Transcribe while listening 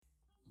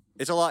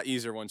It's a lot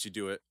easier once you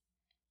do it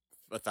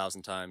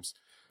 1,000 times.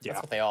 Yeah.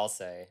 That's what they all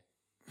say.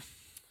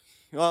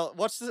 Well,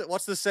 what's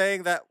the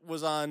saying that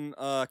was on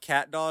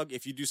Cat Dog?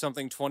 If you do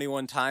something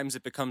 21 times,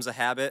 it becomes a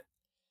habit.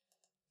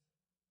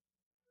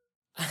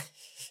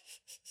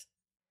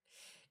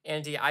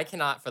 Andy, I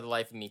cannot for the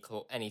life of me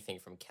quote anything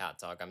from Cat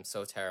Dog. I'm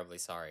so terribly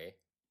sorry.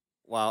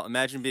 Wow,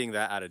 imagine being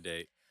that out of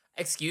date.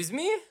 Excuse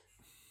me?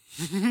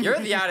 You're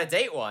the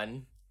out-of-date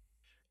one.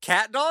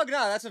 Cat Dog?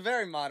 No, that's a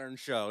very modern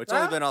show. It's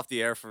only been off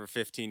the air for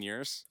 15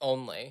 years.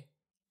 Only.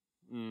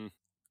 Mm.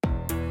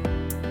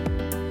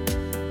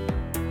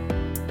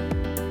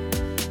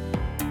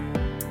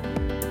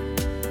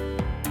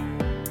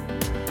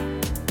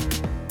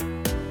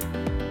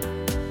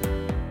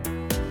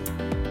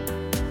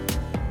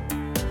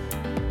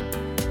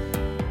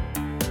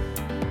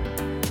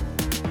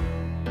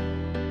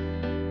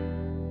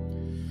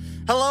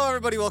 Hello,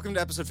 everybody. Welcome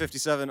to episode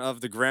 57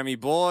 of the Grammy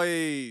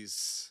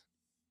Boys.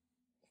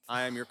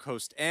 I am your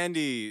host,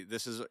 Andy.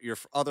 This is your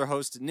other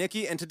host,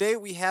 Nikki. And today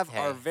we have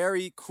our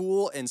very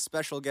cool and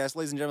special guest.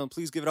 Ladies and gentlemen,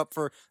 please give it up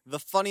for the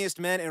funniest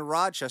man in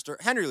Rochester,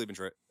 Henry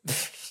Liebentritt.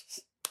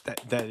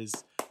 That is...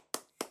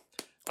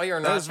 Oh, you're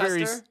in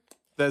Rochester?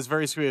 That is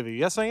very sweet of you.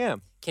 Yes, I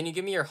am. Can you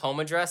give me your home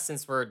address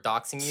since we're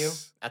doxing you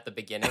at the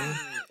beginning,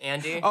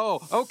 Andy? Oh,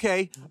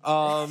 okay.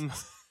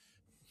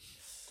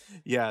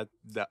 Yeah,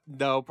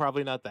 no,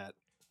 probably not that.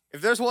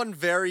 If there's one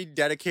very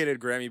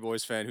dedicated Grammy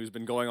Boys fan who's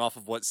been going off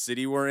of what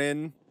city we're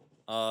in,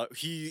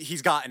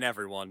 he's gotten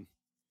everyone.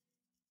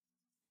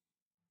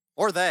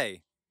 Or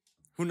they.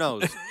 Who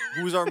knows?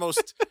 Who's our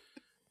most...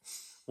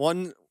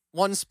 One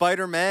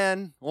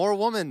Spider-Man or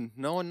woman.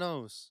 No one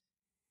knows.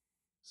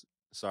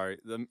 Sorry,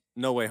 the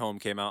No Way Home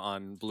came out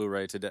on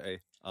Blu-ray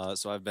today,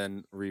 so I've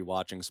been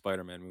rewatching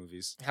Spider-Man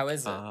movies. How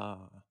is it?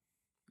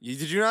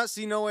 Did you not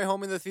see No Way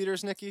Home in the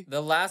theaters, Nikki?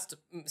 The last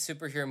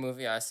superhero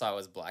movie I saw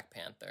was Black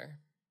Panther.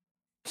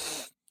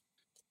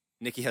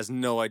 Nikki has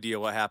no idea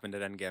what happened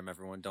at Endgame,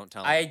 everyone. Don't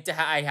tell him.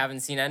 I haven't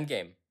seen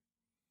Endgame.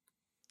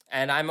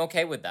 And I'm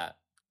okay with that.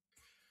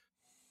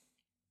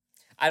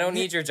 I don't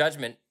need your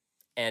judgment,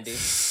 Andy.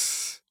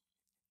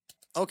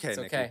 Okay, it's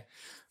Nikki. okay.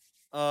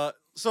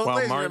 So, well,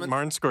 ladies and gentlemen...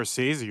 Martin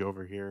Scorsese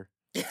over here.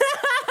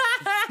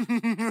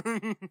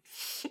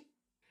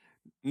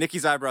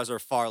 Nikki's eyebrows are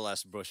far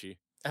less bushy.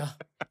 Oh.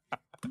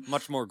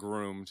 Much more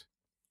groomed.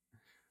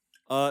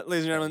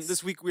 Ladies and gentlemen,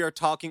 this week we are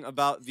talking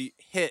about the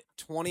hit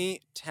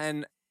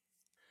 2010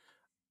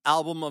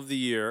 album of the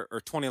year,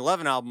 or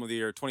 2011 album of the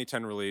year,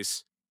 2010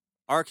 release,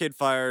 Arcade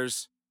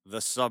Fire's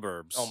The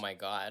Suburbs. Oh my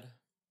god.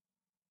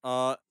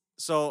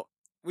 So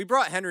we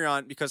brought Henry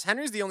on because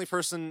Henry's the only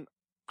person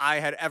I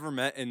had ever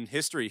met in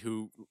history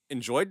who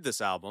enjoyed this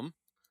album.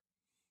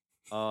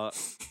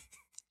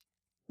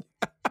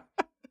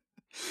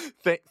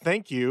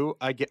 Thank you.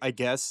 I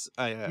guess.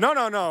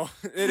 No.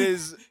 It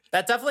is.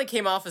 That definitely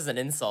came off as an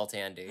insult,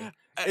 Andy.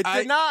 It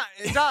did not.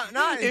 It's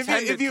not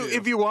intended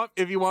if you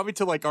want me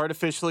to like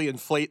artificially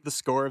inflate the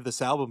score of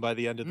this album by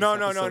the end of this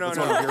episode, no. That's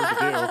what I'm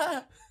here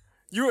to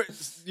do.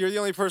 You're the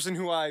only person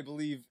who I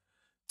believe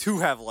to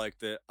have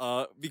liked it.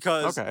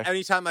 Because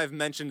anytime I've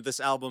mentioned this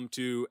album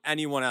to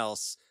anyone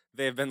else,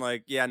 they've been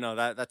like, "Yeah, no,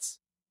 that's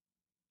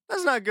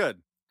not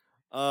good."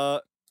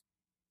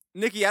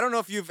 Nikki, I don't know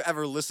if you've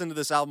ever listened to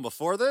this album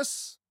before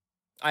this.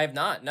 I have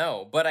not,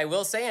 no. But I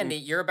will say, Andy,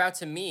 you're about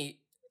to meet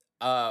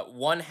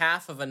one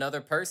half of another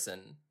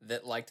person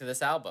that liked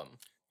this album.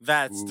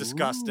 That's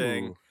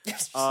disgusting.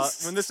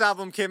 When this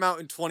album came out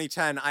in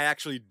 2010, I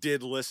actually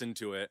did listen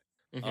to it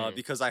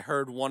because I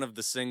heard one of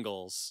the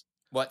singles.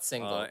 What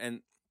single?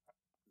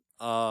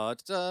 I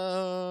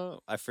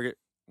forget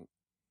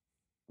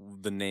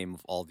the name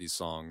of all these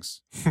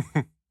songs.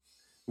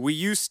 We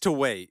Used to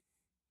Wait.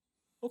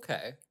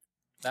 Okay.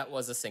 That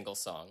was a single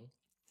song.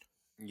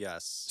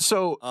 Yes.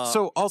 So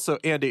also,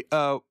 Andy,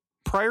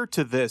 prior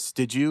to this,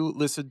 did you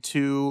listen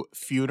to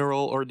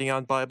Funeral or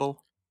Neon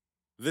Bible?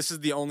 This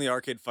is the only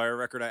Arcade Fire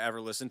record I ever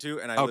listened to,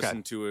 and I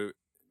listened to it.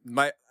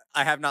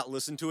 I have not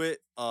listened to it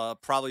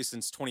probably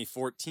since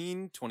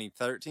 2014,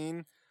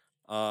 2013,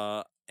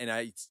 and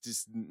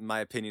my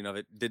opinion of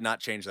it did not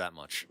change that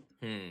much.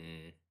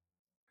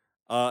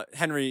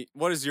 Henry,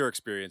 what is your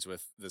experience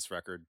with this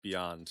record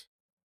beyond?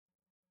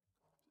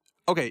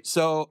 Okay,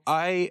 so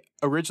I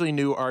originally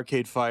knew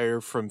Arcade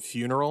Fire from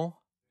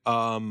Funeral,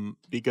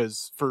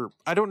 because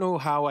I don't know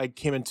how I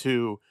came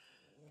into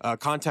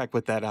contact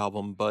with that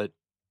album, but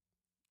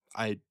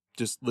I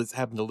just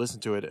happened to listen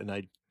to it, and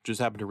I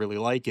just happened to really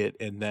like it,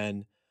 and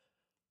then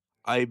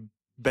I've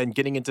been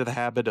getting into the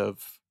habit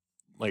of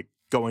like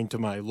going to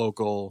my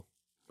local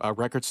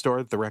record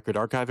store, the Record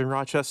Archive in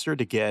Rochester,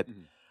 to get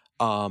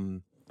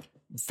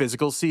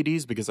physical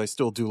CDs, because I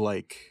still do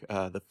like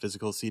the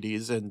physical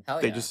CDs, and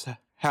they just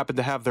happen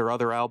to have their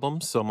other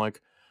albums, so I'm like,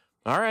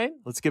 all right,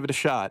 let's give it a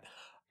shot.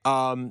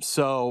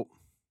 So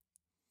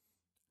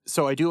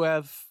I do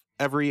have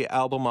every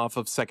album off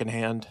of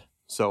secondhand,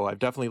 so I've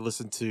definitely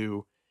listened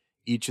to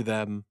each of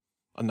them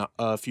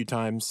a few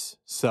times.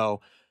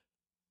 So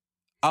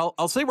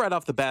I'll say right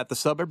off the bat, The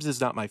Suburbs is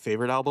not my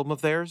favorite album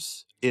of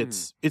theirs.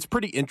 It's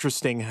pretty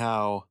interesting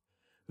how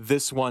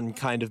this one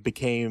kind of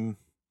became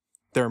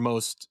their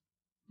most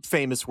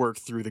famous work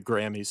through the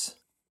Grammys.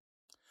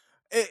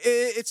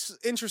 It's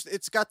interesting.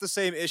 It's got the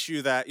same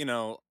issue that,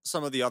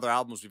 some of the other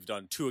albums we've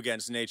done, Two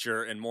Against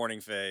Nature and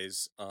Morning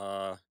Phase,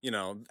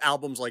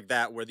 albums like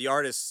that where the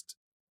artist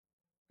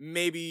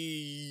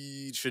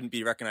maybe shouldn't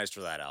be recognized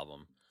for that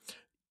album.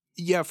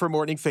 Yeah, for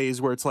Morning Phase,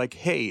 where it's like,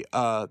 hey,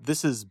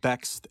 this is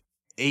Beck's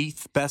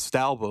 8th best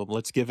album.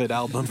 Let's give it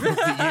album of the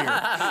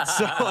year.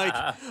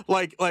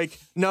 So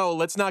no,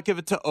 let's not give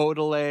it to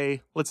Odelay.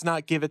 Let's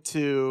not give it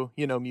to,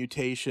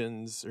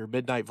 Mutations or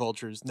Midnight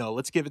Vultures. No,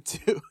 let's give it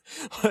to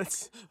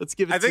let's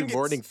give it to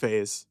Morning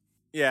Phase.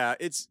 Yeah,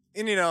 it's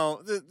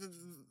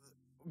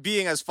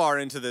being as far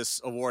into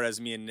this award as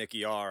me and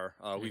Nikki are,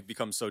 we've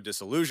become so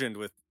disillusioned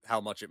with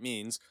how much it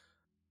means,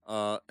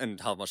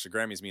 and how much the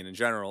Grammys mean in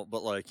general.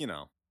 But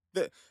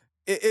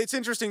it's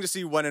interesting to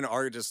see when an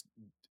artist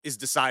is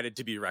decided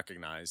to be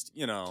recognized,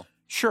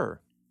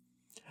 Sure.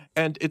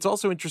 And it's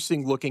also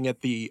interesting looking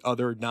at the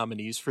other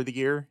nominees for the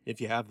year,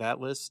 if you have that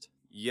list.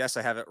 Yes,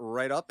 I have it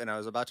right up, and I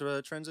was about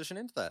to transition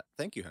into that.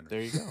 Thank you, Henry.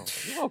 There you go.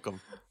 You're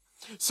welcome.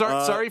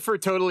 Sorry for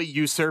totally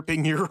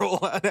usurping your role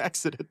on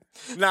accident.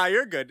 Nah,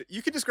 you're good.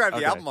 You can describe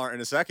the album art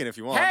in a second if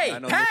you want. Hey,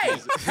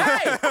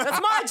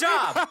 that's my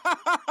job.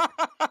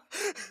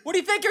 What do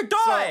you think you're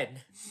doing?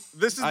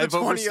 I've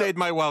overstayed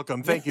my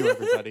welcome. Thank you,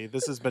 everybody.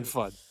 This has been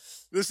fun.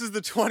 This is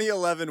the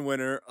 2011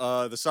 winner,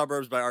 The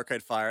Suburbs by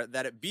Arcade Fire,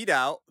 that it beat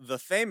out The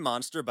Fame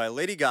Monster by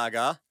Lady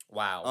Gaga.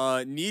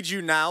 Wow. Need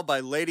You Now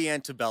by Lady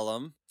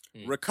Antebellum.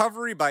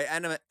 Recovery by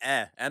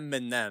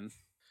Eminem.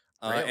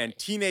 Really? And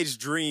Teenage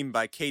Dream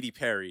by Katy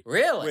Perry.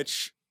 Really?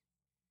 Which,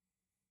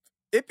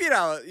 it beat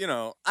out,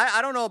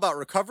 I don't know about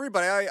Recovery,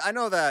 but I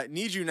know that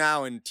Need You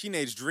Now and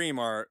Teenage Dream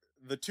are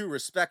the two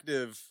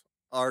respective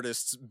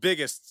artists'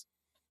 biggest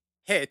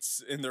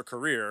hits in their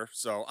career.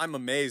 So I'm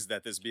amazed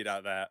that this beat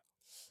out that.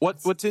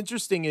 What's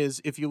interesting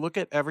is if you look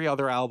at every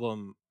other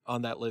album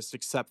on that list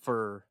except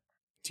for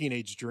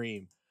Teenage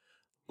Dream,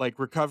 like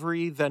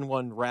Recovery then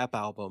won Rap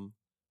Album,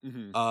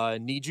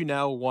 Need You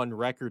Now won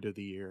Record of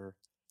the Year,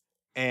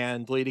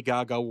 and Lady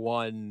Gaga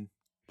won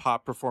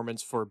Pop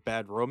Performance for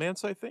Bad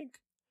Romance, I think.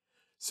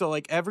 So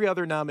every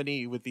other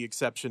nominee with the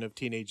exception of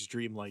Teenage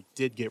Dream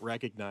did get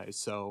recognized.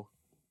 So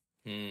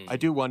I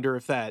do wonder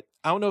if I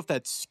don't know if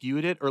that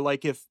skewed it or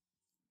if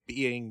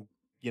being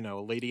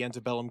Lady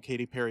Antebellum,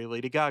 Katy Perry,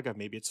 Lady Gaga,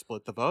 maybe it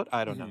split the vote.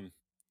 I don't know.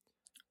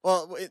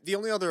 Well, the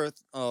only other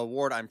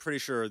award I'm pretty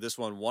sure this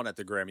one won at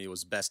the Grammy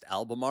was Best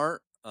Album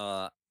Art,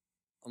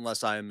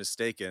 unless I am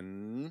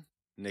mistaken.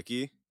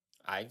 Nikki?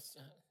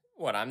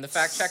 I'm the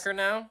fact checker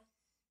now?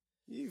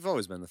 You've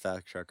always been the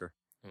fact checker.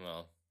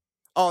 Well.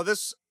 Oh,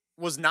 this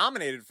was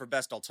nominated for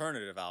Best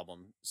Alternative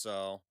Album,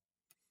 so...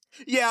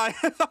 Yeah, I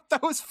thought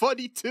that was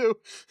funny, too.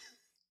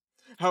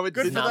 How it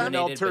did an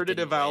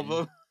alternative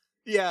album.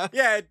 Yeah.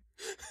 Yeah,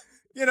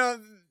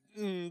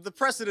 the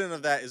precedent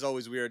of that is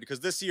always weird,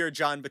 because this year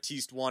John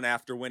Batiste won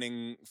after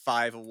winning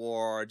 5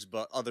 awards,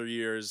 but other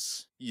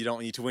years you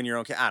don't need to win your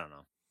own... I don't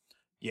know.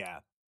 Yeah.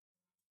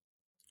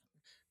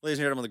 Ladies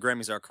and gentlemen, the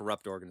Grammys are a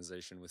corrupt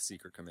organization with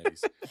secret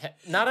committees.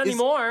 Not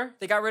anymore.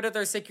 They got rid of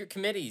their secret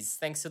committees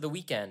thanks to The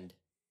Weeknd.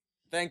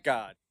 Thank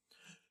God.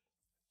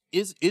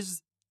 Does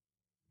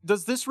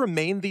this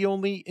remain the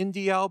only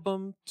indie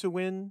album to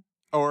win?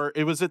 Or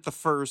was it the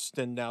first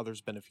and now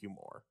there's been a few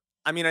more?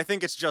 I mean, I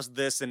think it's just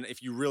this, and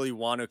if you really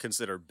want to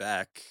consider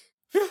Beck...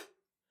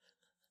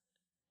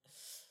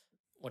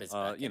 What is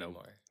Beck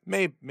anymore?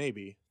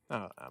 Maybe.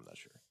 I'm not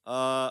sure.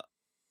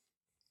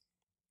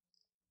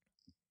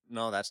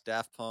 No, that's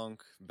Daft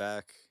Punk,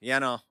 Beck. Yeah,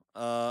 no.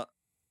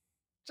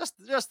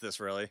 Just this,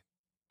 really.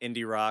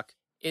 Indie rock.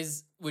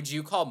 Would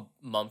you call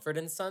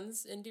Mumford &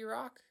 Sons indie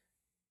rock?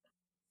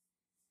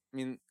 I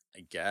mean,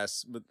 I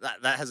guess, but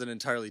that has an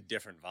entirely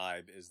different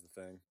vibe, is the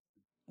thing.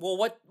 Well,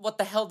 what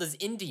the hell does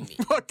indie mean?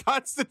 What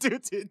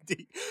constitutes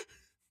indie?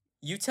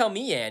 You tell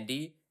me,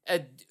 Andy.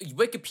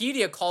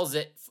 Wikipedia calls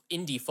it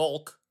indie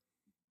folk.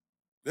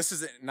 This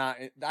is not...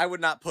 I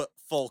would not put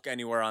folk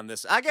anywhere on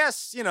this. I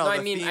guess, No, I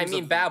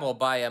mean Babel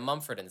by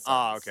Mumford & Sons.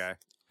 Oh, okay.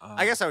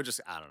 I guess I would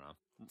just... I don't know.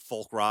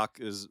 Folk rock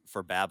is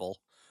for Babel.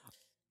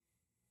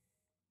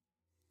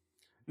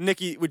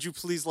 Nikki, would you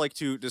please like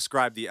to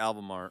describe the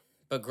album art?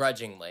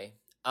 Begrudgingly.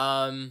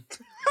 I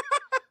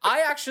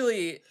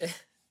actually...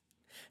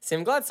 See,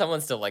 I'm glad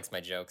someone still likes my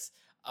jokes.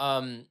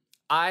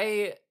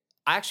 I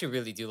actually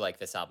really do like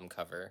this album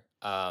cover.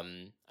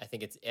 I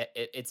think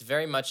it's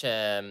very much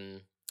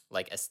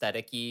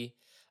aesthetic-y.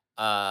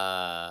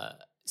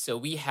 So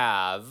we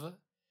have...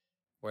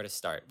 Where to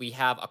start? We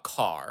have a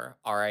car,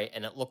 all right?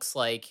 And it looks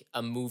like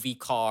a movie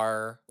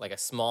car, like a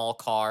small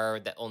car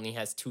that only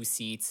has 2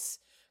 seats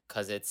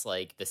because it's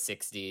like the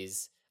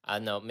 60s.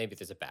 No, maybe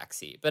there's a back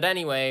seat. But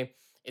anyway,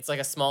 it's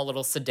like a small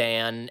little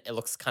sedan. It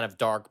looks kind of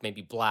dark,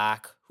 maybe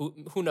black.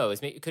 Who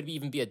knows? Maybe it could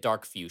even be a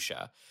dark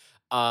fuchsia.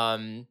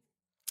 And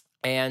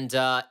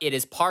it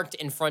is parked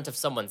in front of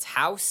someone's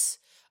house.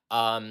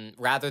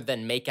 rather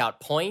than make out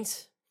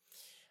point.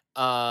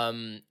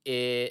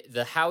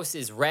 The house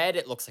is red.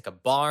 It looks like a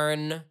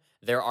barn.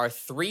 There are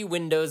 3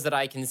 windows that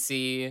I can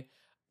see.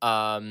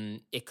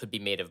 It could be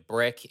made of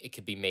brick. It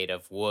could be made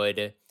of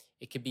wood.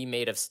 It could be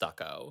made of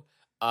stucco.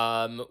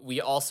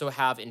 We also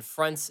have in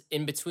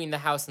between the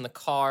house and the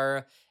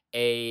car,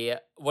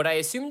 what I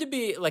assume to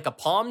be like a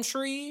palm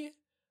tree.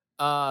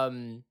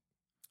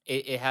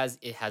 It has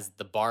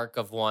the bark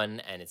of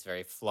one, and it's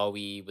very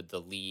flowy with the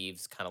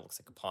leaves. Kind of looks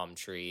like a palm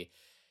tree.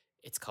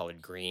 It's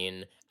colored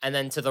green. And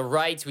then to the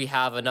right, we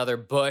have another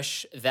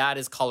bush that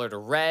is colored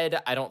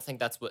red. I don't think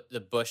that's what the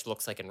bush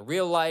looks like in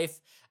real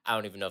life. I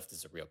don't even know if this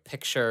is a real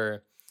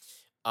picture.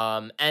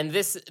 And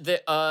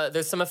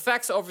there's some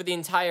effects over the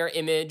entire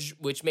image,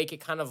 which make it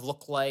kind of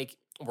look like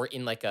we're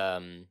in like I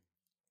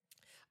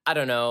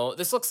don't know.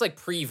 This looks like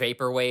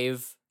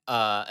pre-vaporwave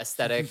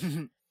aesthetic.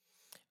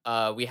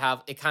 We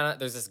have it kind of,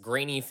 there's this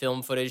grainy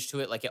film footage to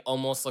it. Like it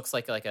almost looks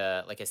like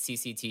a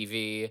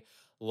CCTV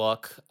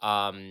look.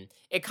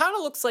 It kind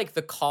of looks like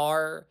the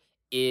car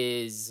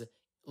is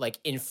like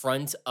in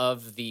front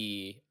of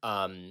the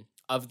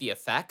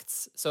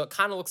effects. So it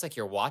kind of looks like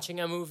you're watching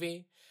a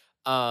movie.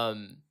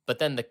 But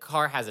then the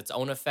car has its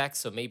own effects,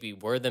 so maybe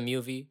we're the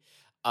movie.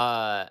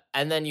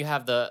 And then you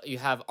have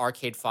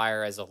Arcade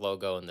Fire as a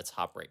logo in the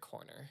top right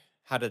corner.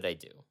 How did I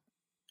do?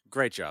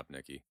 Great job,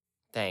 Nikki.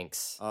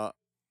 Thanks.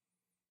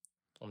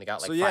 Only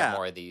got like so 5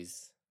 more of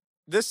these.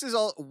 This is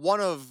one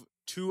of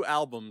 2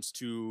 albums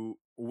to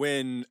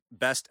win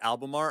Best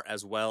Album Art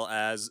as well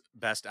as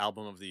Best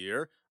Album of the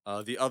Year.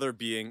 The other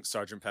being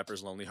Sgt.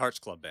 Pepper's Lonely Hearts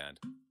Club Band.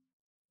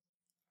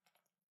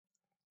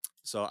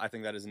 So I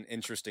think that is an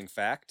interesting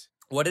fact.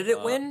 What did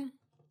it win?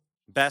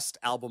 Best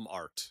Album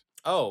Art.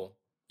 Oh,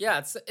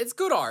 yeah, it's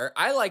good art.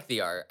 I like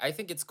the art. I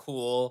think it's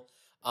cool.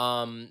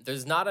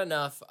 There's not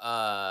enough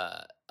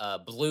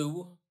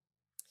blue.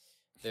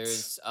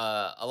 There's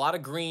a lot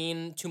of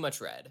green, too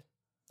much red.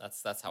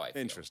 That's how I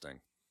feel.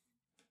 Interesting.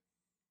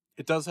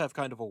 It does have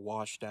kind of a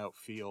washed out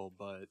feel,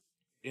 but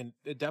in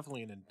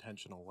definitely an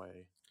intentional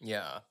way.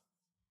 Yeah.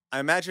 I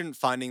imagine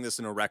finding this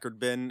in a record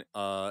bin,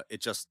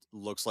 it just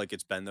looks like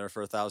it's been there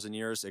for 1,000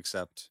 years,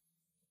 except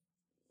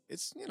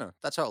it's,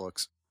 that's how it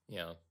looks.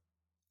 Yeah.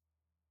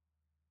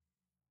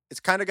 It's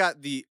kind of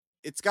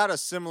it's got a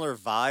similar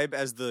vibe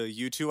as the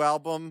U2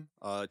 album,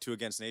 Two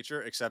Against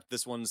Nature, except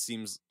this one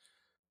seems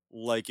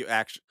like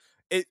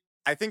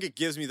I think it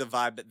gives me the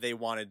vibe that they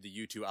wanted the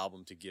U2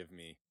 album to give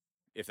me,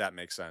 if that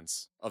makes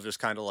sense, of just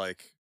kind of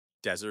like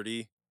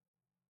deserty.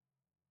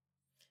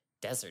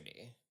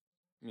 Deserty?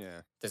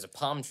 Yeah. There's a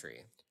palm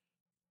tree.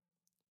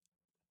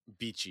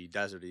 Beachy,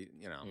 deserty,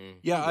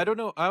 Yeah, I don't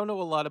know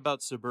a lot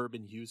about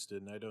suburban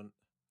Houston. I don't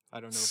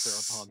know if there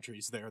are palm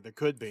trees there. There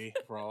could be,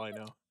 for all I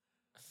know.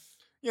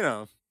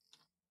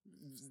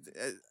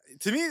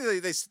 To me,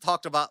 they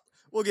talked about,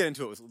 we'll get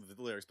into it with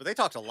the lyrics, but they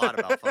talked a lot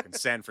about fucking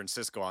San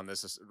Francisco on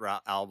this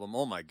album.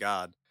 Oh my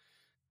God.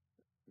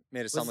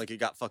 Made it sound like it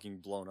got fucking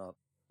blown up.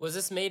 Was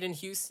this made in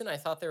Houston? I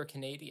thought they were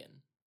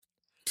Canadian.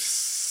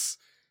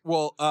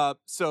 Well,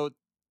 so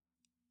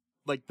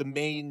like the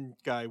main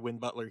guy, Win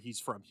Butler, he's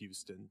from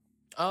Houston.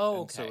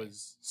 Oh, okay. And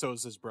so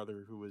is his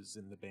brother, who was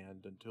in the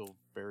band until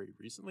very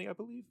recently, I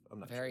believe. I'm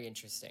not very sure.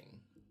 Interesting.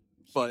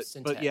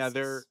 Houston, but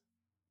Texas.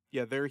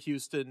 they're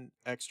Houston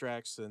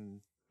extracts,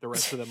 and the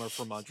rest of them are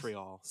from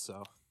Montreal.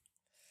 So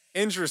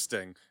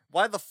interesting.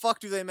 Why the fuck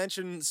do they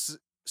mention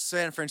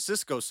San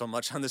Francisco so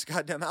much on this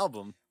goddamn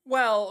album?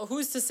 Well,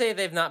 who's to say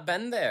they've not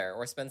been there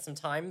or spent some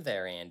time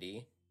there,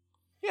 Andy?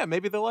 Yeah,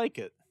 maybe they like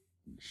it.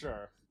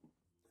 Sure.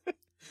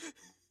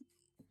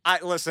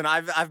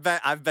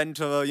 I've been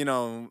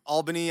to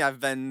Albany. I've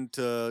been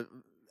to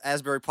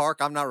Asbury Park.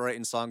 I'm not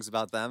writing songs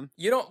about them.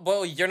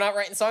 You're not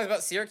writing songs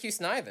about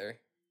Syracuse neither.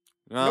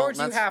 Well, nor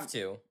do you have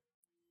to.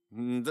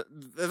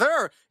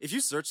 If you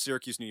search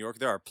Syracuse, New York,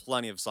 there are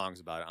plenty of songs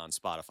about it on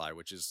Spotify,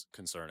 which is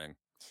concerning.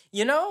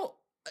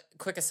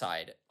 Quick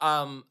aside.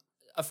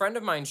 A friend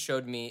of mine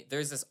showed me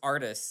there's this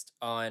artist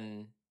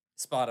on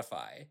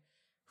Spotify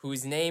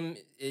whose name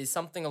is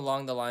something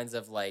along the lines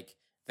of like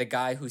the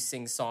guy who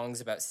sings songs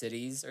about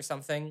cities or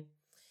something.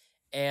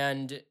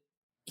 And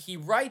he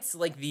writes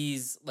like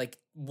these like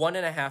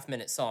 1.5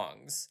 minute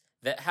songs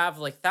that have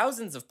like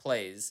thousands of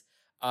plays.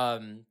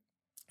 And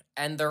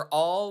they're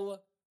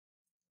all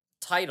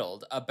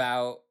titled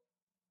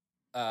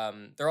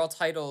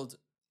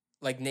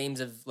like names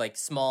of like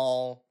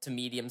small to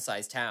medium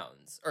sized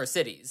towns or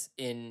cities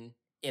in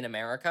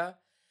America.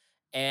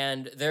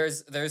 And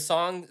there's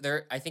song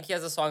there. I think he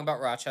has a song about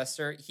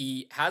Rochester.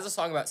 He has a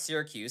song about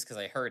Syracuse because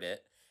I heard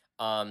it.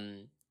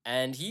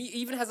 And he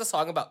even has a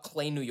song about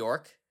Clay, New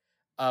York,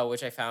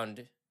 which I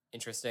found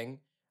interesting.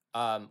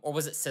 Or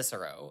was it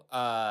Cicero?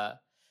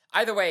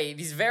 Either way,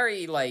 these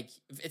very like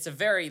it's a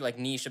very like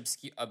niche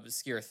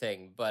obscure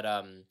thing,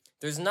 but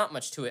there's not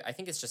much to it. I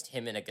think it's just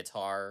him and a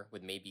guitar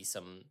with maybe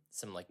some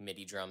like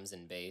MIDI drums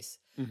and bass.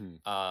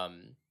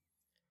 Mm-hmm.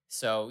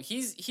 So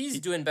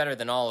he's doing better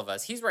than all of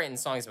us. He's writing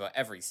songs about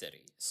every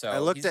city. So I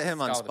looked at him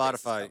on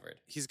Spotify.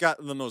 He's got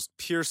the most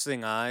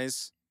piercing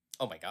eyes.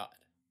 Oh my God.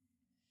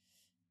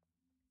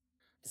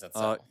 Is that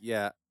so?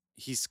 Yeah,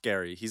 he's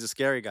scary. He's a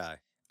scary guy.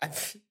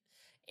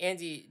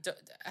 Andy,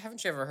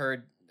 haven't you ever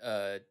heard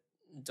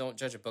 "Don't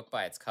judge a book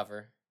by its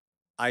cover"?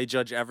 I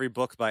judge every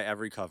book by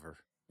every cover.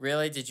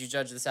 Really? Did you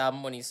judge this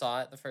album when you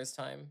saw it the first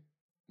time?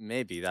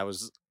 Maybe. That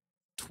was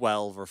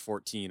 12 or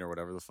 14 or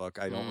whatever the fuck.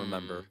 I don't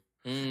remember.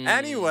 Mm,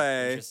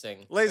 Anyway,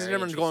 ladies and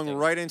gentlemen, going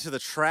right into the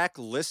track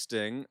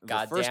listing.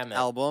 God the first damn it.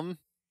 album,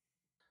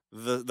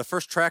 the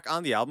first track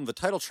on the album, the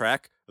title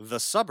track, The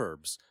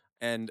Suburbs.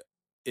 And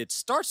it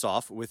starts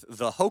off with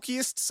the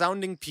hokiest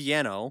sounding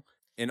piano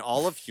in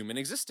all of human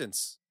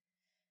existence.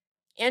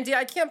 Andy,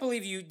 I can't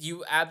believe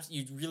you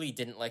really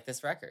didn't like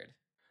this record.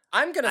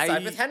 I'm gonna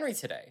side with Henry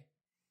today,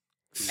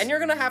 and you're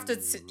gonna have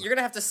to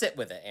sit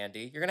with it,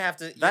 Andy. You're gonna have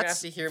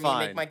to hear me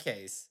make my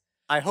case.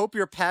 I hope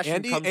your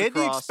passion comes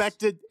across.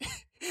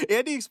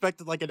 Andy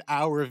expected like an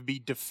hour of me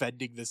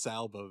defending this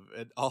album,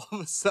 and all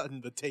of a sudden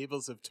the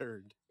tables have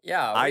turned.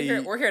 Yeah,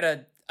 we're here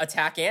to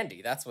attack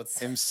Andy. That's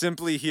what's. I'm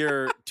simply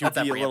here to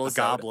be a little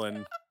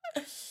goblin.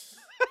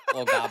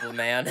 Little goblin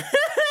man.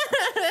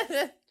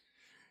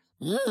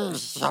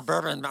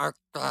 Suburban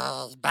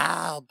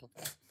Bob.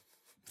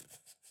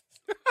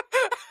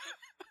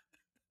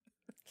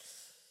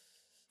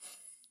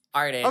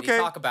 All right, Andy, okay,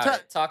 talk about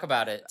it. Talk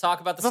about it. Talk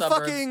about the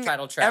Suburbs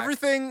title track.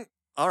 Everything.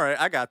 All right,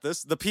 I got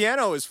this. The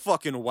piano is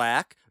fucking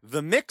whack.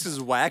 The mix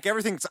is whack.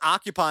 Everything's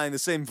occupying the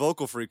same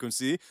vocal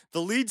frequency.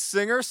 The lead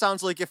singer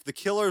sounds like if the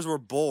Killers were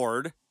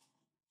bored.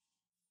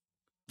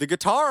 The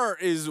guitar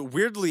is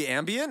weirdly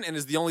ambient and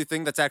is the only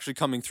thing that's actually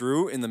coming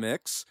through in the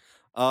mix.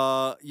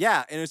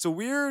 Yeah, and it's a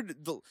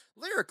weird.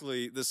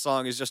 Lyrically, this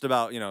song is just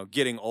about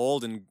getting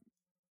old and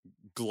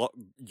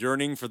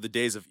yearning for the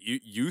days of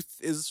youth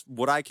is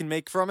what I can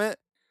make from it.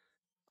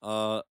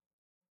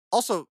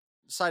 Also,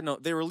 side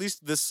note, they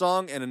released this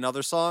song and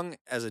another song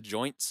as a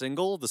joint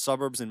single. The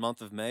Suburbs in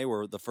month of May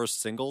were the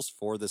first singles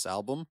for this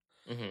album.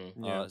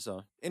 Mm-hmm. Yeah.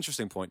 So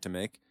interesting point to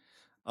make.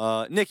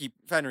 Nikki,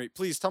 Henry,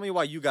 please tell me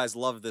why you guys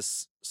love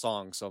this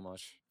song so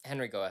much.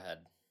 Henry, go ahead.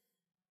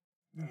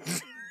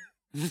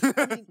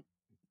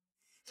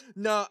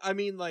 No, I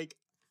mean, like,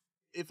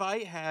 if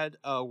I had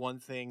one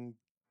thing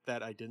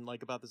that I didn't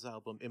like about this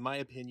album, in my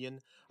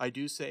opinion, I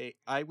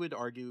would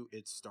argue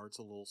it starts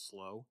a little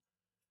slow.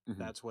 Mm-hmm.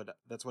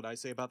 That's what I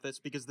say about this,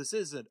 because this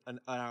is an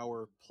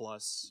hour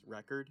plus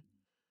record.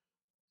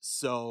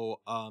 So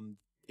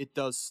it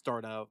does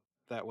start out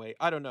that way.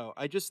 I don't know.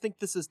 I just think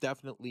this is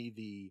definitely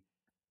the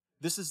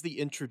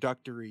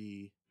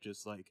introductory,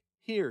 just like,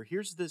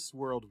 here's this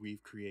world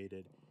we've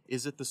created.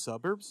 Is it the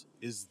suburbs?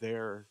 Is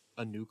there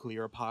a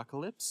nuclear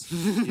apocalypse?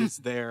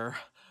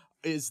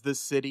 Is the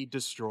city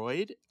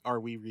destroyed? Are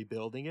we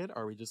rebuilding it?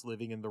 Are we just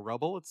living in the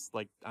rubble? It's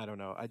like, I don't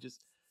know.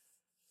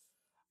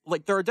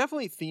 Like, there are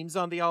definitely themes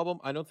on the album.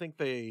 I don't think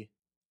they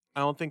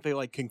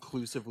like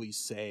conclusively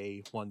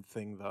say one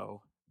thing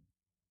though.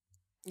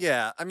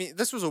 Yeah, I mean,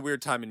 this was a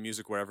weird time in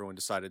music where everyone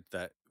decided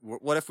that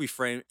what if we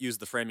use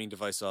the framing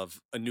device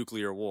of a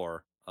nuclear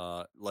war,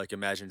 like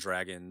Imagine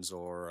Dragons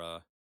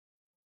or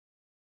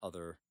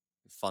other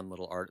fun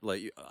little art,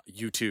 like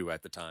U2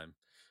 at the time.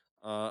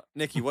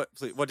 Nikki, what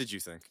did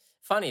you think?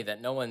 Funny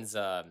that no one's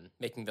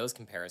making those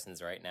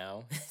comparisons right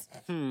now.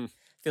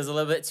 Feels a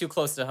little bit too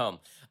close to home.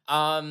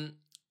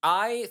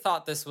 I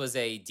thought this was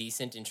a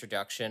decent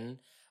introduction.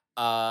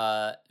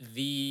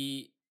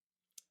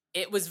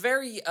 It was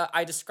very,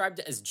 I described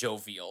it as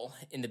jovial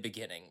in the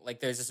beginning. Like,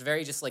 there's this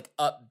very just, like,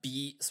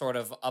 upbeat, sort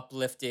of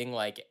uplifting,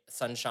 like,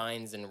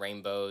 sunshines and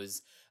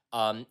rainbows.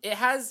 It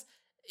has,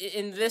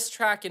 in this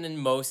track and in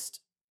most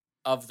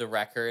of the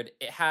record,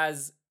 it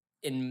has,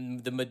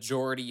 in the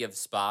majority of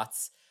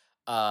spots,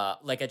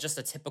 like, just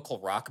a typical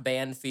rock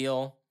band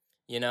feel.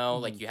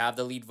 Like, you have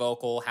the lead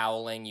vocal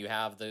howling, you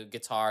have the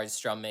guitars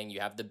strumming, you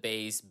have the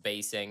bass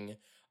bassing,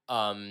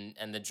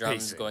 and the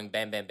drums going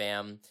bam, bam,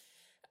 bam.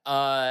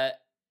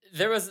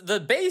 There was the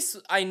bass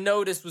I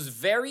noticed was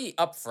very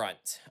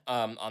upfront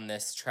on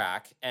this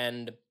track,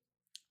 and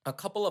a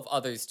couple of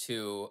others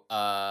too.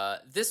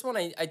 This one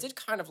I did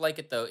kind of like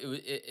it though.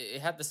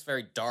 It had this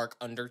very dark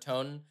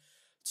undertone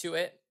to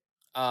it,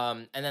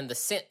 and then the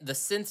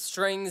synth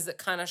strings that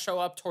kind of show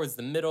up towards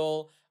the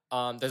middle.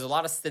 There's a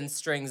lot of synth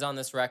strings on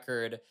this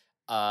record.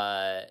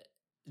 The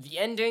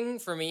ending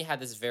for me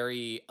had this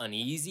very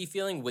uneasy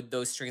feeling with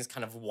those strings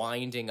kind of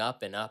winding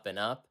up and up and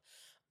up.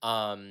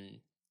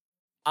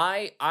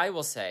 I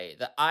will say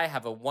that I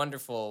have a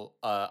wonderful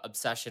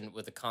obsession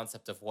with the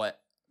concept of what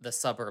the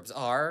suburbs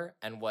are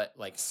and what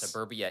like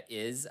suburbia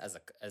is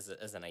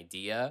as an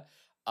idea.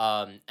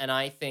 And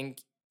I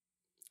think,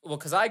 well,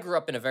 because I grew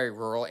up in a very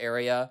rural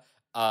area.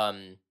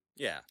 And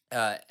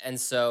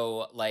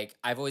so like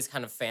I've always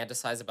kind of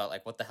fantasized about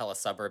like what the hell a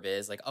suburb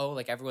is. Like, oh,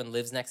 like everyone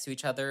lives next to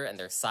each other and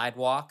there's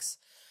sidewalks.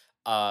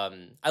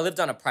 I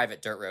lived on a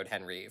private dirt road,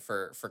 Henry,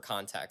 for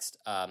context,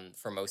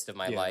 for most of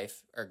my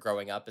life or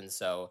growing up, and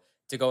so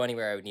to go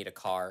anywhere I would need a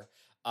car,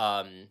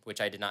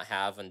 which I did not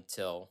have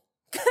until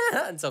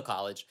until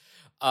college.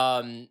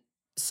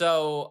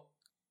 So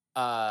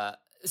I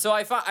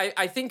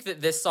think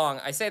that this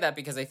song, I say that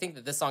because I think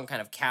that this song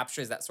kind of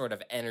captures that sort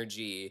of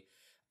energy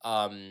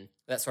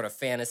that sort of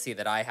fantasy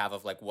that I have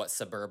of like what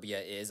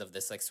suburbia is, of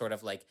this like sort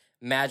of like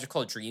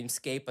magical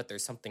dreamscape, but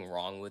there's something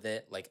wrong with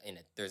it. Like in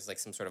it, there's like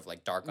some sort of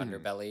like dark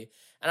underbelly,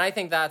 and I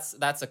think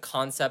that's a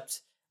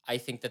concept I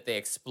think that they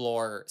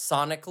explore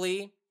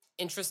sonically,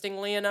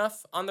 interestingly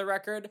enough, on the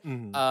record.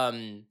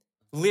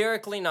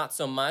 Lyrically, not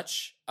so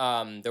much.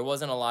 There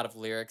wasn't a lot of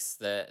lyrics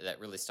that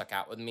really stuck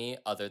out with me,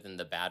 other than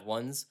the bad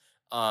ones.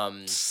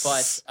 But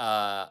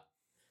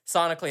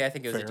sonically, I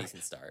think it was a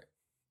decent start.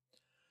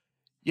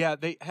 Yeah,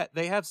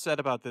 they have said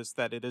about this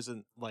that it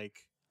isn't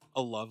like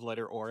a love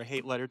letter or a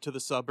hate letter to the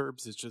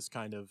suburbs. It's just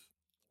kind of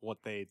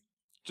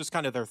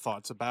their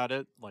thoughts about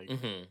it, like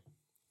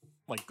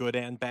like good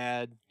and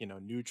bad,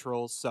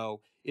 neutral.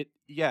 So it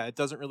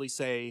doesn't really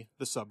say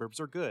the suburbs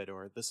are good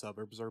or the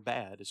suburbs are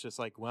bad. It's just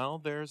like, well,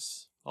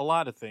 there's a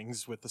lot of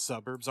things with the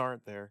suburbs,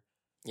 aren't there?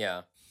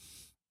 Yeah.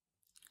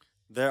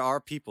 There are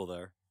people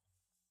there.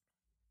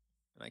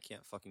 And I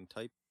can't fucking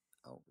type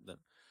out the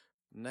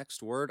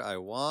next word I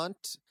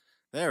want.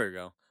 There we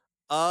go.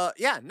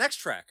 Yeah, next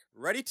track.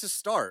 Ready to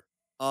Start.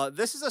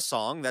 This is a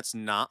song that's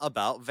not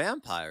about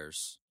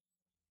vampires.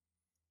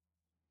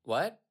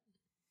 What?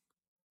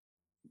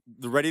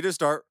 The Ready to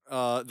Start.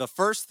 The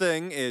first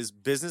thing is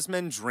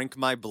Businessmen Drink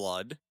My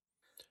Blood.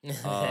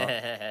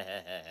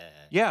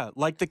 Yeah,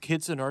 like the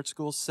kids in art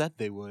school said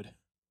they would.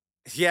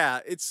 Yeah,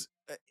 it's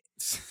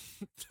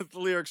the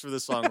lyrics for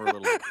this song were a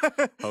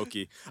little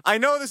hokey. I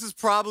know this is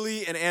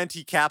probably an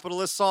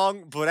anti-capitalist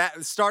song,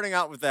 but starting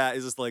out with that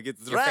is just like,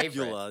 it's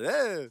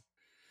Dracula.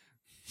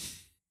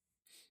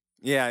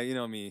 Yeah, you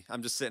know me.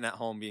 I'm just sitting at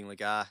home being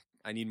like,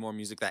 I need more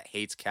music that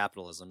hates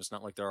capitalism. It's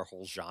not like there are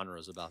whole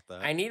genres about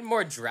that. I need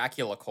more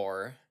Dracula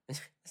core,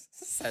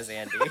 says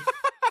Andy.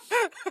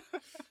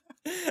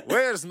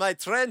 Where's my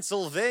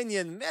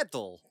Transylvanian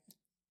metal?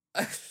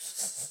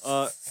 This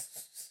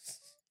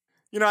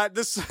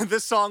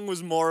song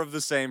was more of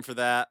the same for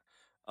that.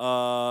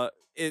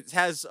 It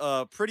has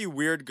a pretty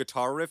weird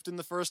guitar riff in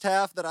the first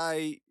half that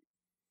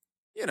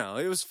it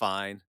was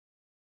fine.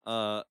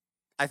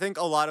 I think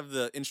a lot of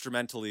the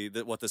instrumentally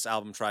that what this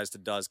album tries to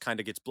does kind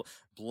of gets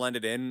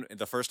blended in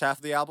the first half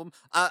of the album.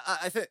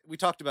 I think we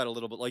talked about it a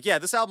little bit. Like, yeah,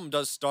 this album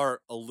does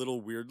start a little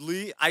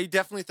weirdly. I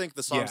definitely think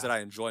the songs that I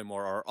enjoy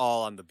more are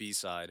all on the B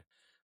side.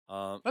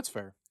 That's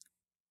fair.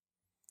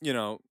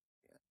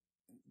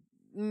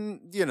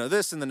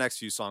 This and the next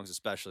few songs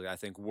especially, I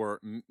think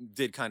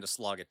did kind of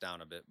slog it down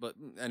a bit. But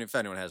and if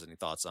anyone has any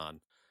thoughts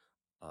on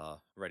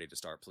Ready to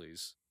Start,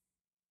 please.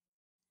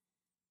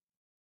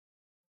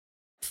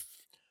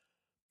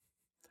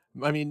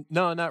 I mean,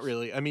 no, not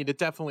really. I mean, it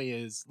definitely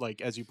is, like,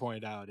 as you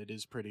pointed out, it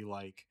is pretty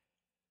like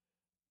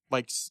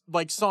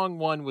song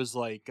one was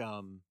like,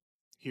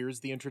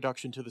 here's the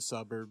introduction to the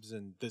suburbs,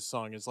 and this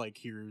song is like,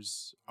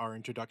 here's our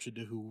introduction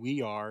to who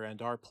we are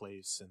and our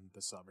place in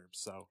the suburbs.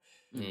 So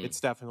it's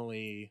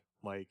definitely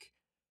like,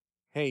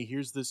 hey,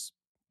 here's this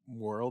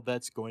world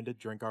that's going to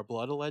drink our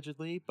blood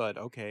allegedly, but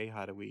okay,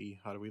 how do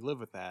we live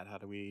with that? How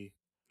do we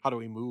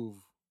move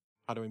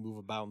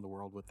about in the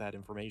world with that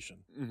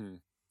information? Mm-hmm.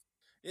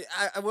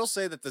 I will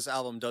say that this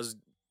album does,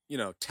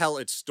 tell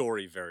its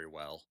story very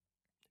well.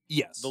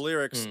 Yes. The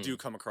lyrics do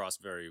come across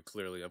very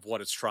clearly of what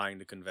it's trying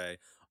to convey.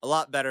 A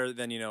lot better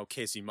than,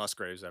 Casey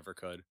Musgraves ever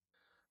could.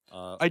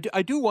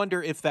 I do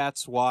wonder if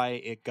that's why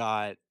it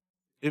got,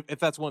 if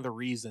that's one of the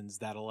reasons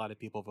that a lot of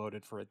people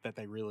voted for it, that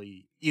they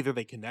really, either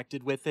they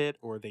connected with it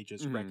or they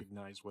just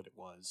recognized what it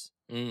was.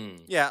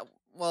 Yeah,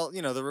 well,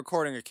 the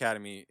Recording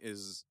Academy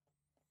is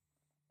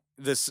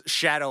this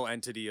shadow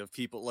entity of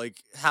people,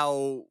 like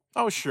how...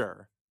 Oh,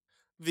 sure.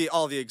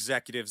 All the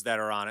executives that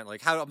are on it,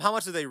 like how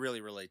much do they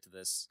really relate to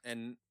this?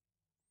 And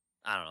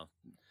I don't know.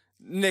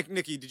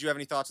 Nikki, did you have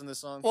any thoughts on this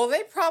song? Well,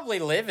 they probably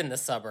live in the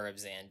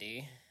suburbs,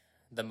 Andy.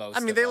 The most. I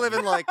mean, they live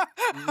in like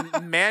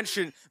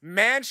mansion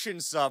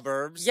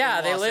suburbs.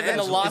 Yeah, they live in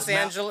the Los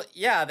Angeles.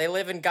 Yeah, they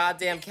live in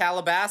goddamn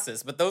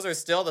Calabasas. But those are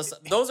still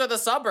those are the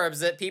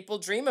suburbs that people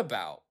dream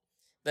about.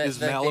 Is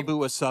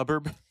Malibu a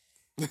suburb?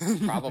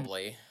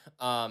 Probably.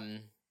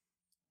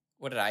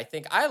 What did I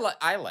think?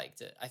 I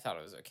liked it. I thought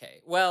it was okay.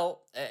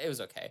 Well, it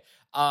was okay.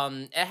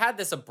 It had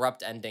this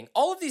abrupt ending.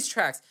 All of these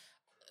tracks.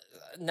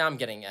 Now I'm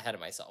getting ahead of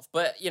myself,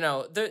 but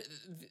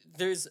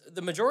there's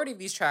the majority of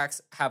these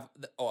tracks have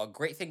a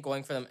great thing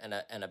going for them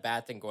and a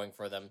bad thing going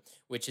for them,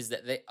 which is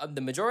that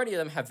the majority of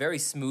them have very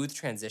smooth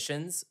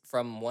transitions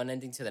from one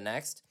ending to the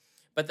next.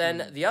 But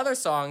then the other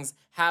songs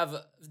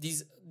have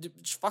these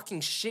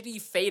fucking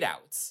shitty fade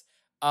outs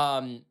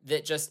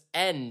that just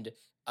end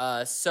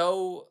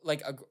so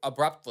like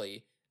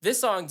abruptly. This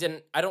song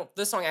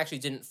actually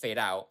didn't fade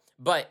out,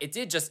 but it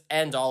did just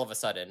end all of a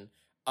sudden.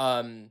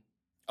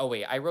 Oh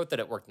wait, I wrote that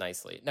it worked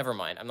nicely. Never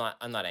mind. I'm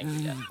not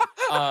angry yet.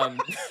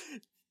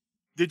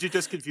 Did you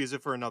just confuse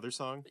it for another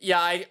song?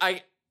 Yeah,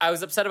 I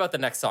was upset about the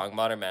next song,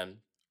 Modern Men.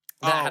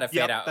 That had a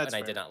fade out, and fair.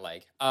 I did not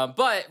like.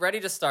 But Ready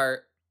to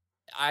Start,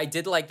 I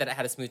did like that it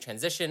had a smooth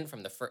transition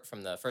from the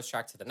first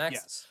track to the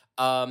next.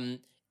 Yes.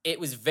 It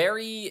was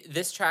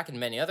this track and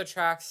many other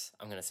tracks,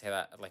 I'm gonna say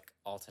that like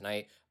all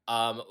tonight,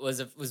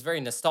 was very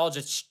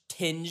nostalgia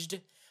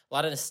tinged. a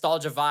lot of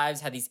nostalgia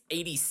vibes. Had these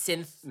 80s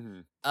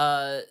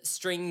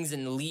strings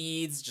and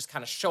leads just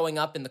kind of showing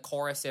up in the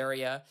chorus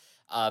area.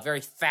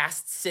 Very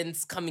fast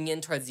synths coming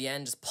in towards the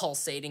end, just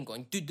pulsating,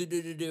 going do do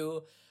do do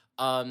do.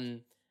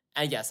 And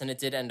yes, and it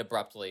did end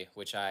abruptly,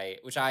 which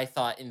I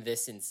thought in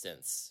this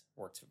instance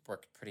worked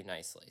pretty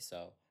nicely.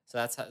 So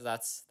that's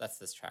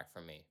this track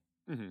for me.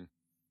 Mm-hmm.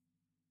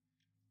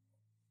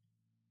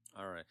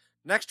 All right.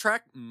 Next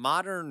track,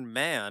 Modern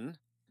Man.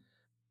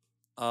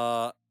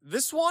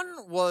 This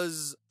one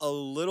was a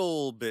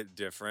little bit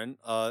different.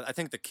 I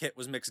think the kit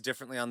was mixed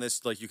differently on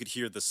this. Like, you could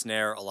hear the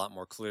snare a lot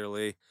more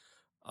clearly.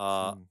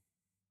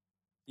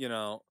 You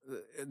know,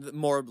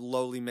 more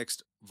lowly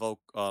mixed more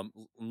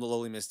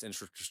lowly mixed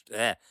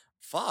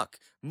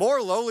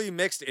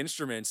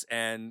instruments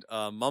and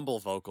mumble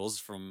vocals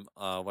from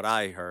what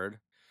I heard.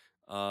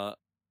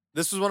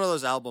 This was one of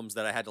those albums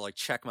that I had to like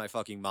check my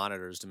fucking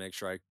monitors to make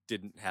sure I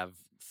didn't have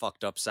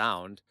fucked up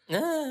sound,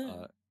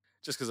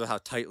 just because of how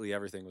tightly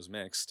everything was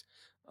mixed.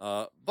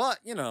 But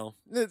you know,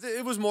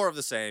 it was more of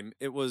the same.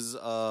 It was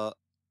a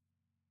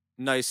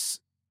nice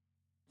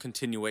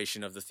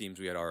continuation of the themes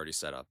we had already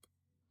set up.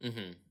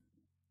 Mm-hmm.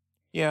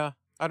 Yeah,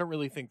 I don't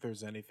really think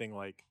there's anything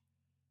like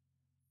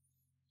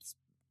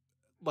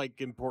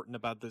important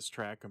about this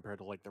track compared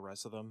to like the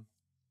rest of them.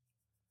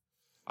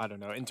 I don't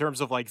know, in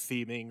terms of like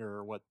theming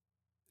or what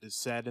is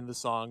said in the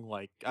song.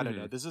 Like, I don't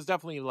know. This is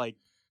definitely like,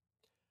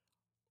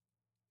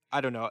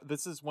 I don't know.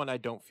 This is one I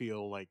don't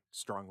feel like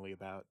strongly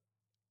about.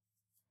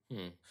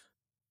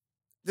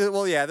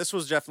 Well, yeah, this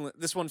was definitely,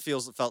 this one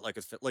felt like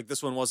like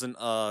this one wasn't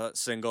a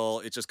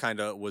single. It just kind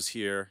of was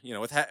here. You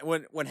know, with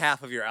when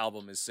half of your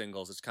album is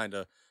singles, it's kind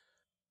of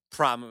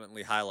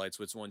prominently highlights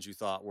which ones you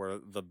thought were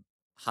the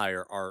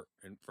higher art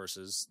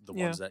versus the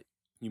ones that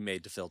you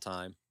made to fill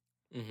time.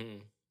 Mm-hmm.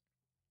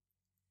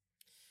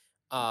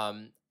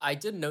 I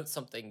did note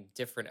something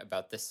different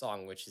about this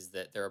song, which is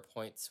that there are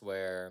points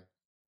where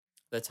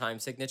the time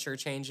signature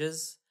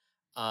changes,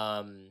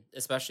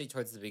 especially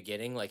towards the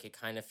beginning. Like, it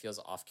kind of feels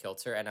off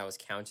kilter, and I was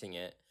counting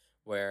it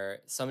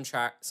where some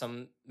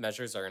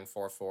measures are in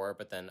 4/4,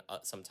 but then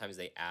sometimes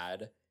they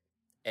add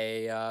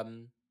a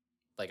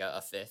like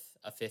a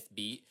fifth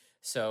beat.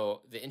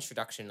 So the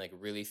introduction like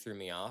really threw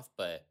me off,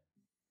 but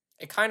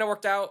it kind of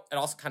worked out. It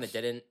also kind of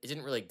didn't. It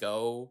didn't really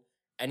go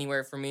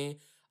anywhere for me.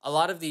 A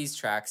lot of these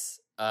tracks,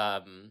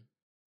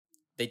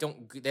 they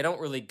don't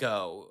really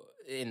go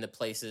in the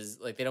places,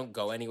 like they don't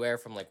go anywhere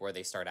from like where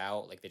they start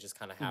out. Like, they just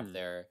kind of have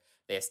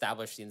they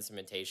establish the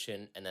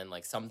instrumentation, and then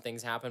like some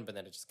things happen, but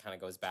then it just kind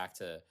of goes back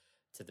to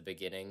the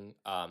beginning.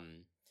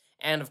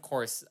 And of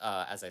course,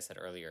 as I said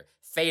earlier,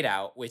 fade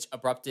out, which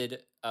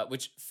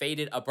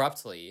faded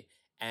abruptly,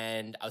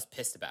 and I was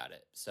pissed about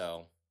it.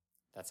 So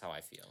that's how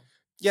I feel.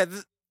 Yeah,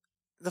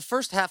 the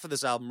first half of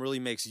this album really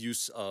makes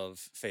use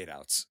of fade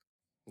outs.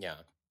 Yeah.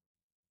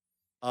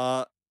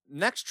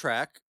 Next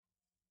track,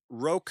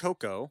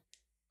 Rococo.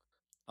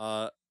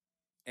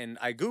 And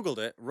I Googled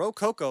it.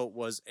 Rococo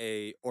was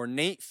a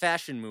ornate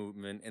fashion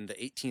movement in the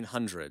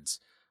 1800s.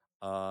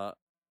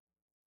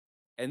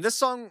 And this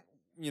song,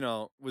 you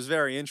know, was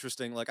very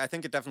interesting. Like, I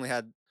think it definitely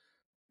had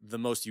the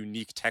most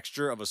unique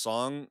texture of a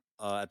song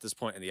at this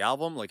point in the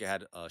album. Like, it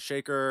had a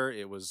shaker.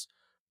 It was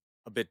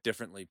a bit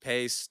differently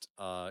paced.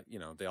 You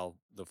know,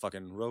 the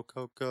fucking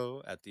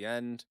Rococo at the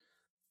end.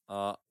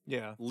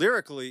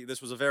 Lyrically,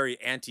 this was a very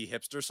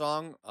anti-hipster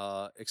song,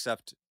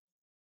 except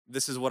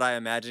this is what I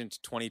imagined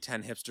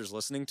 2010 hipsters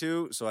listening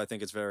to, so I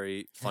think it's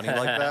very funny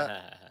like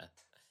that.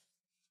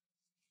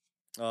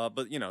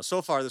 But, you know,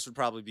 so far this would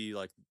probably be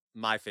like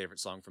my favorite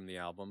song from the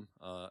album,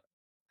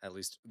 at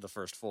least the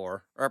first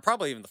 4, or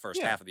probably even the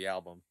first half of the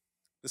album.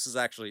 This is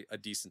actually a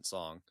decent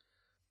song.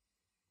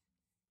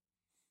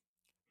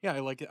 Yeah, I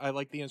like it. I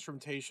like the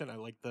instrumentation. I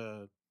like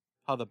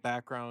how the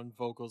background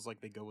vocals,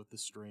 like, they go with the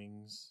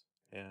strings.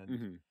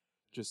 And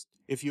just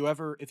if you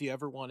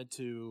ever wanted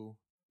to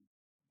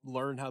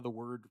learn how the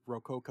word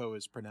Rococo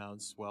is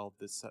pronounced, well,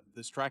 this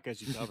track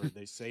has you covered.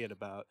 They say it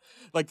about,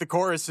 like, the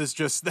chorus is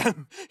just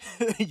them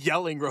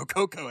yelling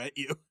Rococo at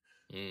you.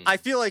 I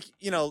feel like,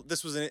 you know,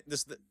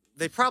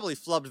 they probably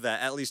flubbed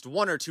that at least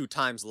 1 or 2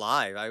 times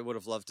live. I would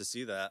have loved to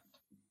see that.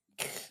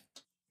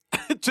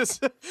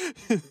 Just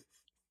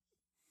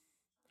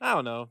I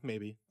don't know,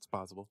 maybe it's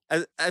possible.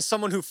 As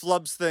someone who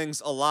flubs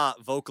things a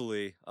lot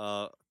vocally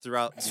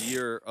throughout the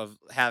year of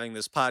having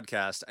this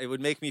podcast, it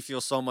would make me feel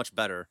so much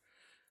better.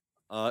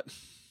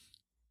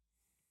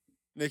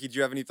 Nikki, do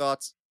you have any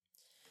thoughts?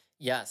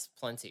 Yes,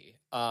 plenty.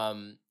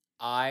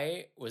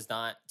 I was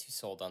not too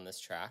sold on this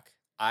track.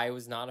 I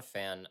was not a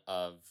fan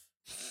of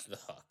the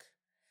hook.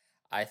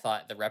 I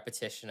thought the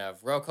repetition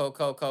of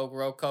Rococo,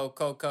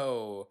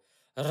 Rococo,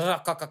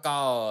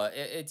 Rococo,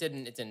 it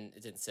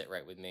didn't sit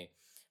right with me.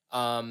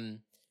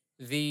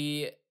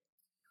 There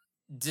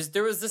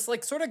was this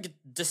like sort of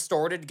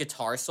distorted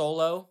guitar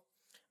solo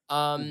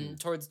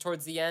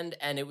towards the end,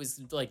 and it was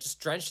like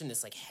just drenched in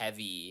this like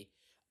heavy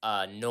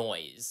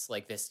noise.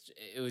 Like this,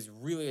 it was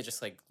really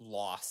just like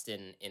lost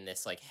in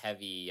this like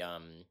heavy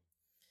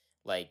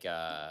like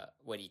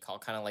what do you call,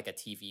 kind of like a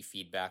TV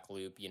feedback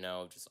loop, you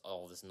know, just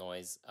all this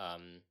noise.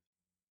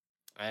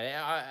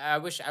 I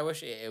wish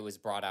it was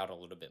brought out a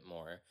little bit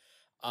more.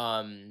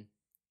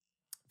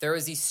 There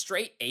was these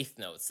straight eighth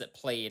notes that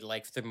played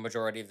like the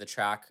majority of the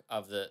track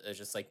of it's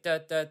just like da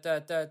da da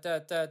da da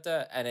da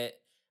da, and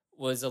it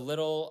was a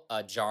little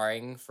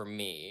jarring for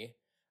me.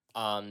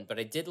 But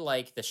I did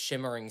like the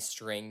shimmering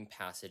string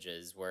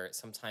passages where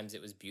sometimes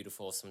it was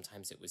beautiful,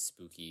 sometimes it was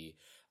spooky.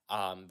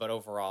 But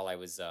overall, I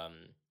was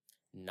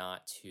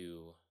not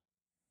too.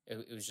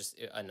 It was just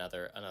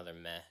another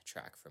meh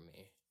track for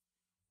me.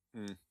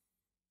 Hmm.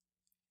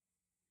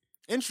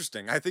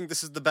 Interesting. I think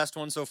this is the best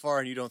one so far,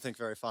 and you don't think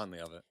very fondly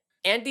of it.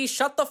 Andy,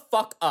 shut the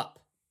fuck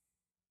up.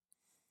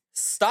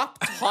 Stop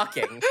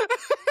talking.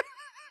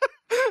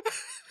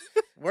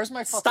 Where's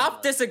my fucking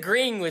Stop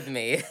disagreeing with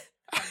me.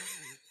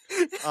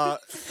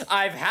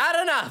 I've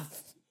had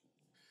enough.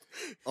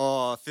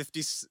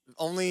 50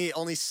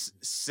 only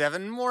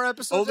 7 more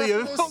episodes. Only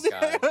a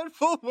God.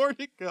 handful more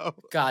to go.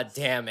 God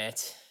damn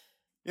it.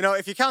 You know,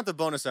 if you count the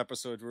bonus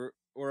episodes,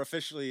 we're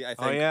officially, I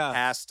think,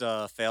 past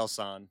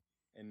Failson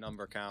in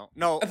number count.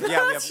 No,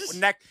 yeah, we have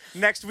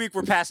next week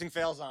we're passing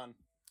Failson.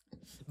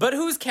 But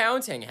who's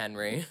counting,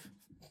 Henry?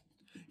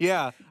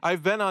 Yeah,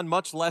 I've been on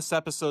much less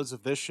episodes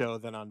of this show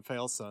than on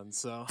Failson,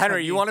 so...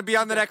 Henry, you want to be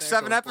on the next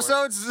 7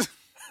 episodes?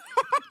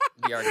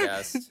 Be our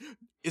guest.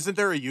 Isn't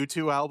there a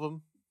U2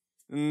 album?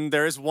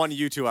 There is one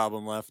U2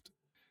 album left.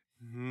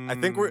 I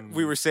think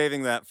we were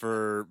saving that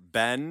for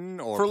Ben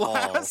or for Paul.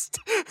 Last?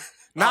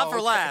 Not for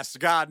last.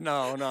 God,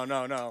 no.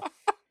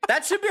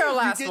 That should be our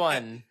last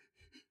one.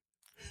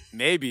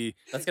 Maybe.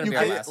 That's going to be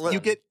our last one.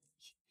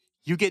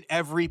 You get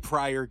every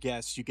prior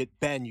guest. You get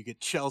Ben, you get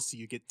Chelsea,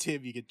 you get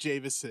Tim, you get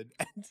Jameson,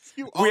 and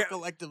you all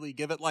collectively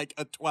give it like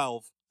a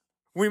 12.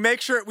 We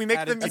make them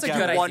each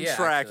get one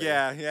track.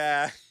 Actually.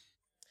 Yeah.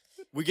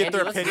 We get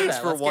their opinions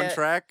for one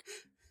track.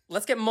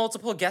 Let's get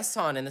multiple guests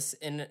on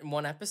in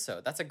one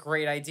episode. That's a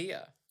great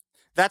idea.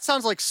 That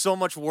sounds like so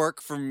much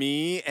work for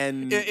me,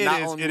 and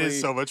it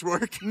is so much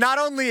work. Not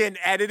only in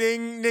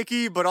editing,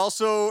 Nikki, but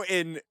also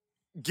in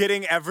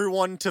getting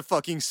everyone to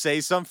fucking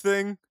say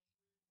something.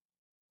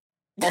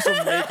 Also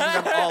getting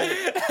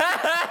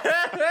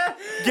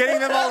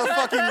them all to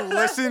fucking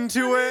listen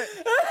to it.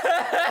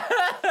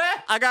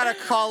 I gotta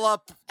call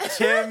up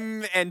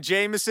Tim and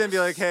Jameson and be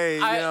like,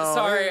 hey,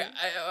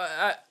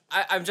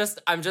 I'm just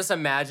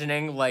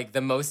imagining like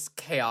the most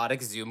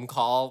chaotic Zoom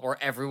call where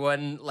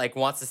everyone like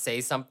wants to say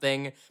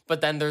something,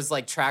 but then there's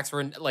like tracks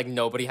where like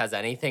nobody has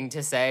anything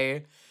to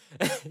say.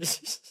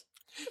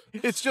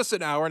 It's just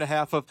an hour and a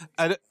half of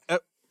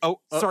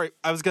sorry,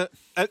 I was gonna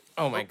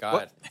oh my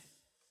god.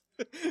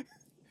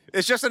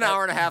 It's just an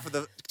hour and a half of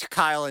the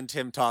Kyle and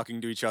Tim talking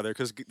to each other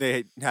because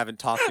they haven't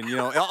talked in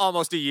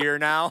almost a year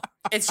now.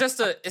 It's just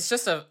a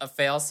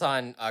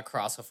Failson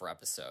crossover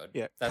episode.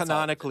 Yeah, that's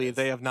canonically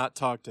they have not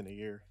talked in a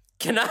year.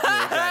 Exactly.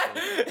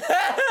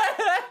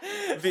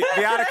 The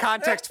out of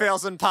context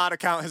Failson pod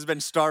account has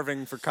been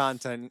starving for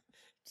content.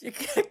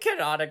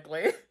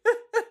 Canonically.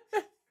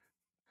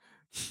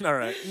 All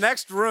right,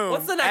 next room.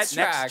 What's the next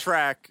track? Next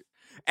track,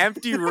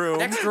 Empty Room.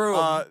 Next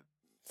room.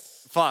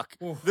 Fuck.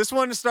 Oof. This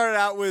one started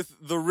out with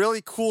the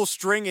really cool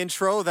string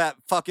intro that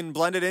fucking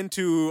blended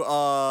into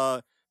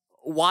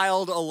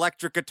wild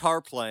electric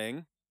guitar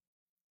playing.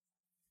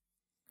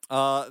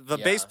 The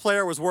bass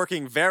player was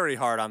working very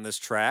hard on this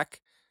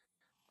track.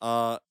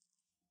 And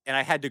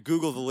I had to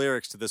Google the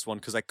lyrics to this one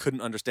because I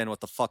couldn't understand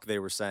what the fuck they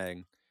were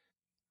saying.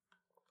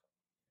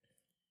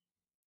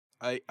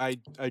 I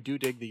do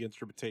dig the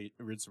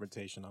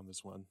instrumentation on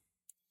this one.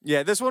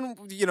 Yeah, this one,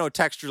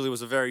 texturally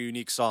was a very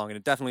unique song, and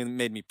it definitely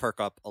made me perk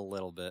up a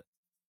little bit.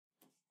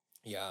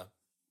 Yeah.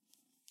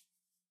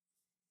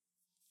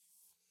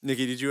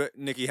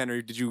 Nikki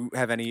Henry, did you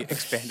have any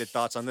expanded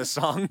thoughts on this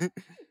song?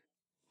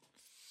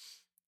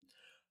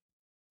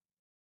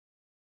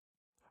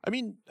 I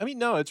mean,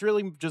 no. It's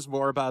really just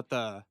more about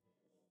the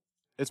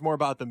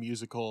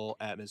musical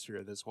atmosphere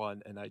of this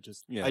one, and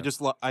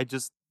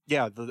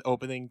the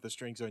opening, the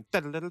strings going,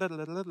 and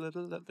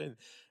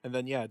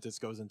then it just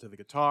goes into the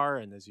guitar,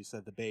 and as you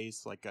said, the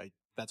bass. Like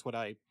that's what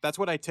I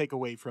take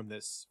away from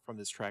this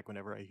track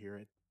whenever I hear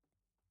it.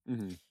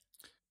 Mm-hmm.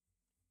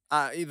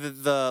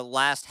 The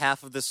last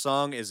half of this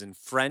song is in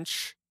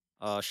French,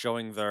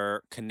 showing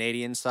their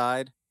Canadian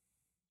side.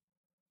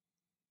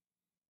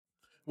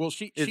 Well,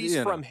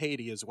 she's from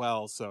Haiti as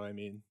well, so I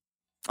mean,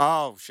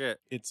 oh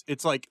shit,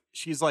 it's like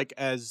she's like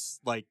as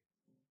like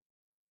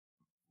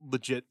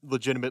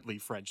legitimately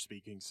French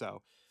speaking,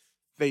 so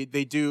they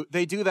do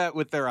that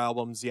with their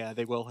albums. Yeah,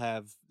 they will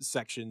have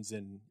sections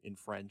in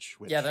French.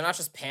 Which... Yeah, they're not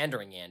just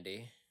pandering,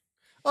 Andy.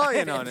 Oh,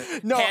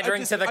 no,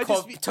 pandering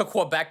to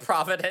Quebec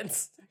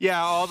Providence.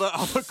 Yeah, all the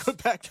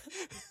Quebec.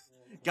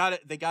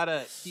 They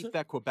gotta keep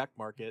that Quebec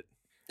market.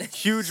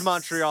 Huge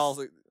Montreal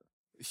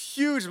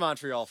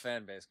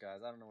fan base,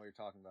 guys. I don't know what you're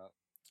talking about.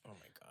 Oh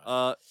my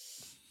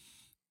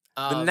god.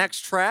 The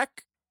next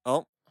track.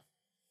 Oh.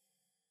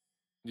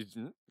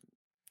 Excuse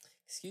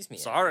me.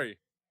 Sorry.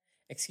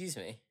 Excuse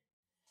me.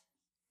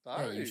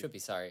 Sorry. Yeah, you should be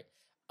sorry.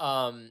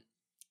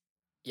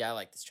 Yeah, I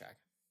like this track.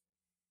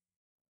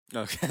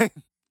 Okay.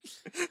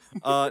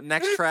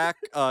 Next track,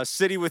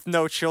 City with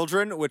No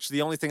Children, which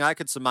the only thing I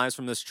could surmise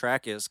from this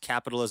track is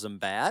capitalism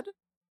bad?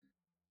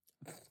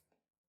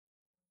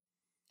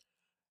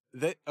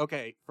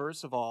 Okay,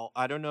 first of all,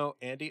 I don't know,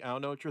 Andy, I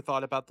don't know what your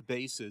thought about the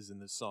bass is in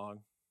this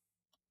song.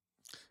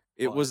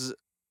 It was...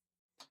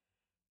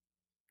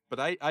 But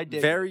I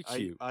dig very it.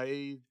 cute.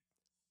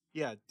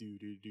 Yeah,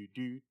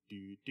 do.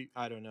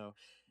 I don't know.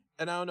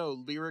 And I don't know,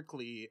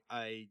 lyrically,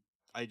 I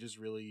just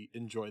really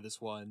enjoy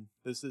this one.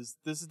 This is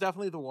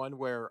definitely the one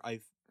where I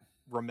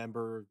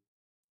remember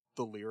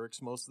the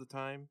lyrics most of the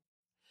time,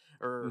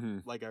 or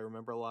like I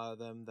remember a lot of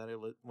them that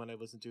when I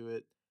listen to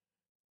it.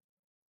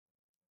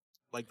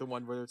 Like the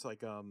one where it's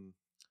like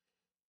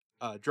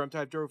dreamt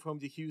I drove home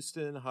to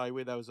Houston,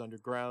 highway that was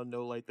underground,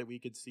 no light that we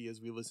could see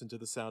as we listened to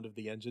the sound of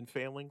the engine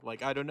failing.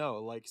 Like I don't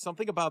know, like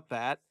something about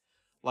that.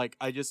 Like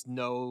I just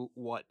know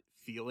what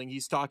feeling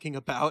he's talking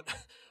about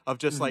of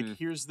just like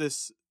here's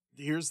this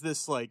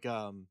like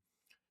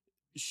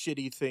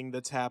shitty thing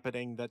that's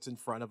happening that's in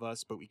front of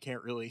us, but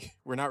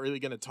we're not really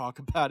going to talk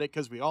about it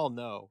because we all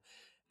know.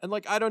 And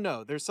like I don't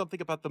know, there's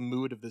something about the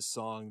mood of this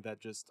song that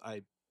just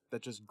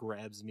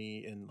grabs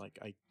me, and like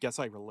I guess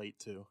I relate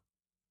to.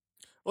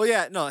 Well,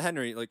 yeah, no,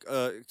 Henry, like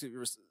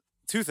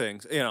two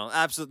things. You know,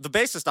 absolutely. The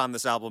bassist on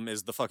this album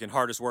is the fucking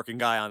hardest working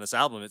guy on this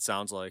album. It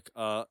sounds like.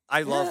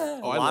 I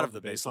love a lot of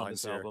the bass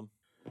lines here. Album.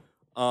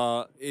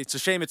 It's a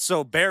shame it's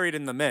so buried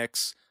in the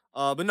mix.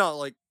 But no,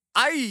 like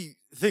I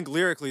think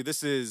lyrically,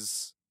 this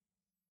is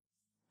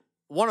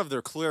one of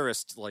their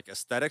clearest like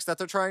aesthetics that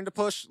they're trying to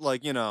push.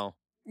 Like, you know,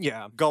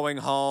 yeah, going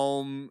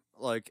home,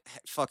 like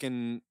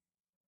fucking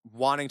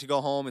wanting to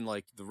go home, and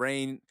like the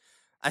rain.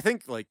 I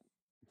think like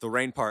the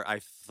rain part I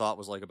thought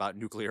was like about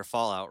nuclear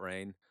fallout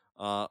rain.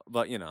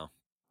 But you know,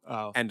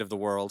 end of the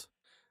world.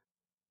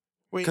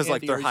 Because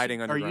like they're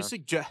hiding underground.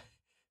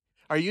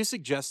 Are you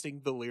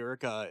suggesting the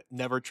lyric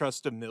 "Never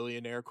trust a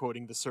millionaire,"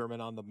 quoting the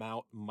Sermon on the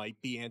Mount, might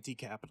be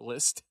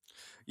anti-capitalist?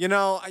 You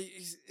know,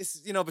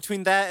 it's, you know,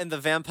 between that and the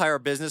vampire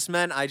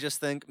businessmen, I just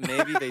think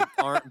maybe they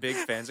aren't big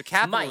fans of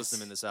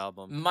capitalism in this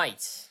album.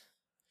 Might.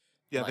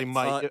 Yeah, they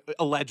might.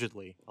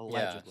 Allegedly.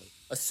 Yeah.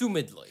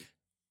 Assumedly.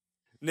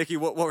 Nikki,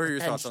 what were your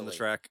thoughts on the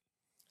track?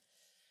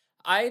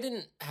 I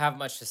didn't have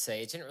much to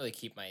say. It didn't really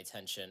keep my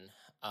attention.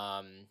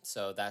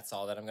 So that's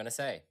all that I'm going to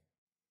say.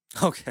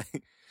 Okay.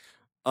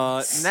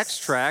 Next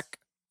track,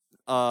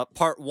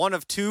 part 1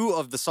 of 2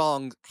 of the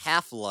song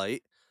Half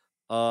Light.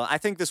 I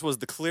think this was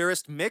the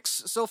clearest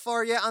mix so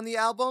far yet on the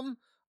album.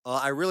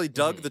 I really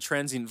dug the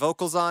transient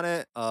vocals on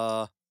it.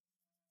 I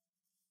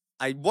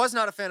was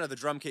not a fan of the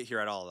drum kit here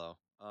at all, though.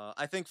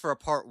 I think for a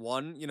part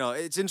 1, you know,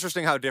 it's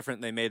interesting how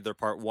different they made their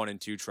part 1 and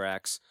 2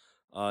 tracks.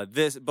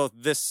 Both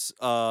this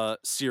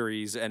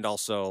series and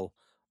also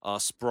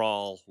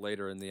Sprawl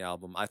later in the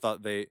album. I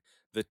thought the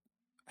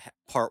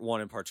part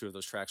 1 and part 2 of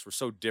those tracks were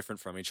so different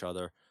from each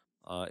other.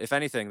 If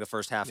anything, the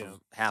first half of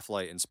Half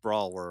Light and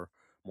Sprawl were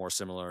more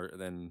similar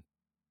than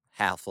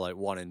Half Light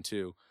 1 and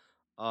 2.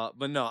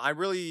 But no, I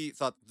really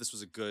thought this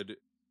was a good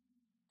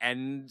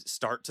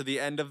start to the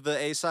end of the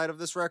A side of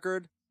this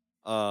record.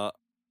 You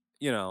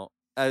know,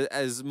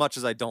 as much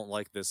as I don't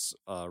like this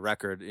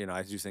record, you know,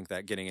 I do think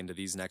that getting into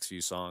these next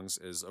few songs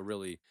is a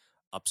really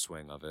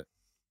upswing of it.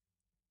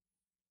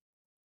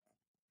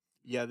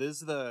 Yeah,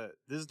 this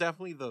is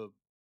definitely the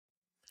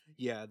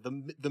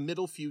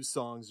middle few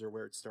songs are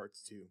where it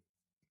starts to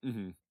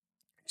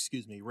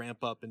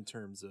ramp up in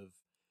terms of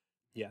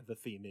the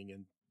theming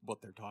and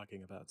what they're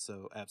talking about.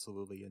 So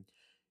absolutely. And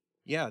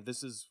yeah,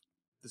 this is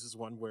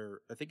one where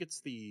I think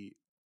it's the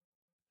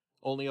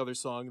only other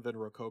song than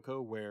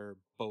Rococo where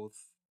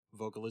both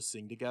vocalists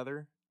sing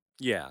together.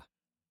 Yeah.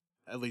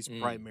 At least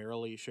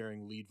primarily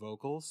sharing lead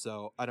vocals.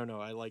 So I don't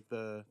know, I like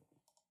the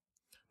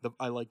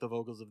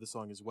vocals of the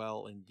song as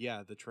well. And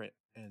yeah,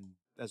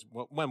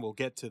 when we'll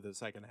get to the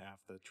second half,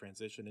 the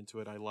transition into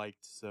it I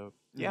liked. So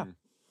yeah.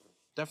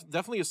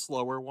 Definitely a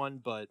slower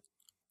one, but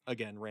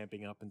again,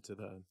 ramping up into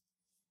the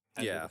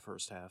end of the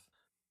first half.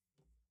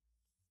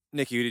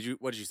 Nikki,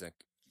 what did you think?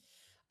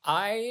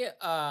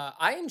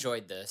 I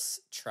enjoyed this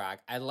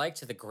track. I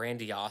liked the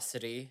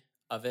grandiosity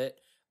of it.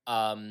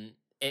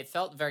 It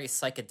felt very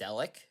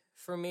psychedelic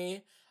for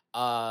me.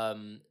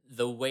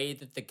 The way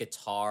that the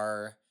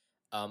guitar,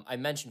 I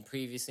mentioned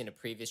previously in a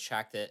previous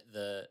track that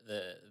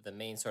the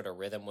main sort of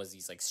rhythm was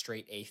these like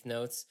straight eighth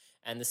notes,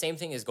 and the same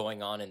thing is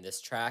going on in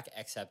this track,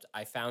 except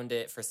I found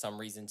it for some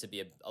reason to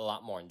be a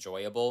lot more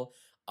enjoyable.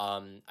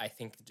 I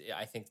think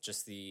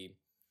just the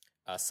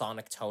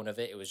sonic tone of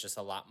it was just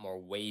a lot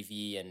more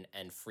wavy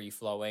and free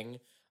flowing.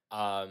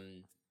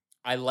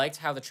 I liked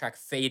how the track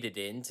faded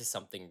into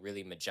something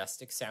really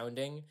majestic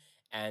sounding,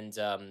 and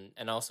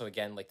also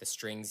again like the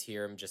strings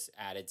here just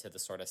added to the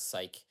sort of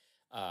psych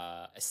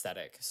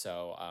aesthetic.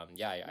 So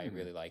I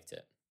really liked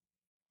it.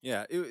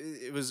 Yeah,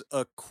 it was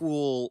a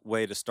cool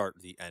way to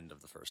start the end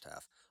of the first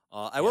half.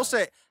 I will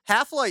say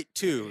Half Light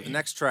 2, the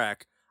next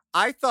track,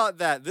 I thought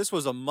that this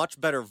was a much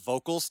better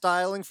vocal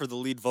styling for the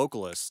lead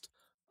vocalist.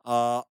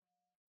 I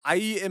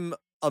am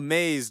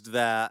amazed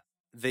that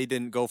they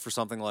didn't go for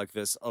something like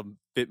this a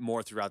bit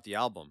more throughout the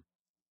album.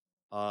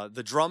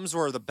 The drums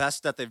were the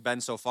best that they've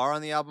been so far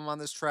on the album on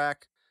this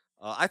track.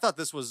 I thought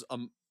this was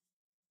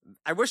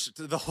I wish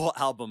the whole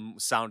album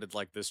sounded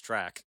like this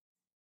track.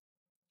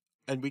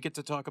 And we get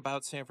to talk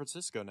about San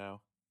Francisco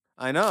now.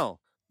 I know.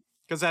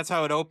 Because that's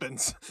how it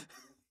opens.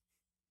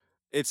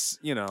 It's,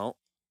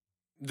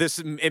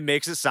 it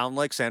makes it sound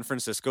like San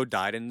Francisco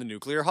died in the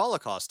nuclear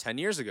holocaust 10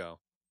 years ago.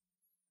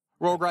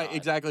 Well, right, God.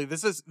 Exactly.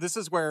 This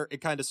is where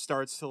it kind of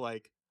starts to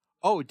like,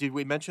 oh, did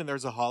we mention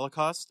there's a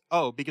Holocaust?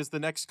 Oh, because the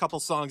next couple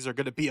songs are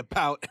going to be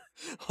about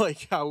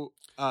like how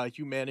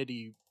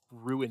humanity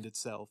ruined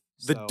itself.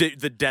 So.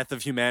 The death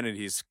of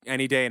humanity's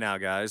any day now,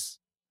 guys.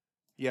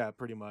 Yeah,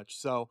 pretty much.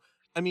 So,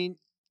 I mean,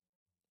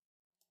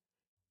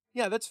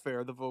 yeah, that's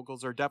fair. The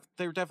vocals are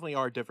they definitely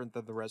are different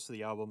than the rest of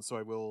the album, so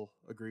I will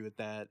agree with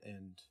that.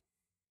 And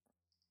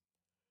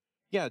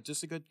yeah,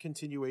 just a good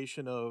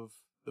continuation of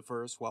the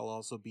first while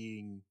also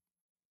being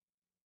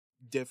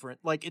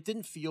different. Like, it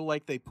didn't feel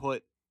like they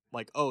put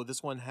like, oh,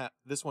 this one's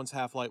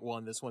Half-Light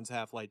 1, this one's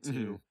Half-Light 2.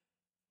 Mm-hmm.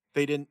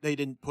 They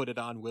didn't put it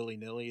on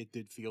willy-nilly. It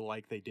did feel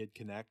like they did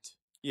connect.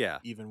 Yeah.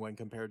 Even when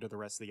compared to the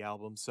rest of the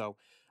album. So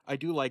I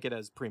do like it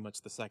as pretty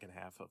much the second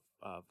half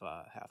of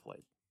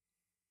Half-Light.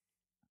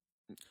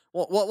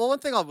 Well, one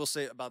thing I will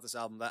say about this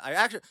album that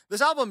this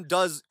album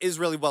is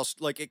really well,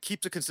 like it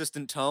keeps a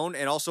consistent tone,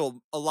 and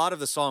also a lot of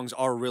the songs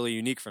are really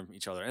unique from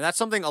each other, and that's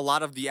something a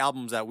lot of the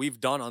albums that we've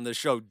done on this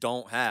show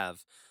don't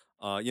have.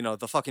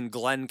 The fucking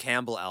Glenn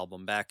Campbell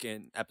album back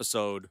in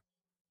episode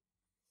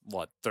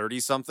 30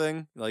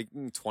 something, like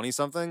 20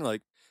 something,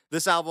 like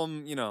this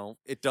album,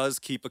 it does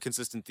keep a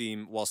consistent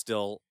theme while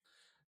still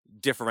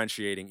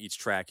differentiating each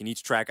track, and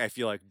each track I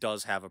feel like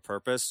does have a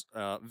purpose.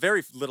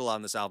 Very little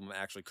on this album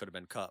actually could have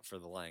been cut for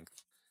the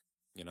length,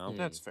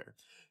 That's fair.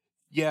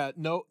 Yeah,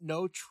 no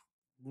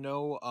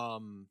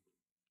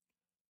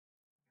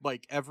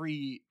like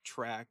every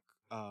track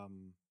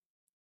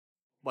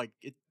like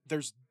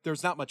there's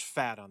not much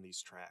fat on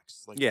these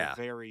tracks. Like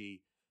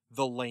very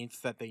the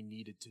length that they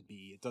needed to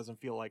be. It doesn't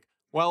feel like,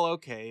 well,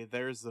 okay,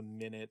 there's a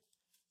minute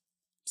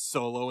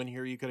solo in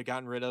here you could have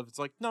gotten rid of. It's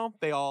like, no,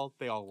 they all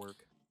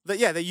work.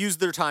 They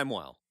used their time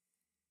well.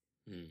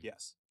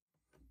 Yes.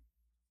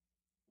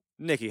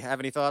 Nikki, have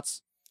any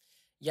thoughts?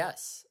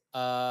 Yes.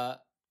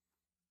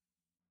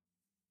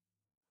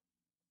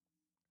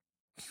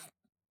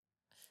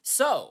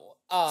 So,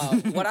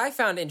 what I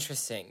found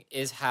interesting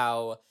is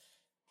how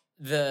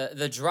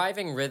the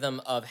driving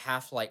rhythm of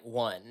Half-Light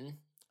 1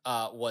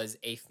 was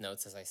 8th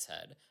notes, as I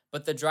said,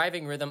 but the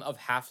driving rhythm of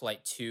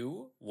Half-Light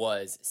 2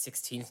 was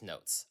 16th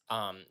notes.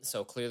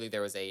 So clearly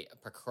there was a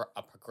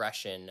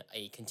progression,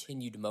 a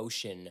continued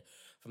motion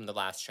from the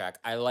last track.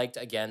 I liked,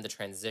 again, the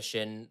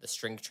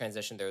string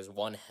transition. There was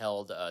one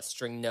held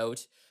string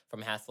note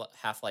from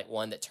Half-Light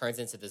 1 that turns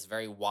into this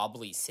very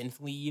wobbly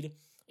synth lead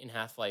in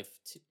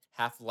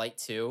Half-Light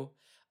 2.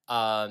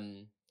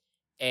 And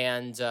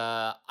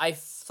I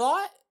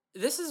thought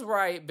this is where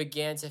I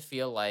began to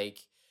feel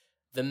like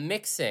the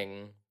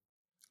mixing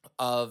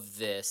of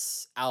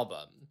this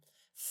album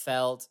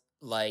felt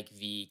like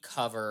the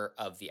cover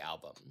of the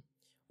album,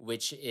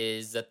 which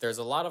is that there's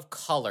a lot of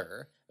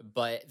color,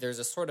 but there's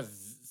a sort of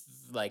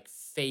like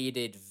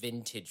faded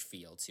vintage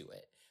feel to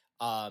it.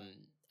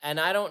 And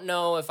I don't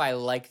know if I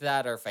like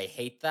that or if I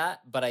hate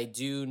that, but I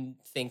do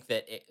think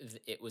that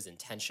it was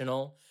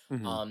intentional.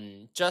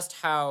 Mm-hmm. Just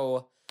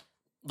how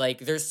like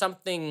there's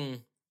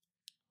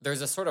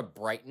a sort of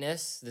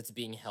brightness that's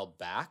being held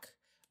back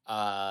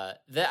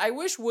that I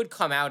wish would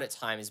come out at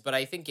times, but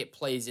I think it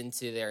plays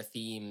into their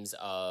themes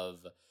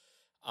of,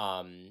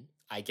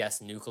 I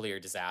guess, nuclear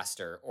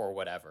disaster or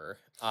whatever.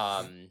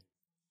 That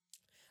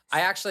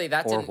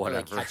didn't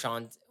really catch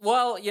on.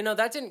 Well,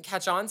 that didn't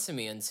catch on to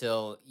me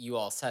until you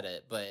all said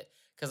it, but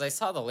because I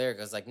saw the lyric,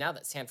 I was like, now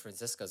that San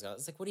Francisco's gone, I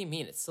was like, what do you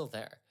mean? It's still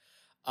there.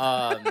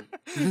 I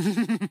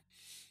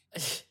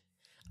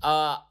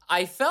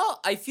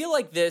feel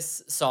like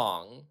this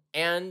song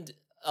and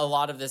a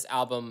lot of this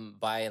album,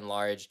 by and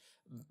large,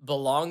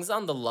 belongs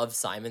on the Love,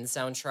 Simon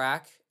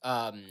soundtrack.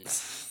 That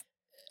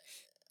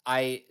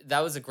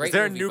was a great. Is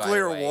there movie, a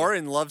nuclear war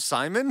in Love,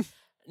 Simon?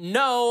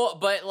 No,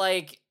 but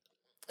like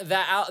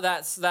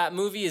that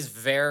movie is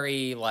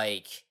very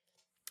like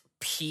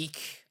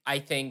peak. I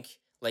think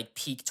like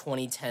peak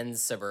 2010s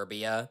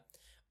suburbia.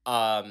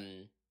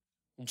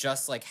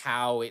 Just like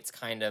how it's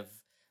kind of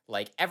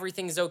like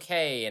everything's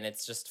okay and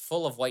it's just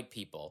full of white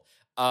people.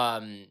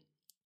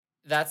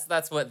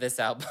 That's what this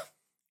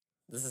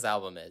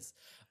album is.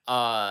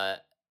 I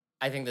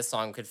think this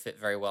song could fit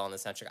very well on the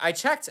soundtrack. I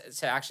checked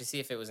to actually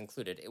see if it was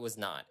included. It was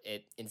not.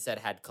 It instead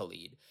had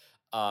Khalid.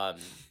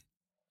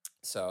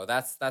 So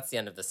that's the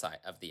end of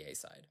the A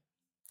side.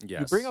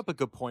 Yes. You bring up a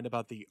good point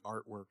about the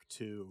artwork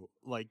too.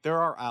 Like there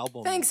are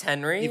albums. Thanks,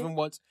 Henry. Even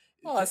once.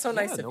 Oh, that's so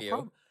nice of you.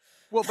 Problem.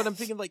 Well, but I'm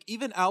thinking like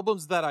even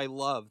albums that I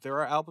love. There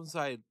are albums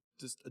I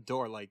just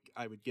adore. Like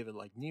I would give it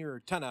like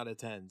near 10 out of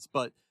 10s.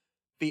 But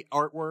the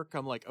artwork,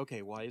 I'm like,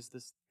 okay, why is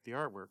this the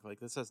artwork?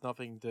 Like this has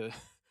nothing to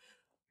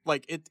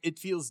like it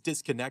feels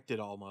disconnected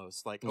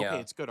almost. Like, okay,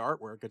 it's good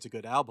artwork, it's a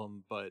good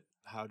album, but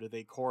how do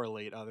they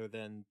correlate other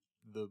than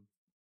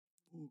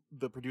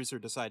the producer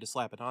decide to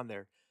slap it on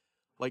there?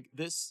 Like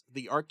this,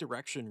 the art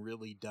direction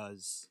really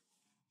does,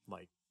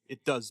 like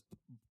it does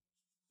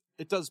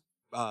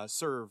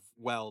serve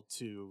well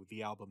to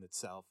the album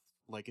itself.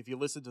 Like if you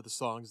listen to the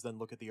songs, then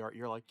look at the art,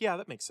 you're like, yeah,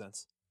 that makes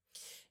sense.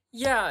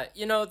 Yeah,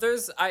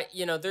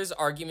 there's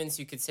arguments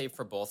you could say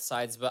for both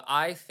sides, but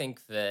I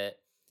think that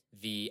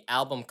the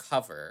album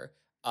cover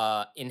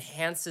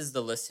enhances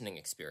the listening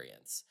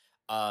experience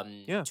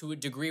to a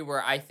degree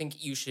where I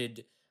think you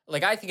should,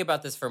 like, I think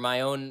about this for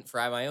my own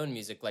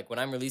music. Like when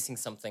I'm releasing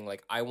something,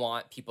 like I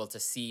want people to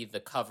see the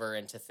cover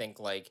and to think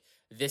like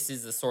this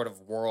is the sort of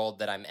world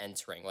that I'm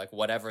entering, like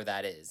whatever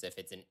that is, if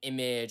it's an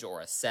image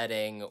or a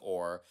setting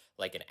or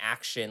like an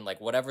action, like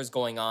whatever's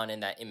going on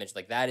in that image,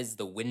 like that is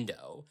the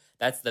window.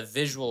 That's the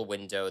visual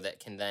window that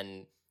can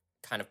then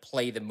kind of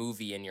play the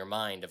movie in your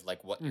mind of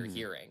like what you're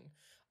hearing.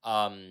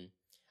 I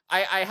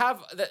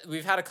have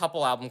we've had a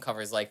couple album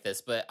covers like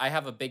this, but I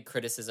have a big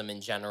criticism in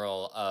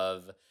general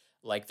of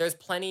like there's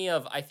plenty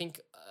of, I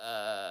think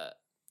I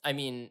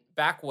mean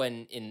back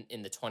when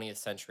in the 20th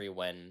century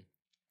when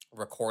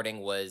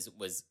recording was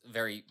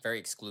very very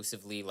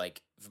exclusively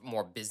like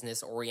more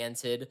business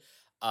oriented,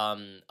 a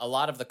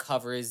lot of the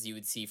covers you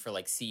would see for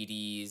like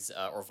CDs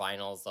or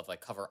vinyls of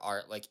like cover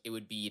art, like it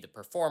would be the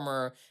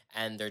performer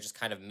and they're just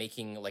kind of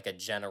making like a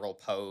general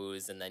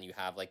pose and then you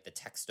have like the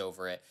text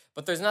over it,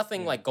 but there's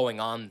nothing like going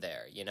on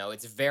there,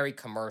 it's very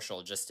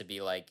commercial just to be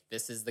like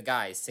this is the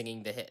guy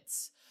singing the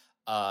hits.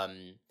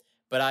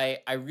 But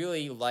I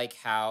really like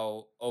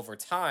how over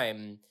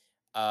time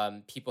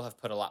people have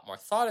put a lot more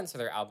thought into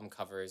their album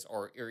covers,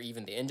 or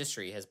even the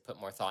industry has put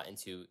more thought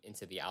into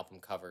the album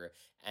cover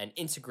and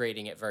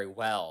integrating it very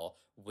well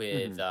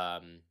with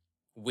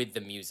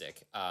the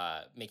music,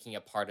 making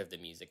it part of the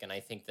music. And I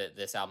think that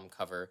this album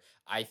cover,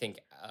 I think,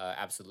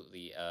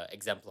 absolutely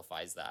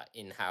exemplifies that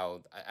in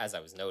how, as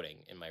I was noting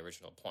in my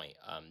original point,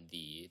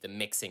 the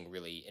mixing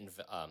really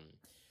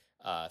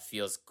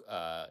feels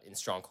in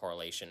strong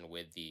correlation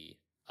with the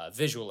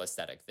visual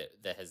aesthetic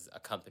that has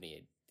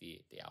accompanied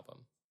the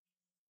album.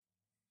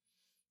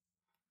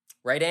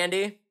 Right,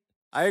 Andy?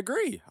 I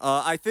agree.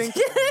 I think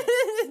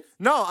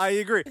no, I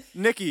agree,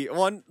 Nikki.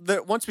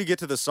 Once we get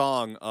to the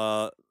song,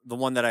 the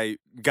one that I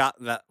got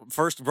that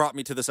first brought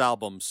me to this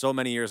album so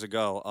many years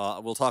ago.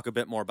 We'll talk a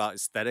bit more about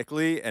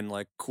aesthetically and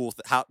like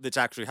how that's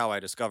actually how I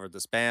discovered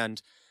this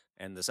band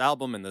and this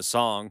album and this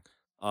song.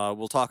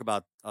 We'll talk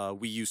about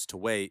 "We Used to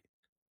Wait,"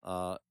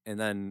 and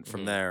then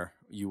from there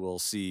you will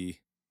see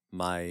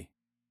my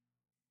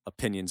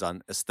opinions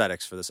on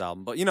aesthetics for this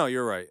album. But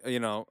you're right.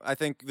 I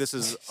think this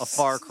is a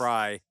far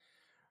cry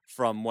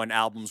from when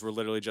albums were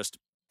literally just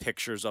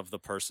pictures of the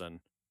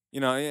person.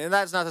 And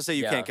that's not to say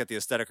you can't get the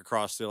aesthetic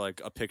across through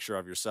like a picture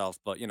of yourself,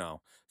 but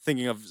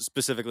thinking of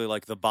specifically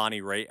like the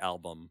Bonnie Raitt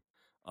album,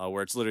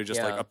 where it's literally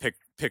just like a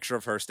picture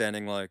of her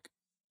standing like,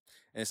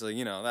 and so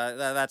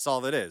that's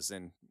all it is.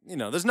 And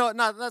there's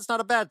that's not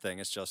a bad thing.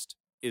 It's just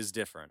is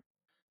different.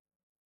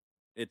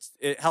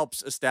 It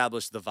helps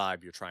establish the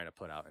vibe you're trying to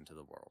put out into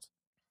the world.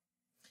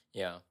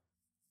 Yeah.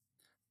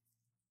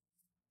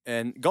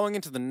 And going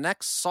into the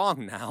next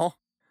song now,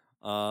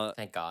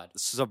 thank God,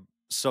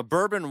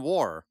 Suburban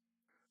War.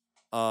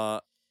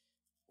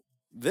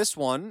 This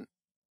one,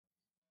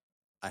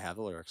 I have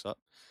the lyrics up.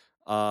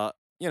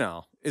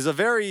 Is a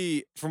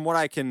very, from what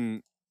I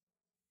can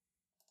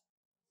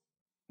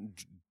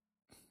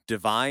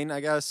divine, I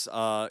guess.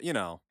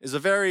 Is a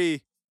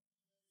very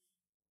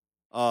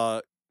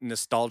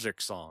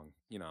nostalgic song.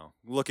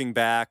 Looking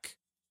back,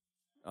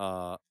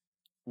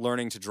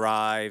 learning to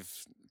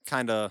drive,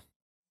 kind of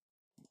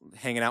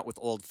hanging out with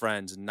old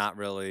friends and not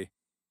really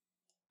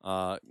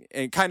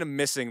and kind of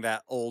missing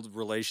that old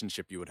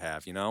relationship you would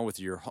have, with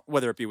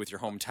whether it be with your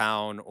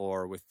hometown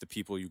or with the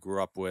people you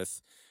grew up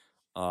with,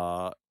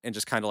 and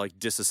just kind of like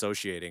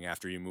disassociating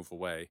after you move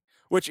away,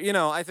 which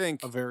I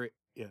think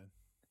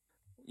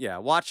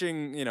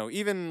watching,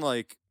 even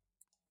like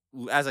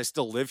as I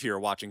still live here,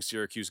 watching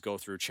Syracuse go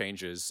through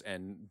changes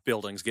and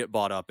buildings get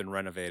bought up and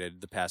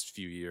renovated the past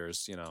few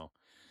years,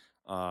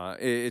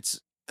 it's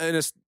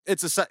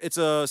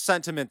a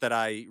sentiment that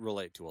I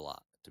relate to a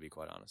lot, to be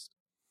quite honest.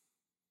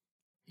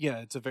 Yeah,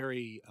 it's a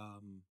very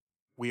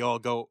we all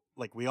go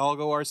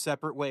our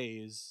separate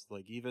ways.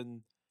 Like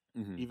even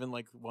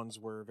like ones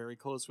we're very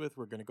close with,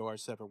 we're gonna go our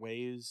separate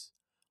ways.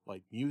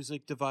 Like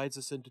music divides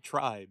us into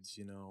tribes,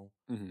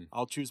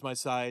 I'll choose my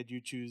side, you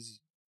choose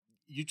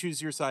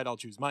your side, I'll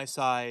choose my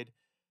side,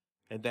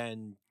 and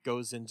then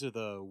goes into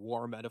the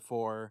war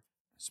metaphor,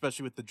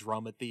 especially with the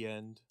drum at the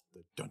end,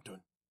 the dun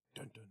dun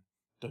dun dun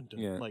dun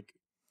dun, like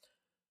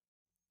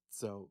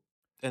so,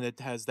 and it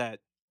has that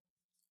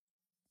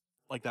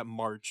like that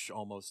march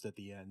almost at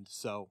the end.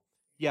 So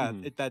yeah,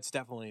 that's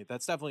definitely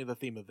the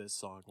theme of this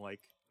song.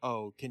 Like,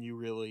 oh, can you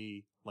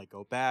really like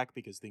go back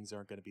because things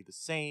aren't going to be the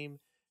same?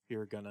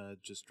 You're gonna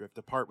just drift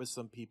apart with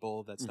some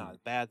people. That's not a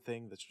bad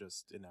thing. That's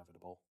just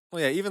inevitable.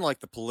 Well, yeah, even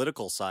like the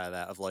political side of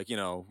that, of like,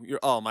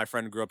 my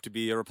friend grew up to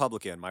be a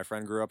Republican. My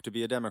friend grew up to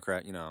be a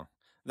Democrat,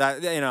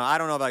 That, I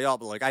don't know about y'all,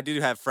 but like I do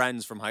have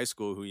friends from high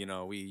school who,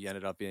 we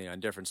ended up being on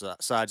different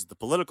sides of the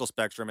political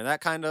spectrum. And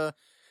that kind of,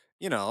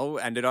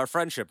 ended our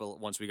friendship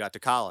once we got to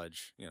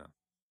college,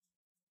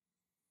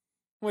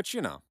 which,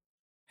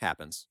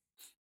 happens.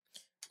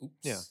 Oops.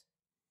 Yeah.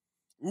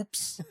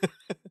 Oops.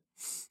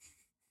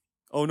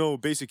 Oh no,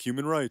 basic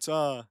human rights.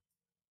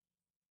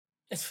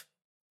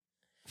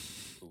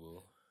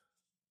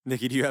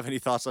 Nikki, do you have any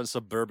thoughts on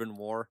Suburban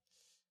War?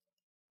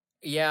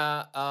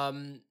 Yeah,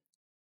 I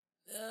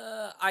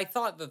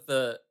thought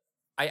that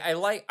I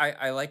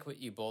like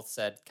what you both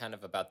said kind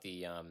of about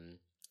the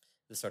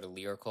sort of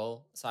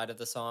lyrical side of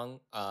the song.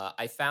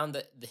 I found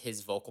that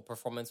his vocal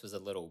performance was a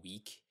little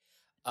weak.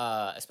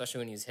 Especially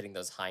when he was hitting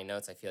those high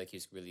notes. I feel like he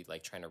was really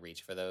like trying to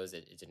reach for those.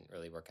 It didn't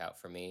really work out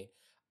for me.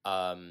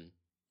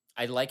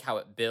 I like how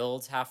it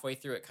builds halfway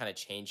through. It kind of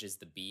changes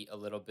the beat a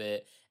little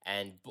bit.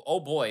 And oh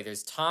boy,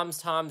 there's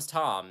toms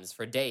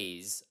for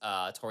days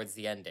towards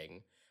the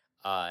ending.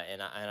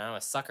 And I'm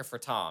a sucker for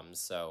toms.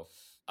 So,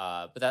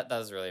 but that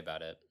was really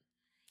about it.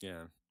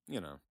 Yeah,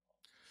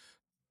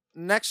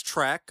 Next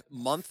track,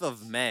 Month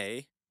of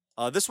May.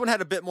 This one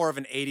had a bit more of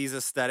an 80s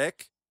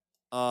aesthetic.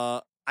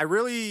 I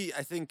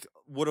think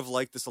would have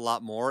liked this a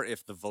lot more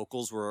if the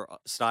vocals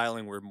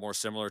styling were more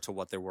similar to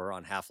what they were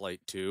on Half-Light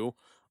 2.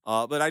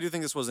 But I do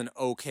think this was an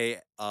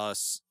okay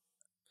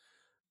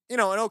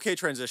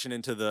transition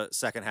into the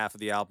second half of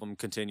the album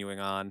continuing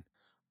on.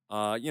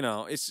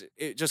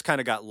 It just kind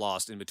of got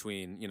lost in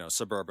between,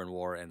 Suburban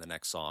War and the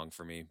next song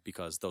for me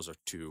because those are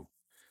two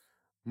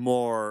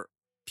more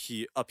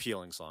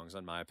appealing songs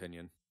in my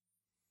opinion.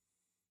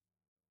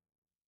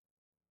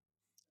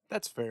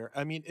 That's fair.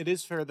 I mean, it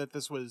is fair that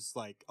this was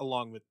like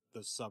along with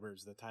the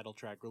Suburbs, the title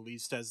track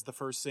released as the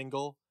first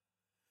single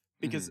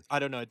because I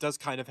don't know, it does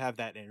kind of have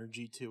that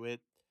energy to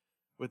it.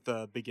 With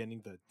the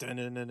beginning, the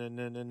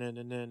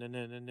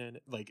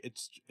like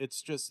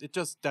it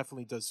just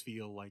definitely does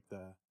feel like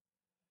the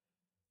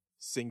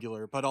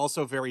singular, but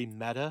also very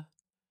meta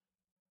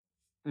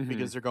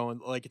because they're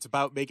going like it's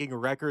about making a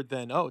record.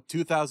 Then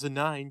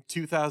 2009,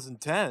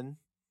 2010.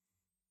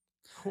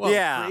 Well,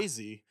 yeah,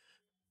 crazy.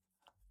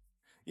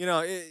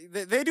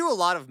 They do a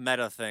lot of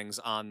meta things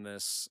on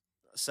this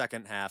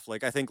second half.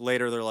 Like I think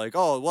later they're like,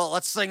 oh well,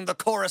 let's sing the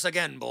chorus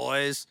again,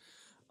 boys.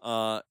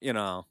 I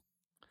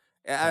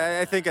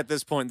think at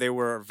this point they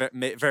were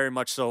very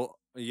much so,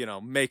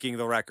 making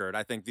the record.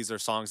 I think these are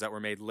songs that were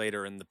made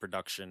later in the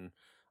production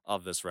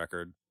of this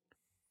record.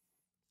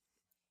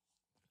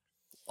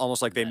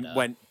 Almost like they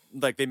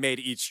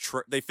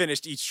they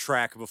finished each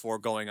track before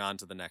going on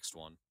to the next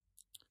one.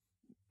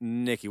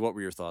 Nikki, what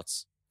were your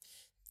thoughts?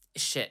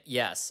 Shit,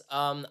 yes.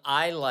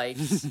 I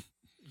liked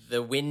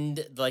the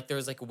wind, like there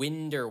was like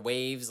wind or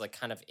waves, like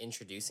kind of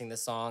introducing the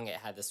song. It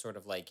had this sort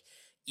of like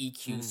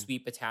EQ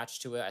sweep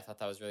attached to it. I thought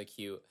that was really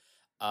cute.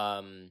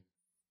 I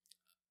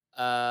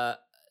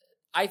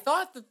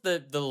thought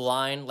that the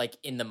line like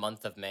in the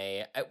month of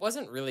May, it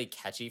wasn't really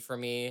catchy for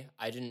me.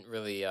 I didn't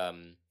really I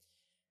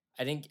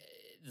think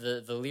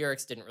the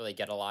lyrics didn't really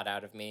get a lot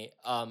out of me.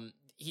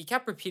 He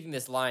kept repeating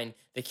this line,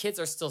 the kids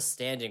are still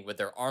standing with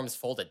their arms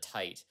folded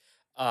tight.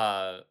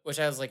 Which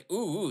I was like,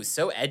 ooh,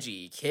 so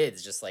edgy.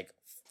 Kids just like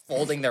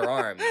folding their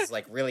arms,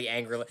 like really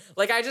angry.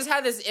 Like I just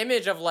had this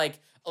image of like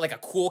a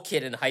cool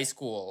kid in high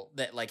school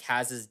that like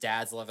has his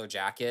dad's leather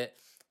jacket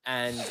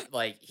and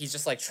like he's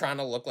just like trying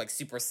to look like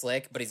super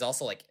slick, but he's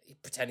also like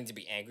pretending to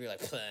be angry,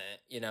 like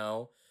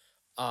yeah,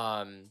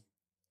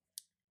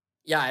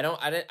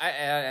 I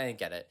didn't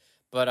get it,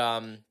 but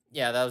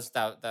yeah, that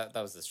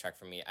was this track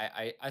for me.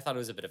 I thought it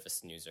was a bit of a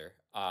snoozer.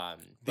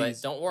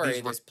 But don't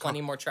worry, there's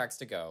plenty more tracks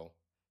to go.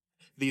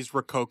 These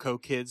Rococo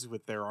kids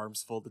with their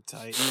arms folded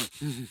tight.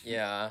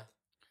 Yeah,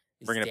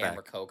 these bringing damn it back.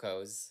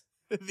 Rococos.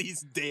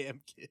 These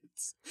damn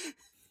kids.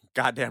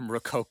 Goddamn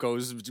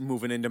Rococos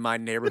moving into my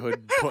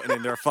neighborhood, putting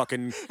in their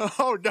fucking...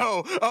 Oh,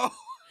 no. Oh.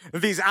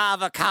 These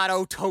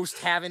avocado toast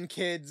having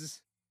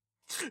kids.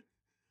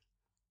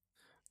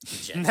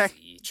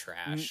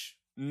 Trash.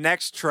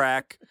 Next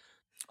track,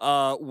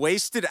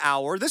 Wasted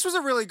Hour. This was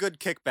a really good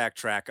kickback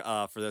track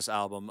for this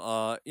album.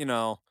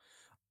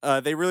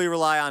 They really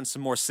rely on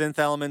some more synth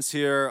elements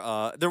here.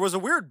 There was a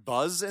weird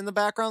buzz in the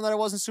background that I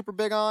wasn't super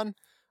big on.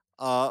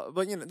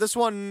 But this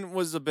one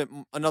was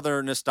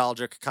another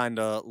nostalgic kind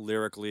of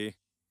lyrically.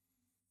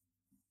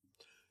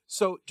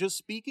 So just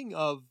speaking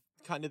of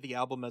kind of the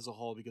album as a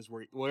whole, because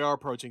we are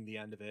approaching the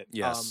end of it.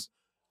 Yes.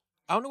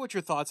 I don't know what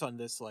your thoughts on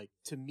this. Like,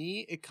 to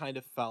me, it kind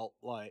of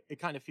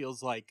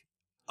feels like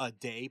a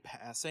day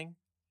passing.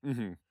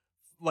 Mm-hmm.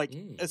 Like,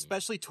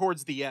 especially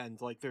towards the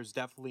end, like there's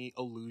definitely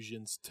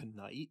allusions to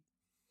night.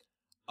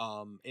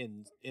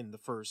 In the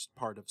first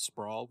part of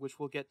Sprawl, which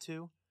we'll get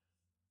to.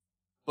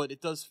 But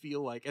it does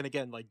feel like, and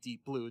again, like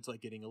Deep Blue, it's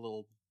like getting a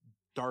little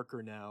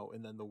darker now,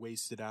 and then the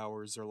wasted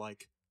hours are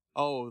like,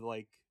 oh,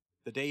 like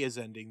the day is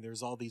ending,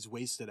 there's all these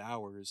wasted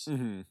hours.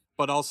 Mm-hmm.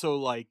 But also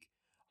like,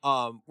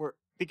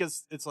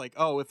 because it's like,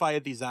 oh, if I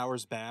had these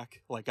hours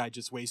back, like I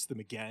just waste them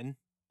again.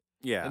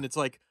 Yeah. And it's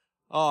like,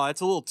 oh,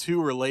 it's a little too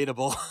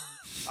relatable.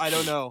 I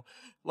don't know.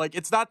 Like,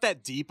 it's not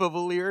that deep of a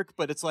lyric,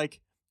 but it's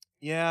like,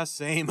 yeah,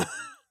 same.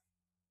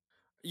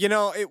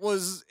 It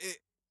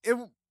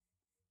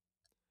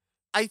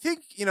I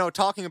think,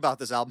 talking about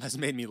this album has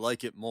made me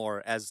like it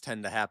more, as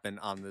tend to happen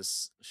on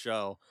this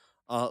show.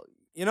 I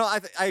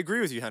agree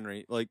with you,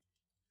 Henry. Like,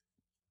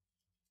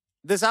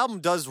 this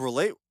album does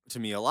relate to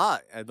me a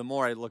lot. The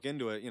more I look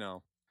into it,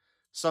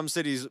 some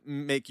cities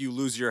make you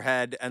lose your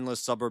head, endless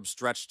suburbs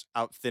stretched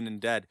out thin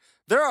and dead.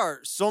 There are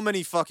so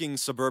many fucking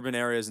suburban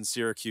areas in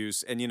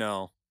Syracuse, and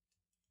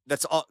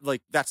that's all.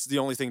 Like, that's the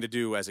only thing to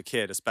do as a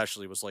kid,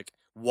 especially, was like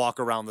walk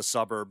around the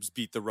suburbs,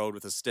 beat the road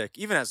with a stick.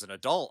 Even as an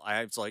adult,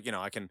 it's like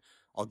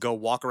I'll go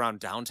walk around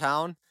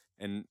downtown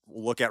and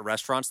look at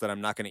restaurants that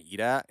I'm not going to eat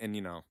at,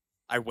 and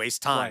I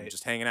waste time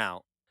just hanging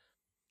out.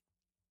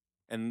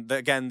 And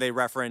again, they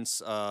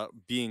reference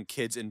being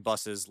kids in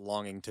buses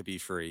longing to be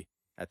free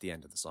at the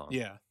end of the song.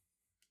 Yeah.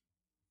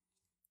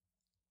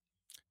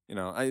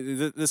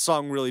 This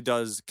song really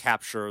does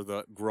capture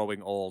the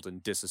growing old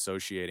and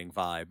disassociating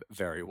vibe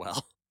very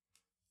well.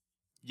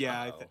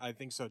 Yeah, I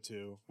think so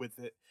too. With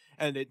it,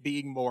 and it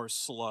being more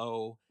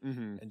slow,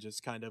 and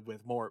just kind of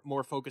with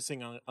more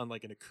focusing on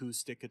like an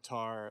acoustic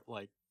guitar,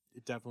 like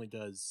it definitely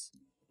does.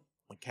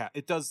 Like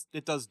it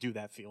does do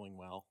that feeling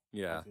well.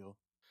 Yeah. I feel.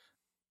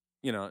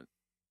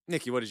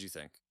 Nikki, what did you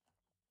think?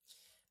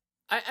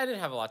 I didn't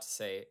have a lot to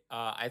say.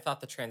 I thought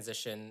the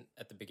transition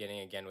at the beginning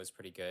again was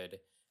pretty good.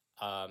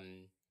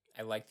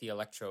 I like the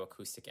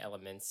electroacoustic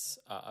elements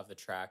of the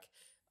track.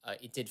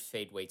 It did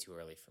fade way too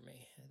early for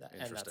me, and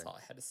that's all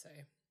I had to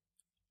say.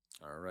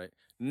 All right,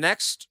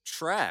 next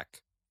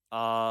track.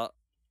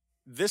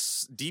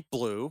 This Deep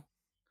Blue.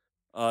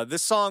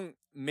 This song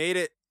made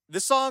it.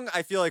 This song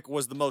I feel like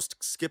was the most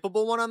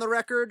skippable one on the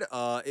record.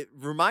 It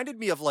reminded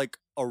me of like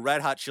a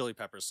Red Hot Chili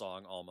Peppers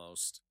song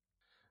almost.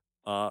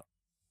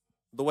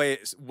 The way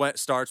it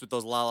starts with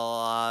those la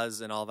la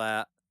la's and all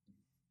that.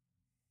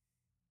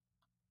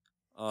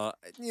 I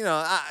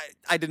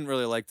didn't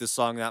really like this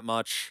song that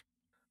much,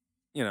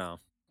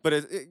 but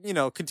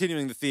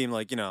continuing the theme,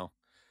 like,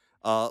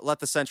 let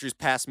the centuries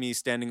pass me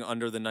standing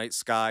under the night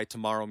sky.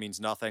 Tomorrow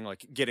means nothing.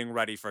 Like getting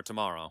ready for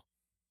tomorrow.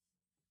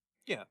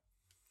 Yeah.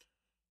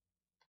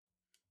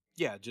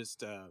 Yeah.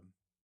 Just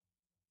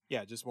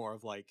more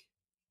of like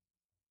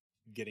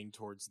getting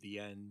towards the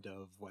end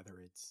of whether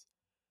it's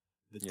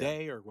the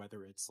day or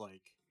whether it's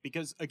like,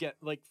 because again,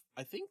 like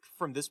I think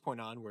from this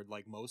point onward,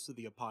 like most of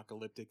the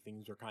apocalyptic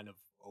things are kind of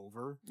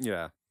over.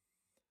 Yeah.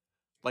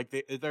 Like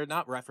they're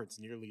not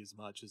referenced nearly as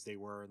much as they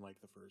were in like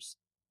the first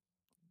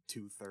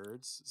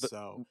 2/3.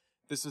 So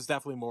this is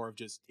definitely more of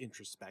just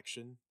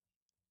introspection.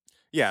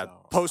 Yeah.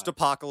 So,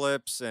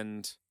 post-apocalypse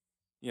and,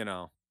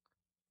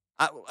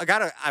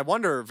 I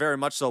wonder very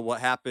much so what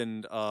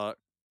happened,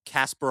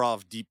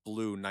 Kasparov Deep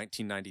Blue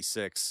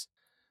 1996.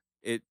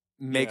 It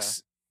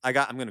makes... I'm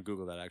going to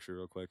Google that actually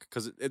real quick,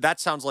 because that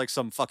sounds like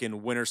some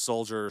fucking Winter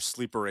Soldier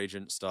sleeper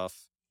agent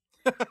stuff.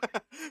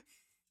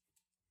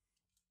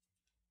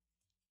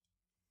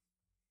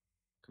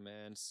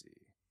 Command C.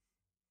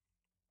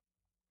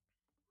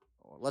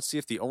 Let's see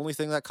if the only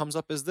thing that comes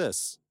up is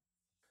this.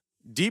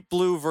 Deep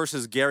Blue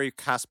versus Garry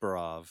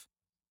Kasparov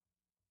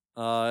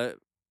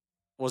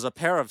was a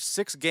pair of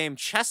 6-game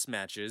chess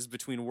matches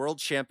between world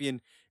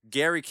champion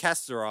Garry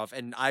Kasparov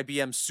and an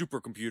IBM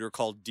supercomputer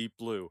called Deep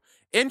Blue.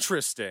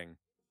 Interesting.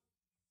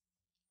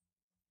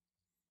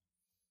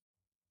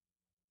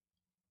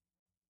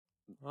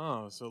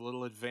 Oh, so a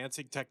little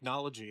advancing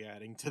technology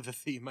adding to the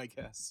theme, I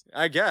guess.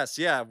 I guess,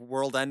 yeah.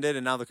 World ended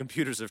and now the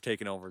computers have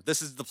taken over.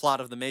 This is the plot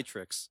of The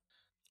Matrix.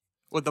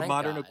 Would the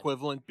modern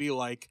equivalent be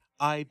like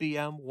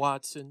IBM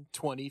Watson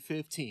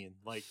 2015?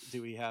 Like,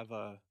 do we have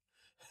a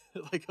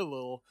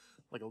little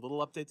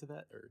update to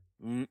that? Or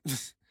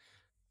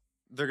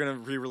they're gonna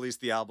re-release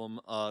the album,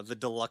 the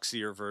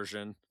deluxe-ier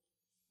version.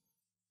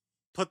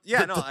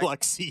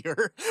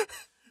 Deluxe-ier.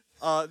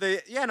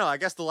 I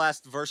guess the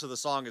last verse of the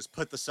song is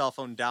put the cell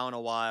phone down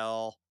a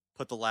while,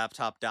 put the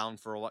laptop down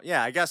for a while.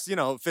 Yeah, I guess,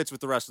 it fits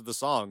with the rest of the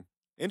song.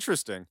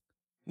 Interesting.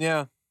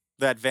 Yeah.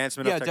 The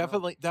advancement of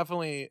technology.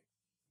 Definitely.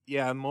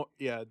 Yeah,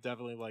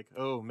 definitely like,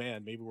 oh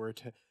man,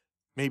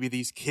 maybe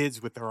these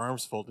kids with their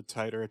arms folded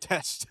tight are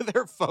attached to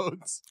their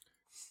phones.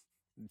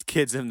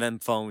 Kids and them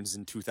phones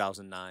in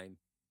 2009.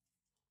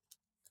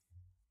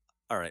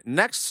 All right,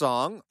 next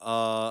song,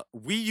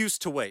 We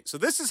Used to Wait. So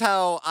this is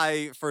how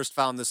I first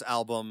found this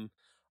album,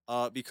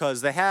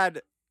 because they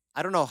had,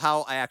 I don't know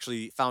how I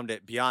actually found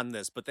it beyond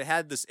this, but they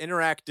had this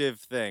interactive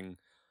thing.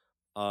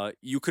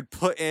 You could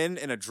put in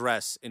an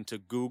address into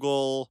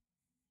Google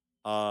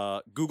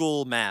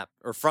Map,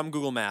 or from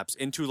Google Maps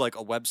into like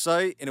a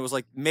website, and it was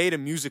like made a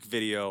music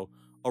video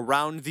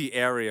around the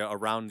area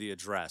around the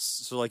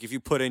address. So like if you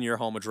put in your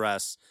home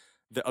address,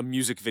 a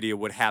music video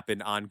would happen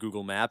on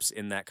Google Maps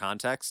in that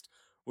context,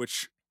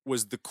 which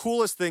was the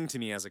coolest thing to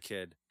me as a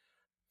kid.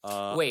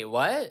 Wait,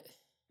 what?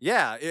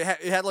 Yeah, it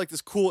had like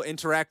this cool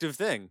interactive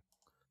thing.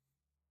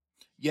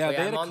 Yeah, Wait,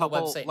 they I'm had a on the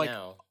couple website like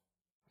now.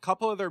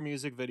 couple of their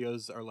music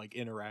videos are like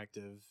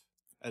interactive,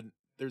 and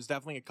there's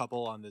definitely a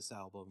couple on this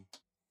album.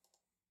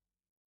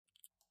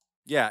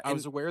 Yeah, I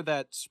was aware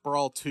that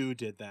Sprawl 2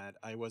 did that.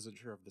 I wasn't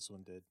sure if this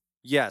one did.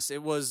 yes,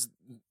 it was.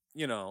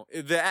 You know,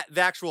 the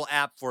actual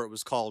app for it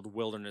was called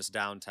Wilderness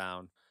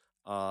Downtown.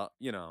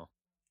 You know,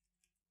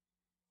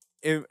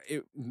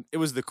 it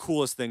was the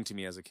coolest thing to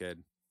me as a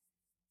kid.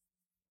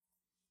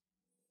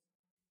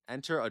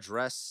 Enter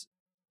address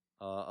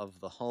of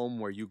the home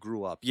where you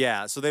grew up.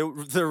 Yeah, so they're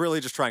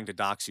really just trying to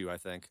dox you, I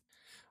think.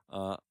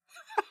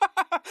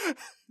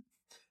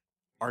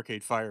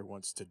 Arcade Fire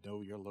wants to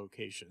know your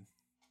location.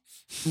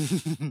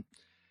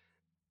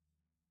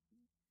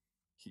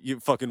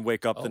 You fucking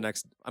wake up the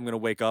next. I'm gonna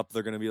wake up.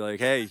 They're gonna be like,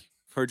 "Hey,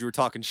 heard you were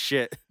talking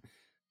shit."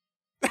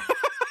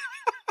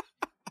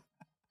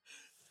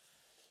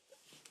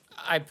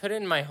 I put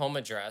in my home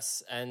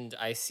address and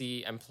I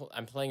see I'm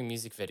playing a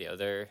music video.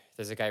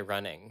 There's a guy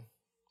running.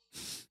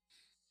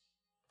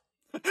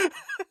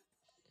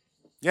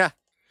 Yeah,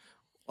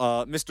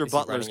 Mr. Is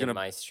Butler's he running gonna in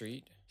my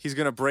street. He's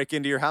gonna break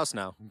into your house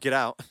now. Get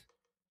out.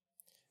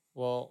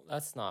 Well,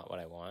 that's not what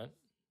I want.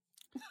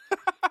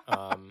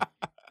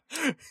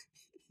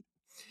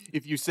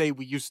 If you say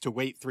we used to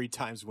wait 3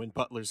 times when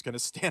Butler's gonna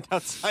stand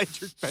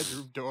outside your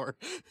bedroom door.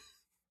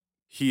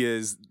 He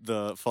is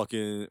the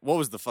fucking. What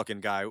was the fucking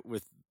guy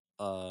with?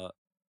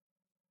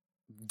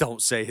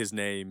 Don't say his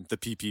name. The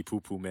pee pee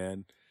poo poo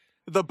man.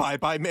 The Bye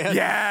Bye Man.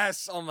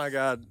 Yes. Oh my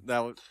god, that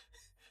was.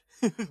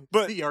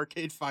 But the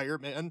Arcade Fire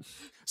Man.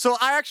 So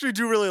I actually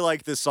do really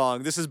like this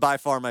song. This is by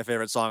far my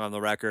favorite song on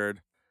the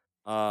record.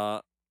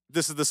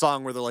 This is the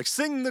song where they're like,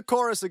 sing the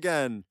chorus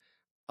again.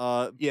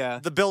 Yeah.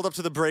 The build up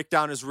to the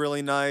breakdown is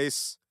really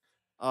nice.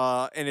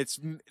 And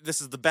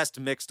this is the best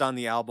mixed on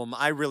the album.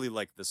 I really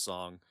like this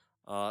song.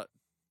 I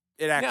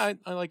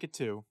like it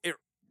too.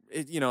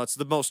 It's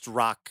the most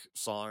rock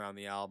song on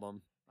the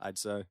album, I'd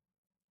say.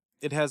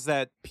 It has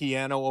that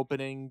piano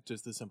opening,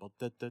 just the simple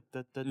da, da,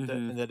 da, da, da,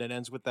 and then it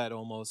ends with that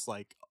almost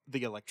like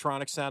the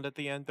electronic sound at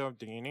the end.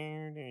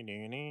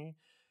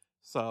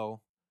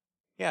 So,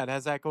 yeah, it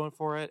has that going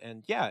for it,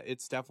 and yeah,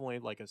 it's definitely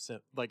like a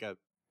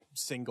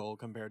single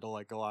compared to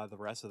like a lot of the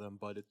rest of them,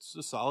 but it's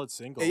a solid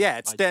single. Yeah,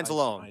 it stands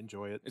alone. I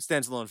enjoy it. It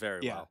stands alone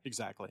very well. Yeah,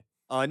 exactly.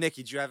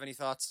 Nikki, do you have any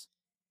thoughts?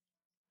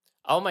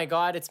 Oh my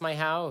god, it's my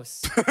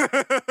house.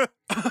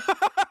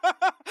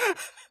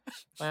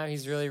 Wow,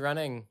 he's really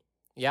running.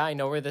 Yeah, I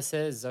know where this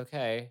is.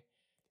 Okay.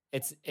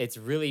 It's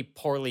really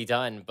poorly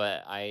done,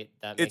 but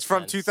it's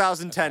from sense.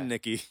 2010, okay.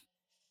 Nikki.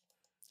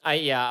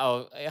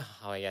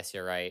 Oh yes,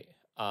 you're right.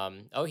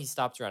 He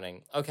stopped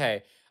running.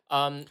 Okay.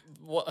 I'm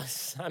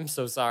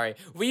so sorry.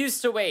 We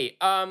used to wait.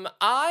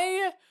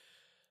 I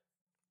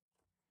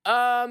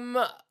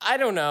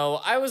don't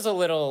know. I was a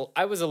little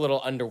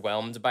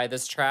underwhelmed by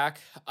this track.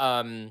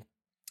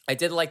 I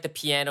did like the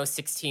piano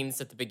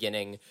 16ths at the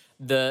beginning.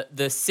 The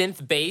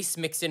synth bass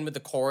mixed in with the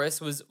chorus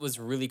was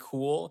really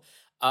cool.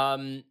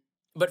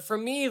 But for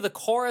me, the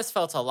chorus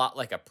felt a lot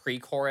like a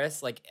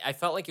pre-chorus. Like I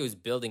felt like it was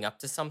building up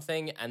to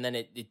something, and then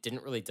it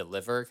didn't really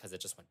deliver because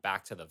it just went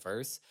back to the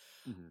verse.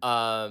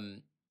 Mm-hmm.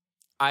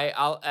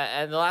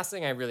 And the last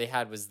thing I really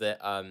had was that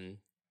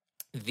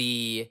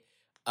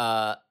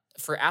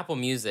for Apple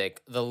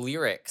Music, the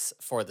lyrics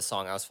for the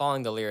song, I was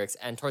following the lyrics,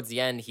 and towards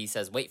the end, he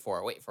says, wait for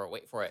it, wait for it,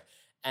 wait for it.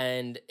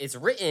 And it's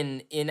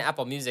written in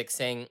Apple Music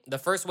saying the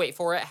first wait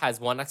for it has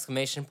 1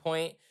 exclamation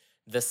point.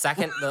 The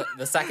second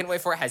the second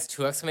wait for it has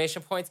 2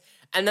 exclamation points.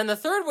 And then the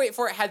third wait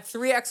for it had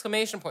 3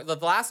 exclamation points.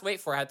 The last wait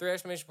for it had 3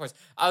 exclamation points.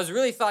 I was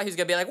really thought he was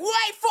going to be like,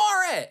 wait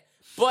for it!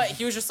 But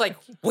he was just like,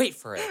 wait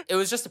for it. It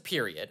was just a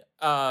period.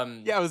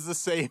 Yeah, it was the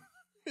same.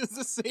 It was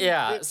the same.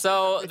 Yeah,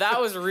 so that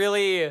was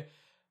really...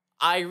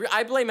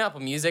 I blame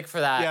Apple Music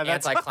for that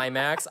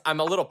anticlimax. I'm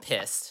a little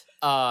pissed.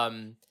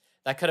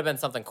 That could have been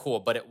something cool,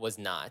 but it was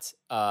not.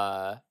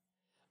 I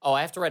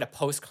have to write a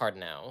postcard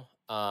now.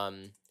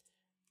 Write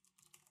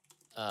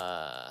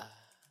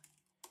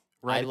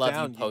I love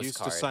down. you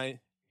postcard.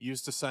 You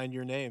used to sign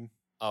your name.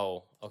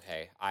 Oh,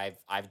 okay.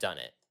 I've done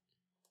it.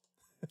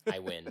 I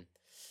win.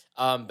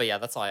 But yeah,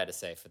 that's all I had to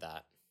say for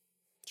that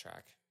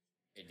track.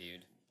 Hey,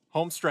 dude.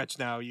 Home stretch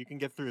now. You can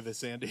get through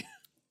this, Andy.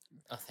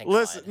 Oh, thank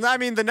Listen, God. I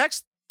mean, the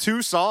next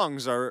 2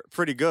 songs are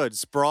pretty good.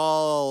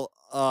 Sprawl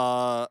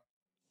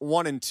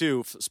 1 and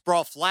 2.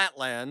 Sprawl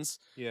Flatlands.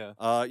 Yeah.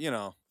 I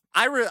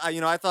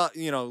thought,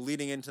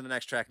 leading into the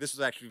next track, this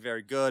was actually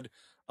very good.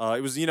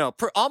 It was,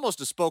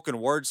 almost a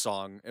spoken word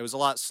song. It was a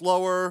lot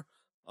slower.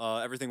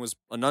 Everything was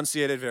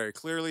enunciated very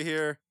clearly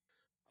here.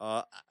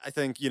 I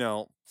think,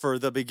 for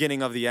the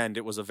beginning of the end,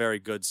 it was a very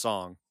good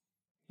song.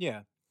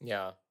 Yeah.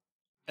 Yeah.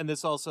 And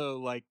this also,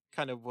 like,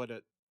 kind of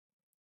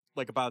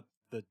about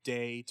the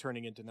day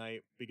turning into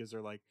night, because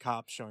they're, like,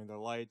 cops showing their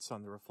lights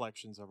on the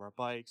reflections of our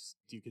bikes.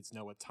 Do you kids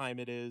know what time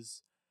it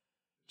is?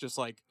 Just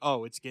like,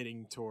 oh, it's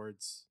getting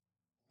towards,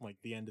 like,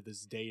 the end of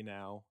this day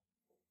now.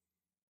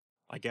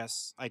 I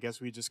guess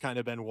we just kind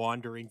of been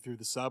wandering through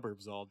the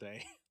suburbs all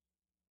day.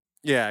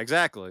 Yeah,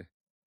 exactly.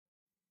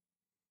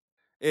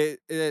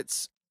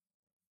 It's,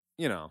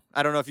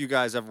 I don't know if you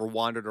guys ever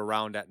wandered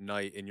around at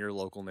night in your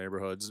local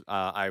neighborhoods.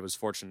 I was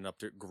fortunate enough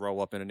to grow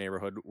up in a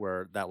neighborhood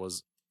where that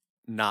was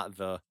not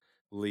the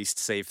least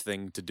safe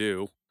thing to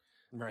do.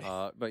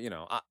 Right. But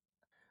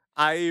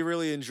I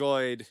really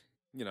enjoyed,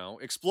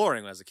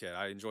 exploring as a kid.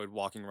 I enjoyed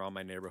walking around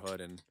my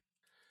neighborhood, and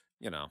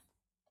you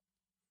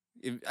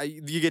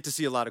get to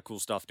see a lot of cool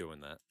stuff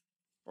doing that,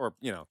 or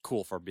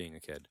cool for being a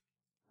kid.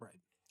 Right.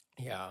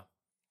 Yeah.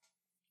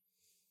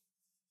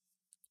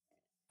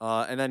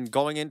 And then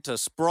going into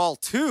Sprawl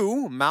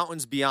 2,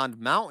 Mountains Beyond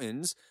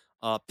Mountains,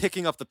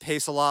 picking up the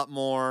pace a lot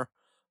more,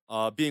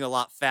 being a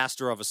lot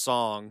faster of a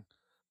song.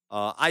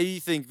 I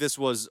think this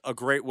was a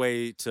great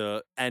way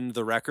to end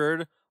the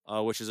record,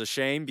 which is a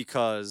shame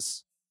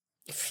because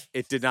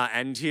it did not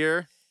end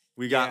here.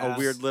 We got a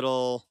weird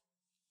little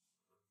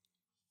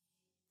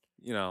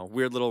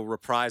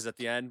reprise at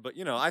the end. But,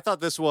 I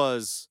thought this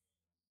was,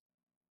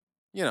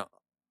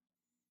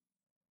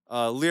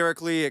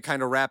 lyrically, it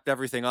kind of wrapped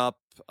everything up.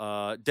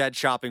 Dead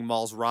shopping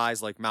malls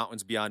rise like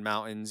mountains beyond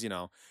mountains.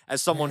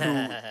 As someone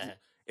who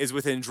is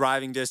within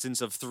driving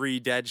distance of 3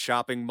 dead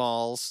shopping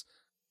malls,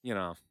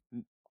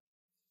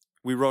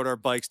 we rode our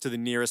bikes to the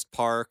nearest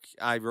park.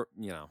 I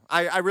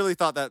really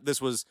thought that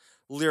this was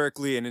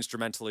lyrically and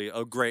instrumentally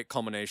a great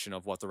culmination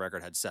of what the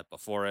record had set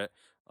before it.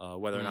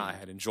 Whether or not I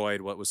had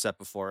enjoyed what was set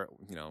before it,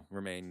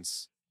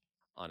 remains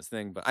on its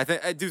thing. But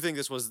I do think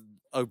this was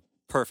a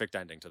perfect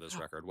ending to this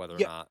record, whether or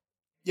not.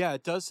 Yeah,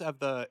 it does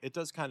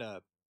kind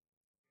of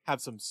have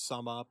some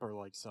sum up or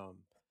like some,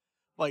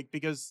 like,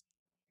 because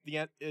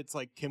it's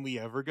like, can we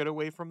ever get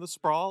away from the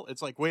sprawl?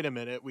 It's like, wait a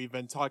minute, we've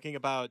been talking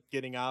about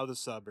getting out of the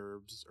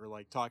suburbs or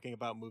like talking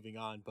about moving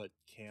on, but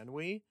can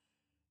we?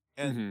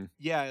 And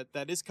yeah,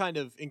 that is kind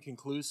of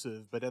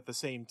inconclusive, but at the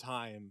same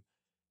time,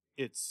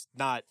 it's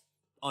not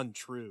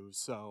untrue.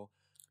 So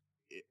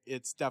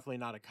it's definitely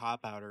not a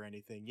cop out or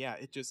anything. Yeah,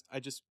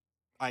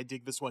 I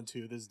dig this one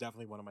too. This is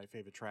definitely one of my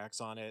favorite tracks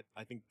on it.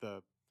 I think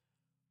the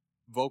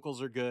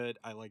vocals are good.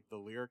 I like the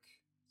lyric.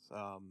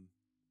 And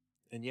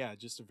yeah,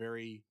 it's a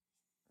very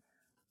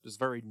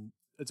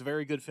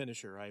good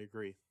finisher. I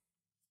agree.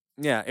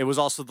 Yeah, it was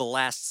also the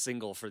last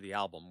single for the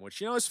album, which,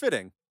 is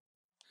fitting.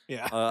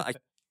 Yeah.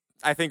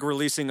 I think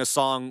releasing a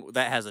song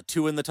that has a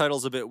 2 in the title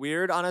is a bit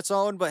weird on its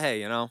own, but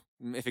hey,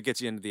 if it gets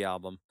you into the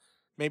album.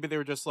 Maybe they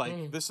were just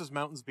like, this is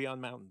Mountains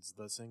Beyond Mountains,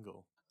 the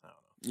single. I don't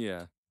know.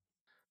 Yeah.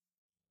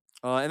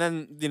 And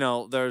then,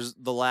 there's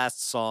the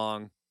last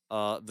song,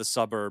 The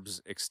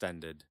Suburbs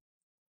Extended,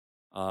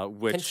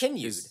 which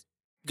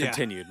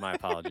continued. My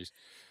apologies.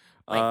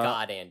 My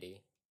God,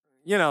 Andy.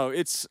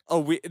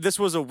 This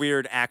was a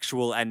weird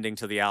actual ending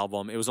to the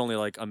album. It was only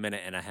like a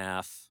minute and a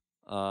half.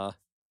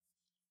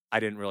 I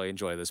didn't really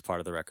enjoy this part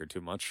of the record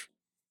too much.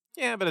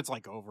 Yeah, but it's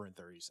like over in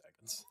 30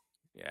 seconds.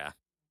 Yeah.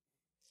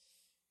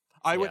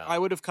 I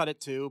would have cut it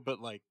too,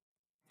 but like,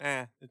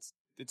 it's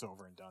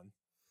over and done.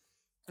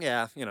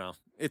 Yeah,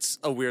 it's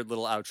a weird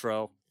little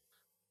outro.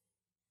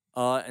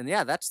 And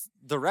yeah, that's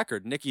the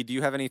record. Nikki, do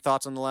you have any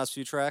thoughts on the last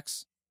few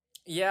tracks?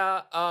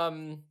 Yeah,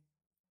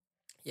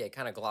 it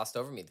kind of glossed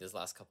over me these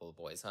last couple of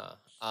boys, huh?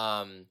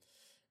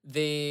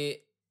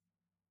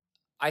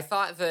 I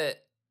thought that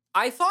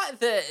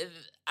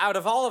out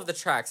of all of the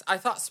tracks, I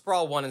thought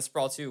Sprawl 1 and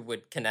Sprawl 2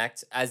 would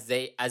connect as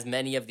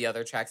many of the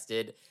other tracks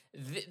did.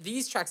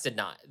 These tracks did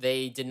not.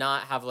 They did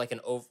not have like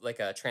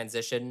a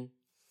transition,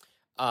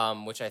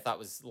 which I thought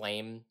was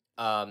lame.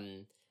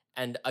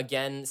 And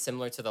again,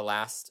 similar to the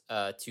last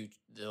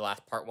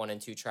part 1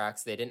 and 2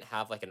 tracks, they didn't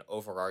have like an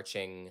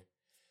overarching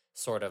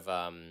sort of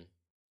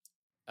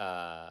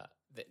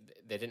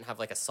they didn't have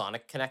like a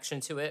sonic connection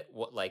to it.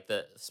 Like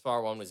the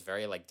Sprawl 1 was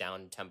very like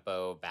down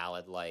tempo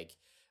ballad, like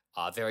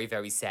very,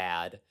 very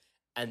sad.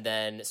 And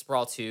then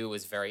Sprawl 2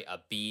 was very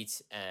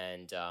upbeat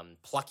and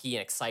plucky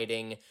and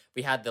exciting.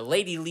 We had the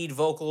lady lead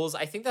vocals.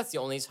 I think that's the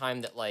only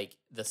time that like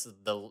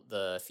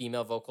the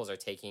female vocals are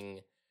taking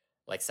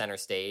like center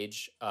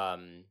stage,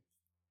 and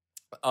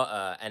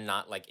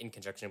not like in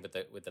conjunction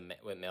with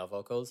male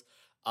vocals.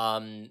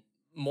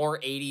 More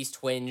 80s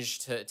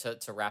twinge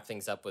to wrap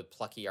things up with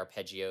plucky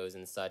arpeggios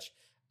and such.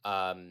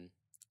 And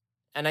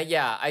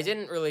I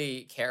didn't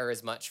really care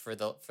as much for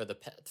the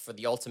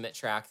ultimate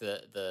track,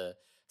 the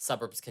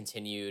Suburbs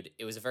Continued.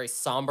 It was a very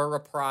somber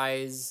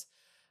reprise.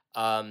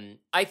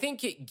 I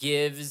think it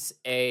gives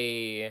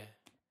a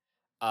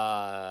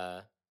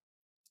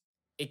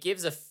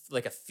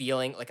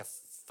feeling, like a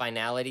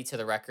finality to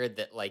the record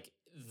that like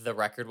the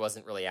record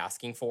wasn't really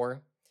asking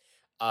for.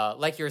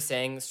 Like you were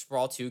saying,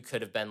 Sprawl 2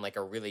 could have been like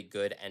a really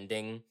good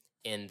ending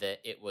in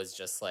that it was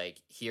just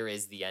like, here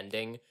is the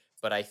ending.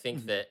 But I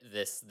think that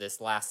this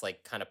last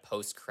like kind of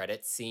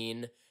post-credit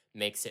scene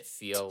makes it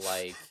feel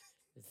like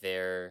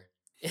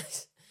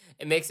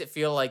it makes it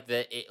feel like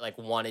that it like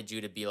wanted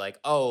you to be like,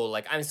 oh,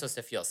 like I'm supposed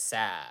to feel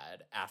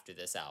sad after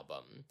this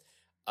album.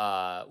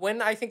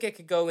 When I think it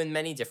could go in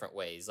many different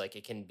ways. Like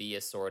it can be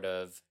a sort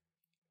of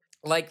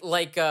like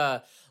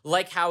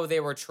how they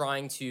were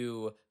trying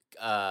to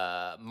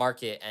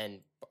market and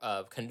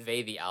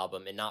convey the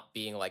album and not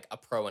being like a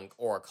pro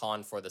or a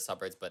con for the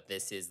Suburbs, but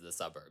this is the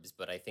Suburbs.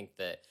 But I think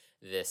that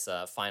this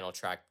final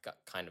track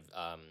kind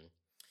of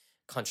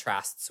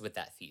contrasts with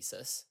that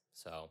thesis.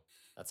 So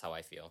that's how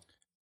I feel.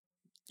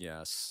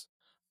 Yes.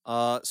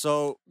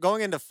 So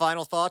going into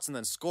final thoughts and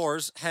then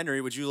scores,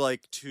 Henry, would you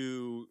like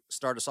to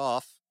start us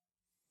off?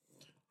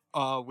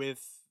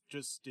 With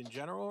just in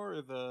general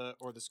or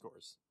the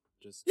scores?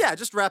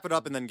 Just wrap it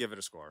up and then give it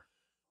a score.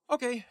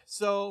 Okay,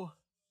 so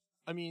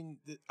I mean,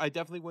 I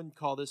definitely wouldn't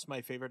call this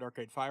my favorite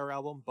Arcade Fire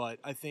album, but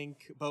I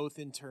think both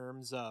in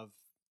terms of,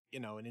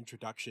 an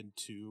introduction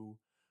to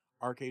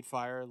Arcade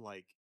Fire,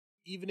 like,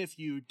 even if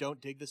you don't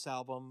dig this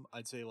album,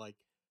 I'd say, like,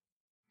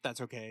 that's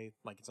okay.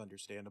 Like, it's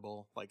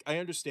understandable. Like, I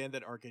understand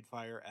that Arcade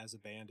Fire as a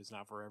band is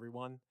not for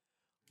everyone.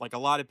 Like, a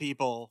lot of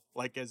people,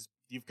 like, as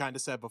you've kind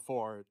of said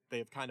before, they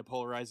have kind of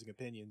polarizing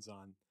opinions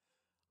on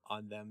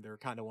them. They're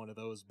kind of one of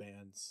those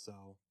bands,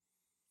 so...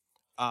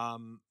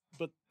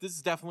 but this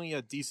is definitely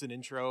a decent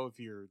intro if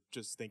you're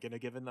just thinking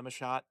of giving them a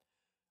shot.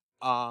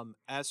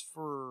 As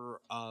for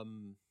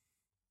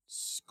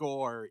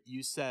score,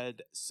 you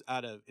said it's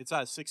out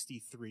of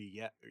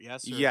 63.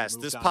 Yes. Yes.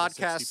 This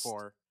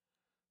podcast.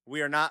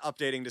 We are not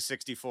updating to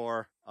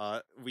 64.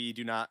 We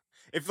do not.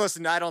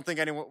 I don't think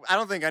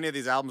any of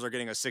these albums are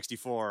getting a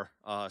 64,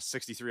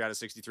 63 out of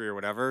 63 or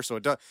whatever. So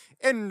it does.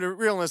 In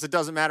realness, it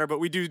doesn't matter. But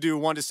we do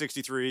 1 to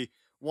 63.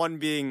 1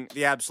 being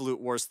the absolute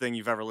worst thing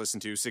you've ever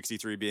listened to,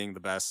 63 being the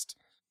best.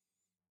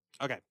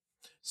 Okay.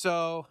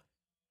 So,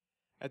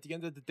 at the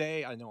end of the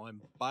day, I know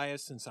I'm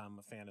biased since I'm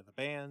a fan of the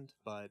band,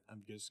 but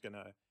I'm just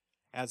gonna,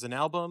 as an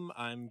album,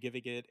 I'm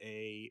giving it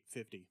a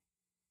 50.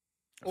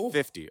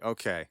 50,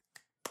 okay.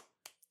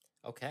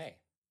 Okay.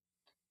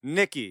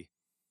 Nikki,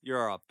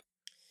 you're up.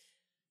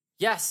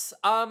 Yes.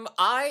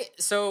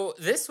 So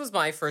this was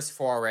my first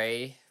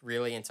foray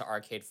really into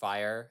Arcade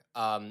Fire.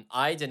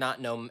 I did not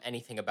know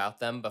anything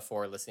about them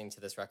before listening to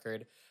this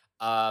record.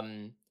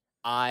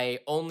 I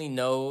only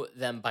know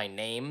them by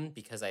name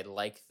because I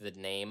like the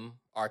name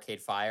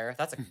Arcade Fire.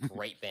 That's a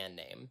great band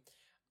name.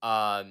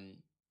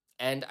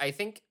 And I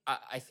think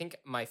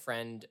my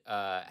friend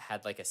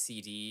had like a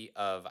CD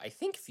of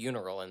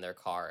Funeral in their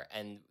car,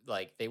 and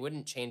like they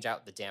wouldn't change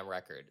out the damn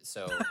record,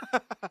 so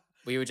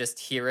we would just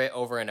hear it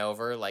over and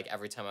over like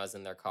every time I was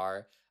in their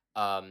car.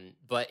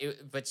 But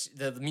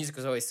the music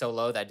was always so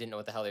low that I didn't know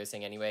what the hell they were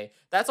saying anyway.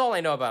 That's all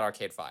I know about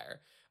Arcade Fire.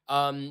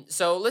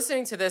 So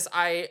listening to this,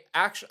 I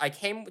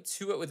came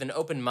to it with an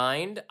open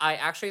mind. I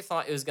actually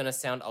thought it was gonna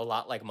sound a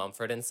lot like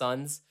Mumford and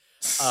Sons.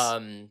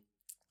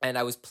 And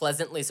I was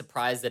pleasantly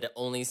surprised that it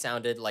only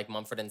sounded like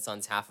Mumford and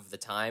Sons half of the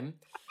time.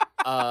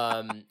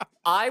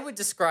 I would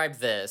describe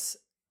this,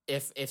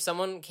 if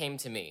someone came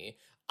to me,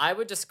 I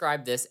would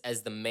describe this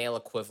as the male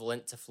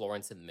equivalent to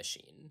Florence and the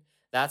Machine.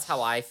 That's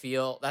how I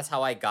feel. That's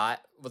what I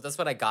got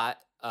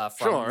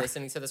from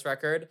listening to this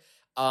record.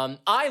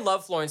 I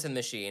love Florence and the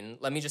Machine.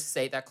 Let me just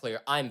say that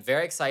clear. I'm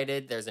very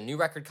excited. There's a new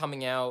record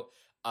coming out.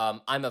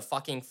 I'm a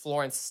fucking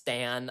Florence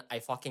stan. I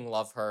fucking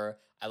love her.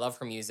 I love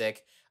her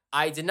music.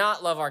 I did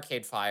not love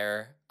Arcade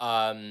Fire.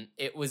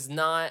 It was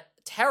not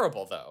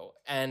terrible, though,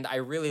 and I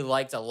really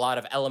liked a lot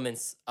of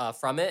elements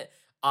from it.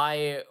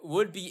 I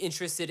would be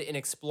interested in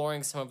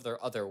exploring some of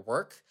their other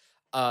work,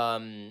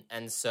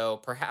 and so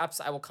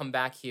perhaps I will come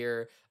back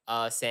here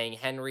saying,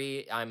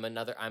 Henry, I'm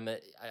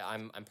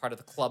part of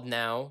the club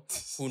now.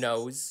 Who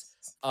knows?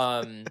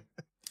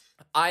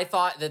 I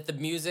thought that the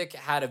music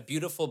had a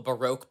beautiful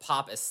Baroque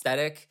pop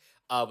aesthetic.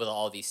 With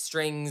all these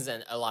strings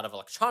and a lot of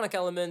electronic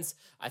elements.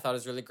 I thought it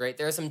was really great.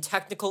 There are some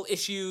technical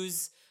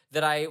issues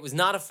that I was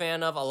not a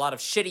fan of. A lot of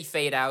shitty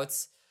fade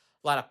outs,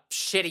 a lot of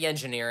shitty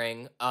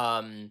engineering.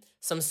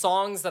 Some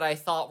songs that I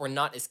thought were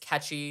not as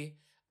catchy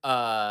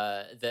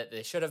that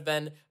they should have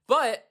been.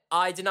 But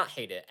I did not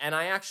hate it. And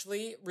I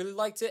actually really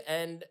liked it.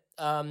 And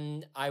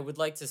I would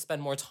like to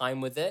spend more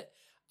time with it.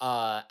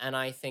 And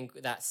I think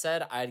that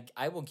said,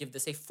 I will give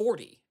this a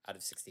 40 out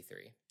of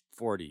 63.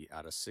 40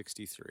 out of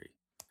 63.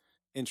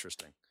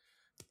 Interesting.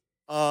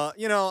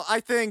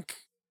 I think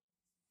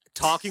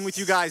talking with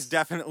you guys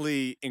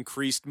definitely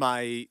increased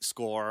my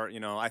score.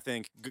 I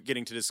think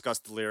getting to discuss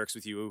the lyrics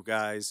with you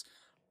guys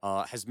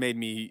has made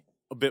me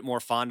a bit more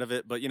fond of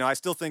it. But, I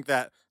still think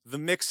that the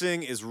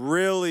mixing is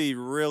really,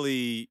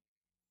 really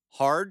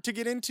hard to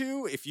get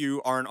into if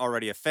you aren't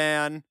already a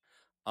fan.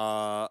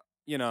 The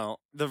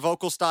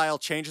vocal style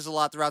changes a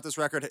lot throughout this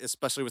record,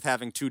 especially with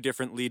having 2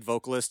 different lead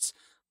vocalists.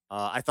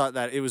 I thought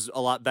that it was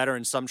a lot better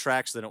in some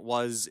tracks than it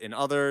was in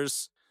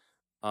others.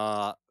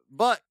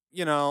 But,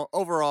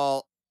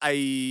 overall,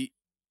 I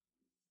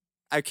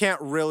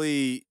can't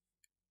really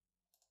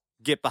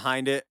get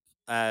behind it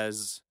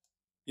as,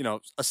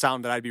 a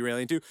sound that I'd be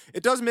really into.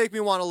 It does make me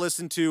want to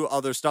listen to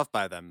other stuff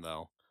by them,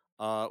 though,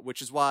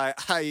 which is why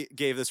I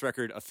gave this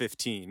record a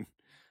 15.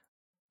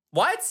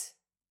 What?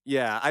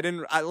 Yeah,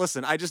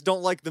 I just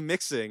don't like the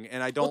mixing,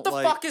 and I don't like...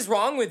 What the fuck is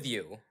wrong with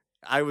you?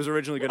 I was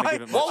originally going to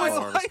give it much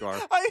more of a score.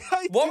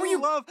 I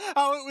love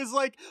how it was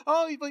like,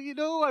 but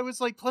I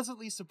was like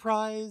pleasantly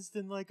surprised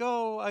and like,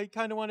 I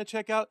kind of want to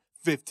check out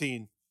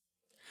 15.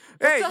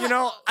 Hey,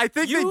 I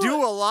think they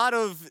do a lot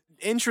of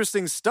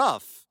interesting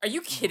stuff. Are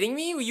you kidding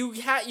me? You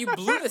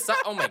blew this up.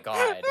 Oh my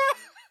god.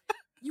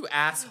 You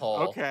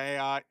asshole. Okay,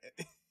 I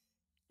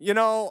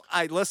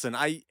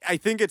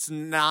think it's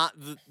not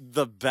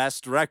the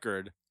best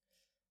record.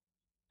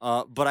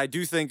 But I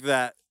do think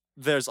that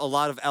there's a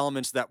lot of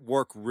elements that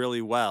work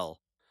really well.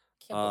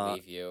 Can't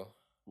believe you.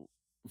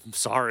 I'm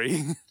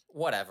sorry.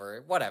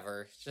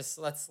 Whatever. Just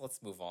let's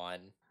move on.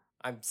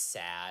 I'm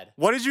sad.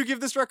 What did you give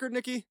this record,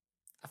 Nikki?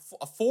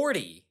 A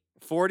 40.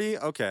 40?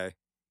 Okay.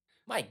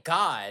 My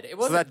God, it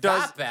wasn't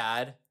that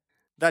bad.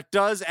 That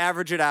does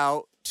average it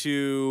out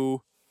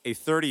to a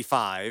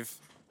 35.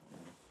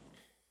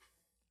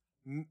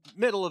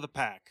 Middle of the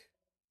pack.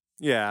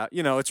 Yeah,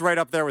 it's right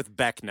up there with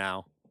Beck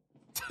now.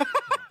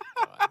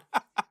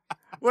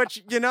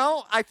 Which,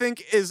 I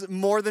think is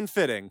more than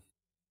fitting.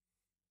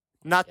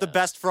 Not the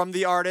best from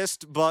the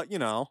artist, but,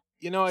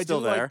 I still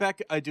do there. like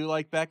Beck. I do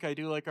like Beck. I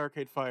do like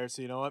Arcade Fire.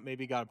 So you know what?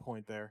 Maybe got a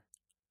point there.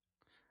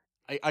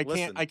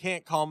 I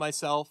can't call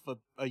myself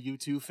a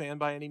U2 fan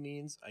by any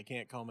means. I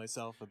can't call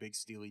myself a big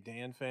Steely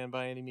Dan fan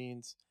by any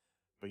means.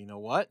 But you know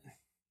what?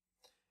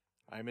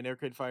 I'm an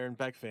Arcade Fire and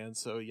Beck fan,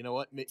 so you know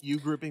what? You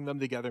grouping them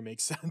together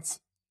makes sense.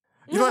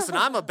 Listen,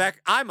 I'm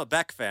a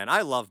Beck fan.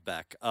 I love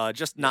Beck.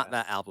 Just not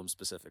that album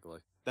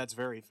specifically. That's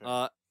very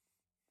fair.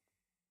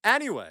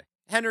 Anyway,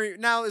 Henry,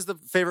 now is the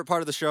favorite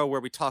part of the show where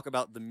we talk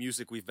about the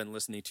music we've been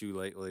listening to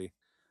lately.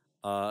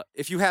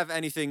 If you have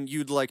anything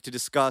you'd like to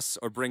discuss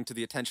or bring to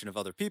the attention of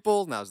other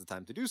people, now's the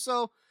time to do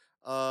so.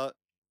 What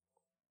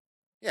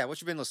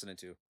you been listening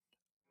to?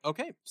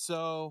 Okay,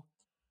 so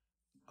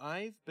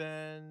I've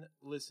been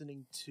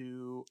listening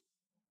to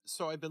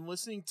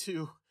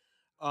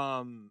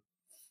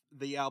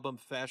the album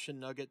Fashion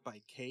Nugget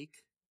by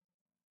Cake.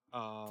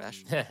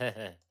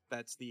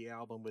 That's the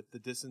album with The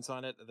Distance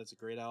on it. That's a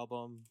great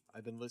album.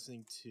 I've been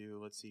listening to,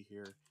 let's see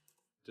here,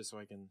 just so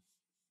I can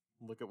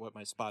look at what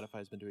my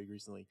Spotify's been doing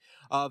recently.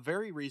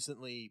 Very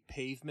recently,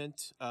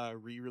 Pavement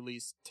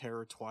re-released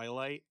Terror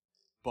Twilight,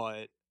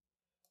 but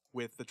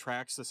with the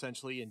tracks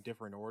essentially in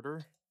different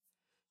order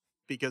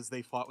because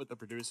they fought with the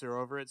producer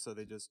over it, so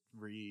they just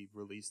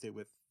re-released it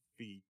with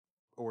the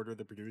order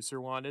the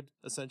producer wanted,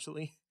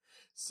 essentially.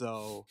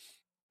 So,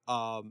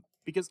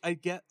 because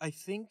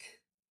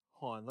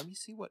hold on, let me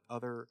see what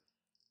other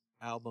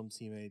albums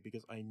he made,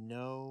 because I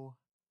know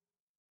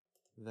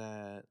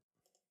that...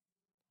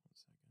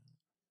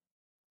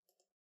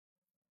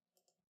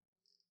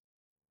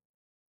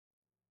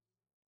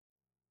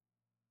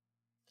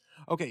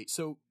 Okay,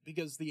 so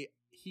because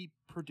he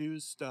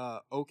produced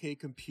OK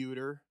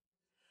Computer.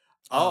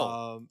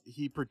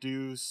 He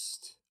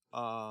produced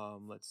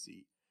let's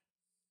see.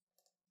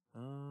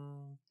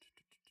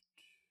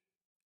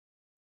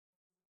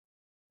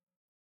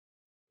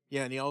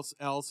 Yeah, and he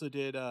also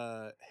did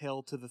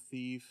Hail to the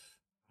Thief.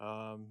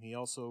 He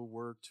also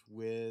worked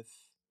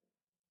with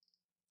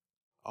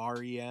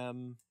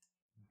REM,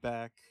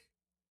 Beck,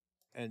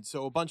 and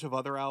so a bunch of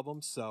other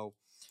albums. So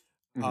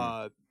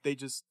they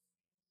just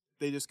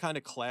kind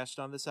of clashed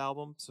on this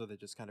album, so they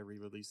just kind of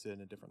re-released it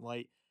in a different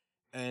light.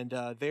 And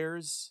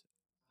there's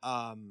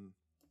Guster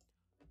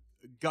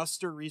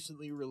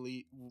recently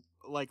released,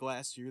 like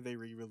last year, they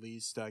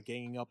re-released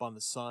Ganging Up on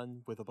the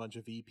Sun with a bunch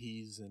of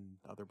EPs and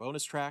other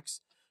bonus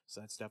tracks. So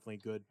that's definitely a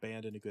good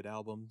band and a good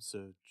album,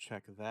 so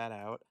check that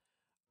out.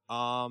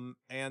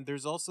 And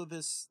there's also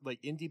this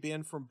like indie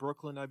band from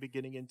Brooklyn I've been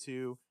getting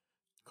into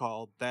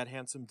called That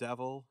Handsome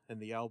Devil, and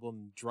the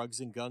album Drugs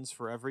and Guns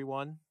for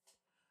Everyone.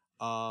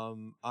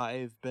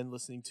 I've been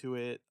listening to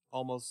it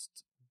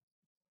almost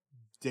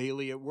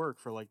daily at work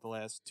for like the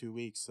last 2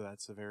 weeks, so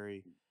that's a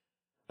very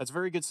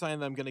good sign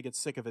that I'm going to get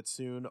sick of it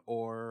soon,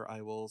 or I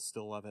will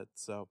still love it.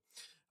 So,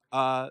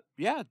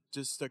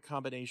 just a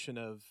combination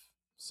of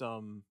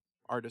some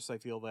artists I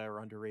feel that are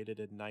underrated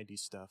in 90s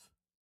stuff.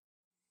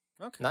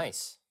 Okay.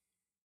 Nice.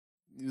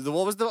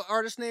 What was the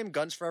artist name?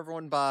 Guns for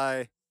Everyone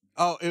by...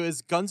 Oh, it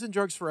was Guns and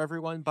Drugs for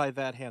Everyone by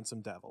That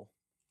Handsome Devil.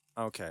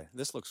 Okay,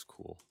 this looks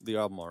cool. The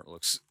album art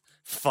looks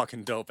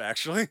fucking dope,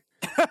 actually.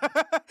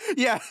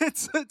 Yeah,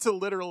 it's a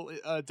literal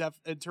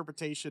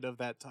interpretation of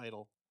that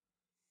title.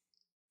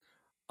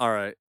 All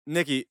right.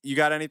 Nikki, you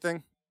got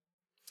anything?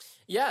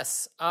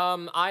 Yes.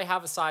 I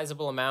have a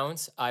sizable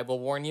amount. I will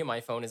warn you, my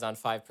phone is on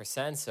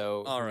 5%,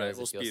 so... All right,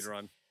 we'll speed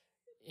run.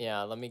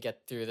 Yeah, let me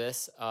get through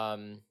this.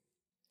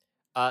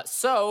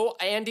 So,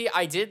 Andy,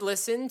 I did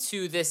listen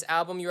to this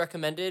album you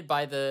recommended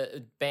by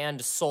the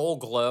band Soul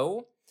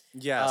Glow.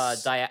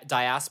 Yes.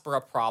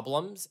 Diaspora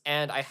Problems.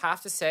 And I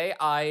have to say,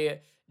 I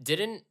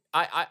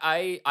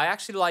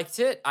actually liked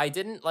it. I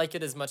didn't like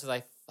it as much as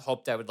I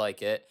hoped I would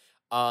like it.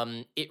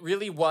 It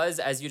really was,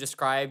 as you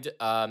described,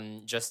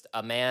 just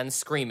a man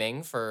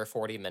screaming for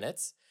 40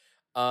 minutes.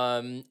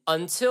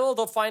 Until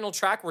the final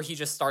track where he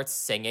just starts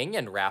singing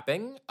and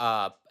rapping.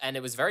 And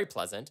it was very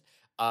pleasant.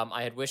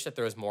 I had wished that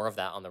there was more of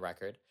that on the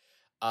record.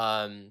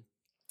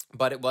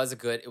 But it was a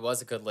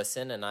good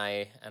listen, and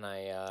I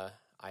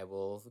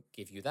will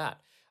give you that.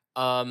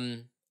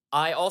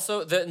 I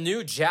also, the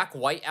new Jack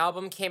White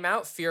album came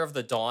out, Fear of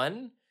the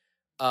Dawn.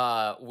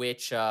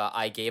 which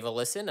I gave a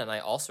listen and I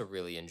also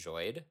really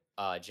enjoyed.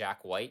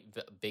 Jack White,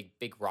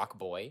 big rock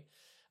boy.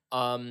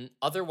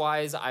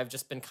 Otherwise, I've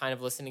just been kind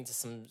of listening to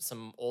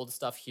some old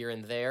stuff here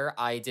and there.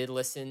 I've been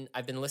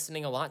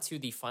listening a lot to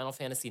the Final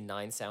Fantasy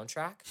IX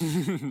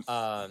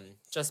soundtrack,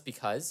 just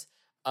because.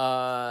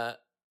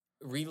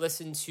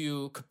 Re-listen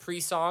to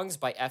Capri Songs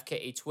by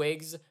FKA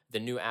Twigs,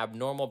 The New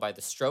Abnormal by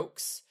The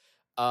Strokes.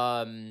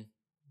 What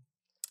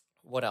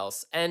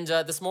else? And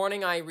this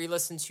morning I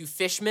re-listened to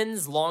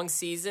Fishman's Long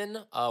Season,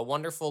 a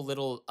wonderful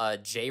little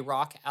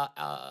J-rock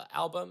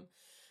album.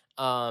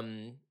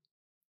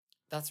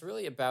 That's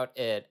really about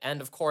it. And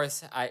of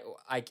course, I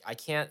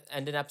can't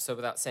end an episode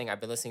without saying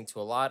I've been listening to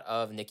a lot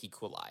of Nikki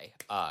Kulai,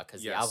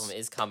 because the album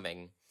is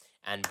coming.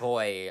 And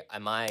boy,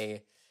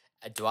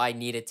 do I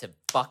need it to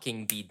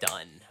fucking be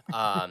done.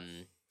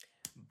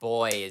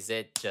 Boy, is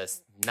it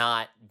just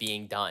not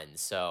being done.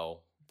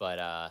 So, but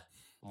I'm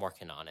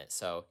working on it.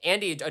 So,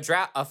 Andy,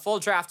 a full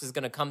draft is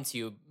going to come to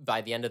you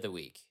by the end of the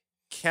week.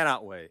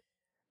 Cannot wait.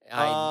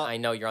 I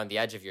know you're on the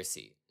edge of your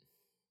seat.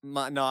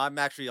 No, I'm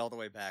actually all the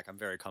way back. I'm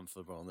very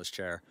comfortable in this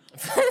chair.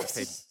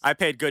 I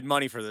paid good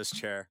money for this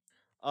chair.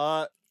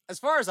 As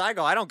far as I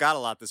go, I don't got a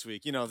lot this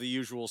week. You know, the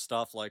usual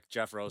stuff like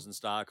Jeff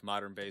Rosenstock,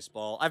 modern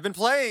baseball. I've been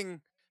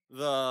playing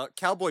the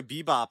Cowboy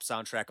Bebop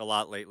soundtrack a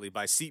lot lately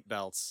by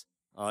Seatbelts.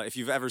 If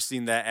you've ever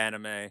seen that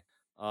anime,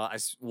 I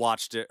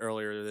watched it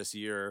earlier this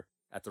year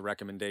at the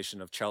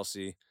recommendation of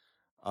Chelsea.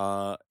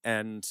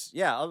 And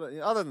yeah,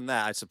 other than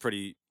that, it's a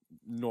pretty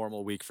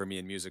normal week for me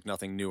in music.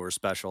 Nothing new or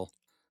special.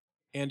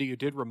 Andy, you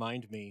did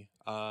remind me,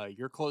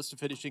 you're close to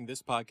finishing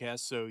this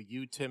podcast, so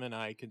you, Tim, and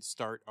I can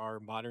start our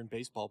modern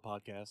baseball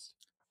podcast.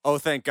 Oh,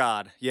 thank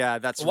God. Yeah,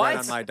 that's right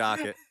on my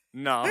docket.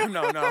 No.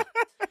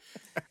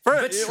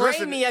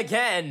 Betray me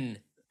again.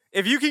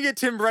 If you can get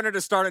Tim Brenner to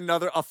start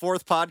a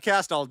fourth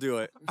podcast, I'll do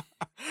it.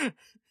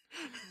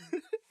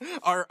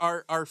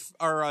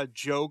 Our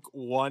joke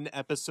 1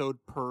 episode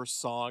per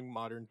song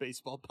modern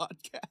baseball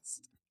podcast.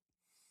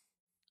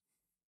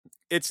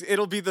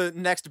 It'll be the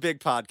next big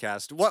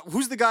podcast.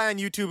 Who's the guy on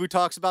YouTube who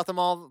talks about them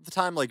all the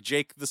time, like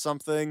Jake the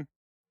something?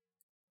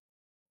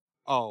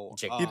 Oh,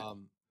 Jake.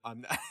 I'm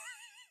not.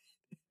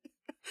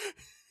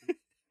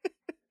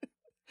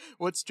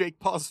 What's Jake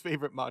Paul's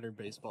favorite modern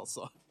baseball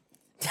song?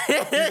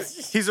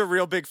 He's a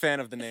real big fan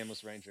of the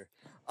Nameless Ranger.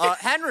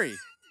 Henry,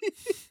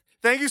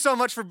 thank you so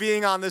much for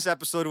being on this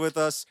episode with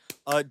us.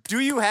 Do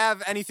you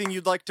have anything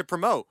you'd like to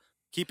promote?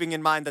 Keeping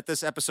in mind that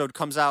this episode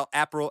comes out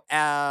April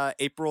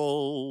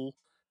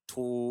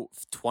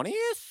 20th?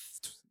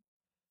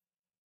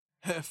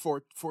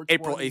 for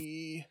April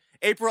 8th.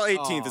 April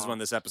 18th is when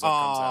this episode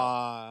comes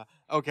out.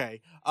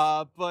 Okay.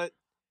 But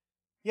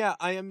yeah,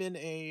 I am in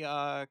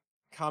a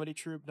comedy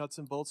troupe, Nuts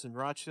and Bolts, in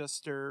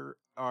Rochester.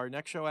 Our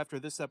next show after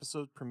this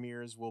episode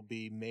premieres will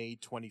be May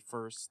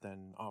 21st,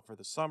 then off for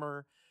the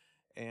summer.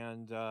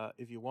 And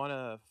if you want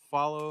to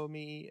follow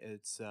me,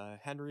 it's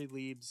Henry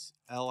Liebs,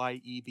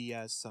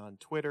 Liebs on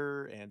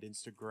Twitter and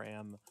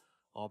Instagram,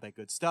 all that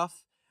good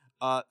stuff.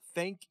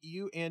 Thank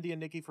you, Andy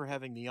and Nikki, for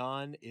having me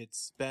on.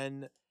 It's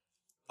been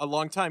a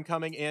long time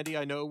coming, Andy.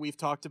 I know we've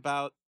talked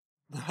about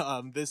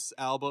this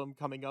album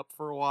coming up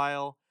for a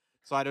while,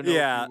 so I don't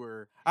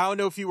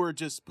know if you were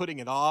just putting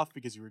it off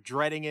because you were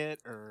dreading it,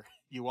 or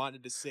you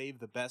wanted to save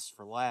the best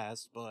for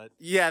last. But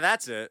yeah,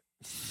 that's it.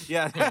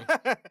 Yeah.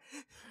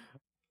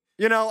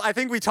 You know, I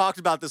think we talked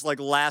about this like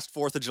last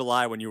 4th of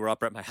July when you were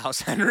up at my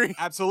house, Henry.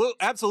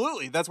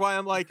 Absolutely. That's why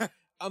I'm like,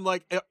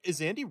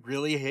 is Andy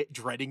really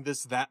dreading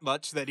this that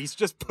much that he's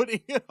just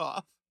putting it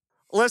off?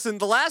 Listen,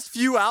 the last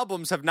few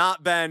albums have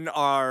not been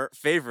our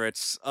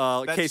favorites.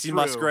 Casey true.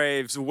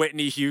 Musgraves,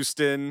 Whitney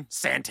Houston,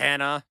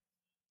 Santana.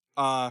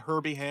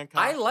 Herbie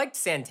Hancock. I liked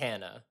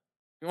Santana.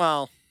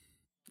 Well,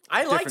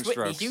 I liked Whitney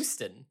strokes.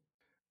 Houston.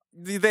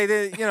 They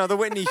the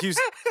Whitney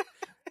Houston.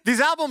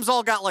 These albums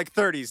all got like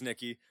 30s,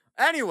 Nikki.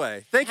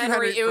 Anyway, thank you,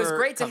 Henry. It was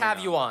great to have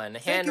you on.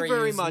 Thank Henry, you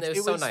very much. It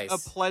was so nice. A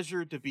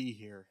pleasure to be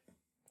here.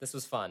 This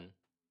was fun.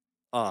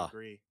 I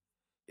agree.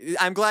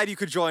 I'm glad you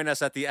could join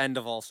us at the end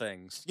of all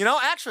things. You know,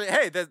 actually,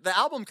 hey, the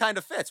album kind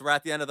of fits. We're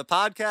at the end of the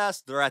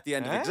podcast. They're at the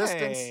end of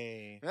existence.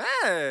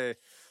 Hey.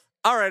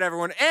 All right,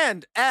 everyone.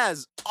 And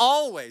as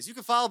always, you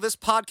can follow this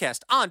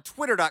podcast on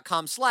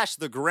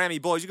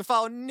twitter.com/theGrammyBoys. You can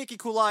follow Nikki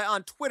Kulai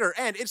on Twitter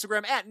and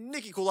Instagram at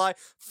Nikki Kulai.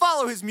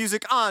 Follow his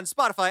music on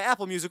Spotify,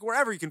 Apple Music,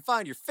 wherever you can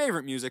find your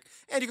favorite music.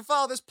 And you can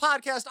follow this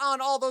podcast on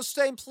all those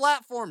same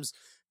platforms.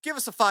 Give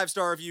us a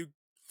 5-star review.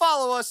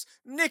 Follow us.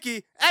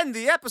 Nikki, end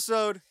the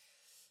episode.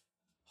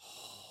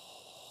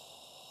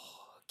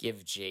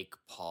 Give Jake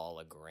Paul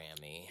a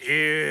Grammy.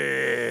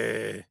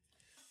 Yeah.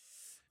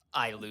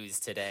 I lose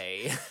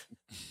today.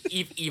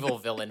 Evil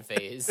villain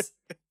phase.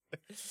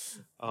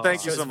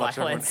 Thank you so much,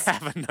 everyone.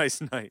 Have a nice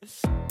night.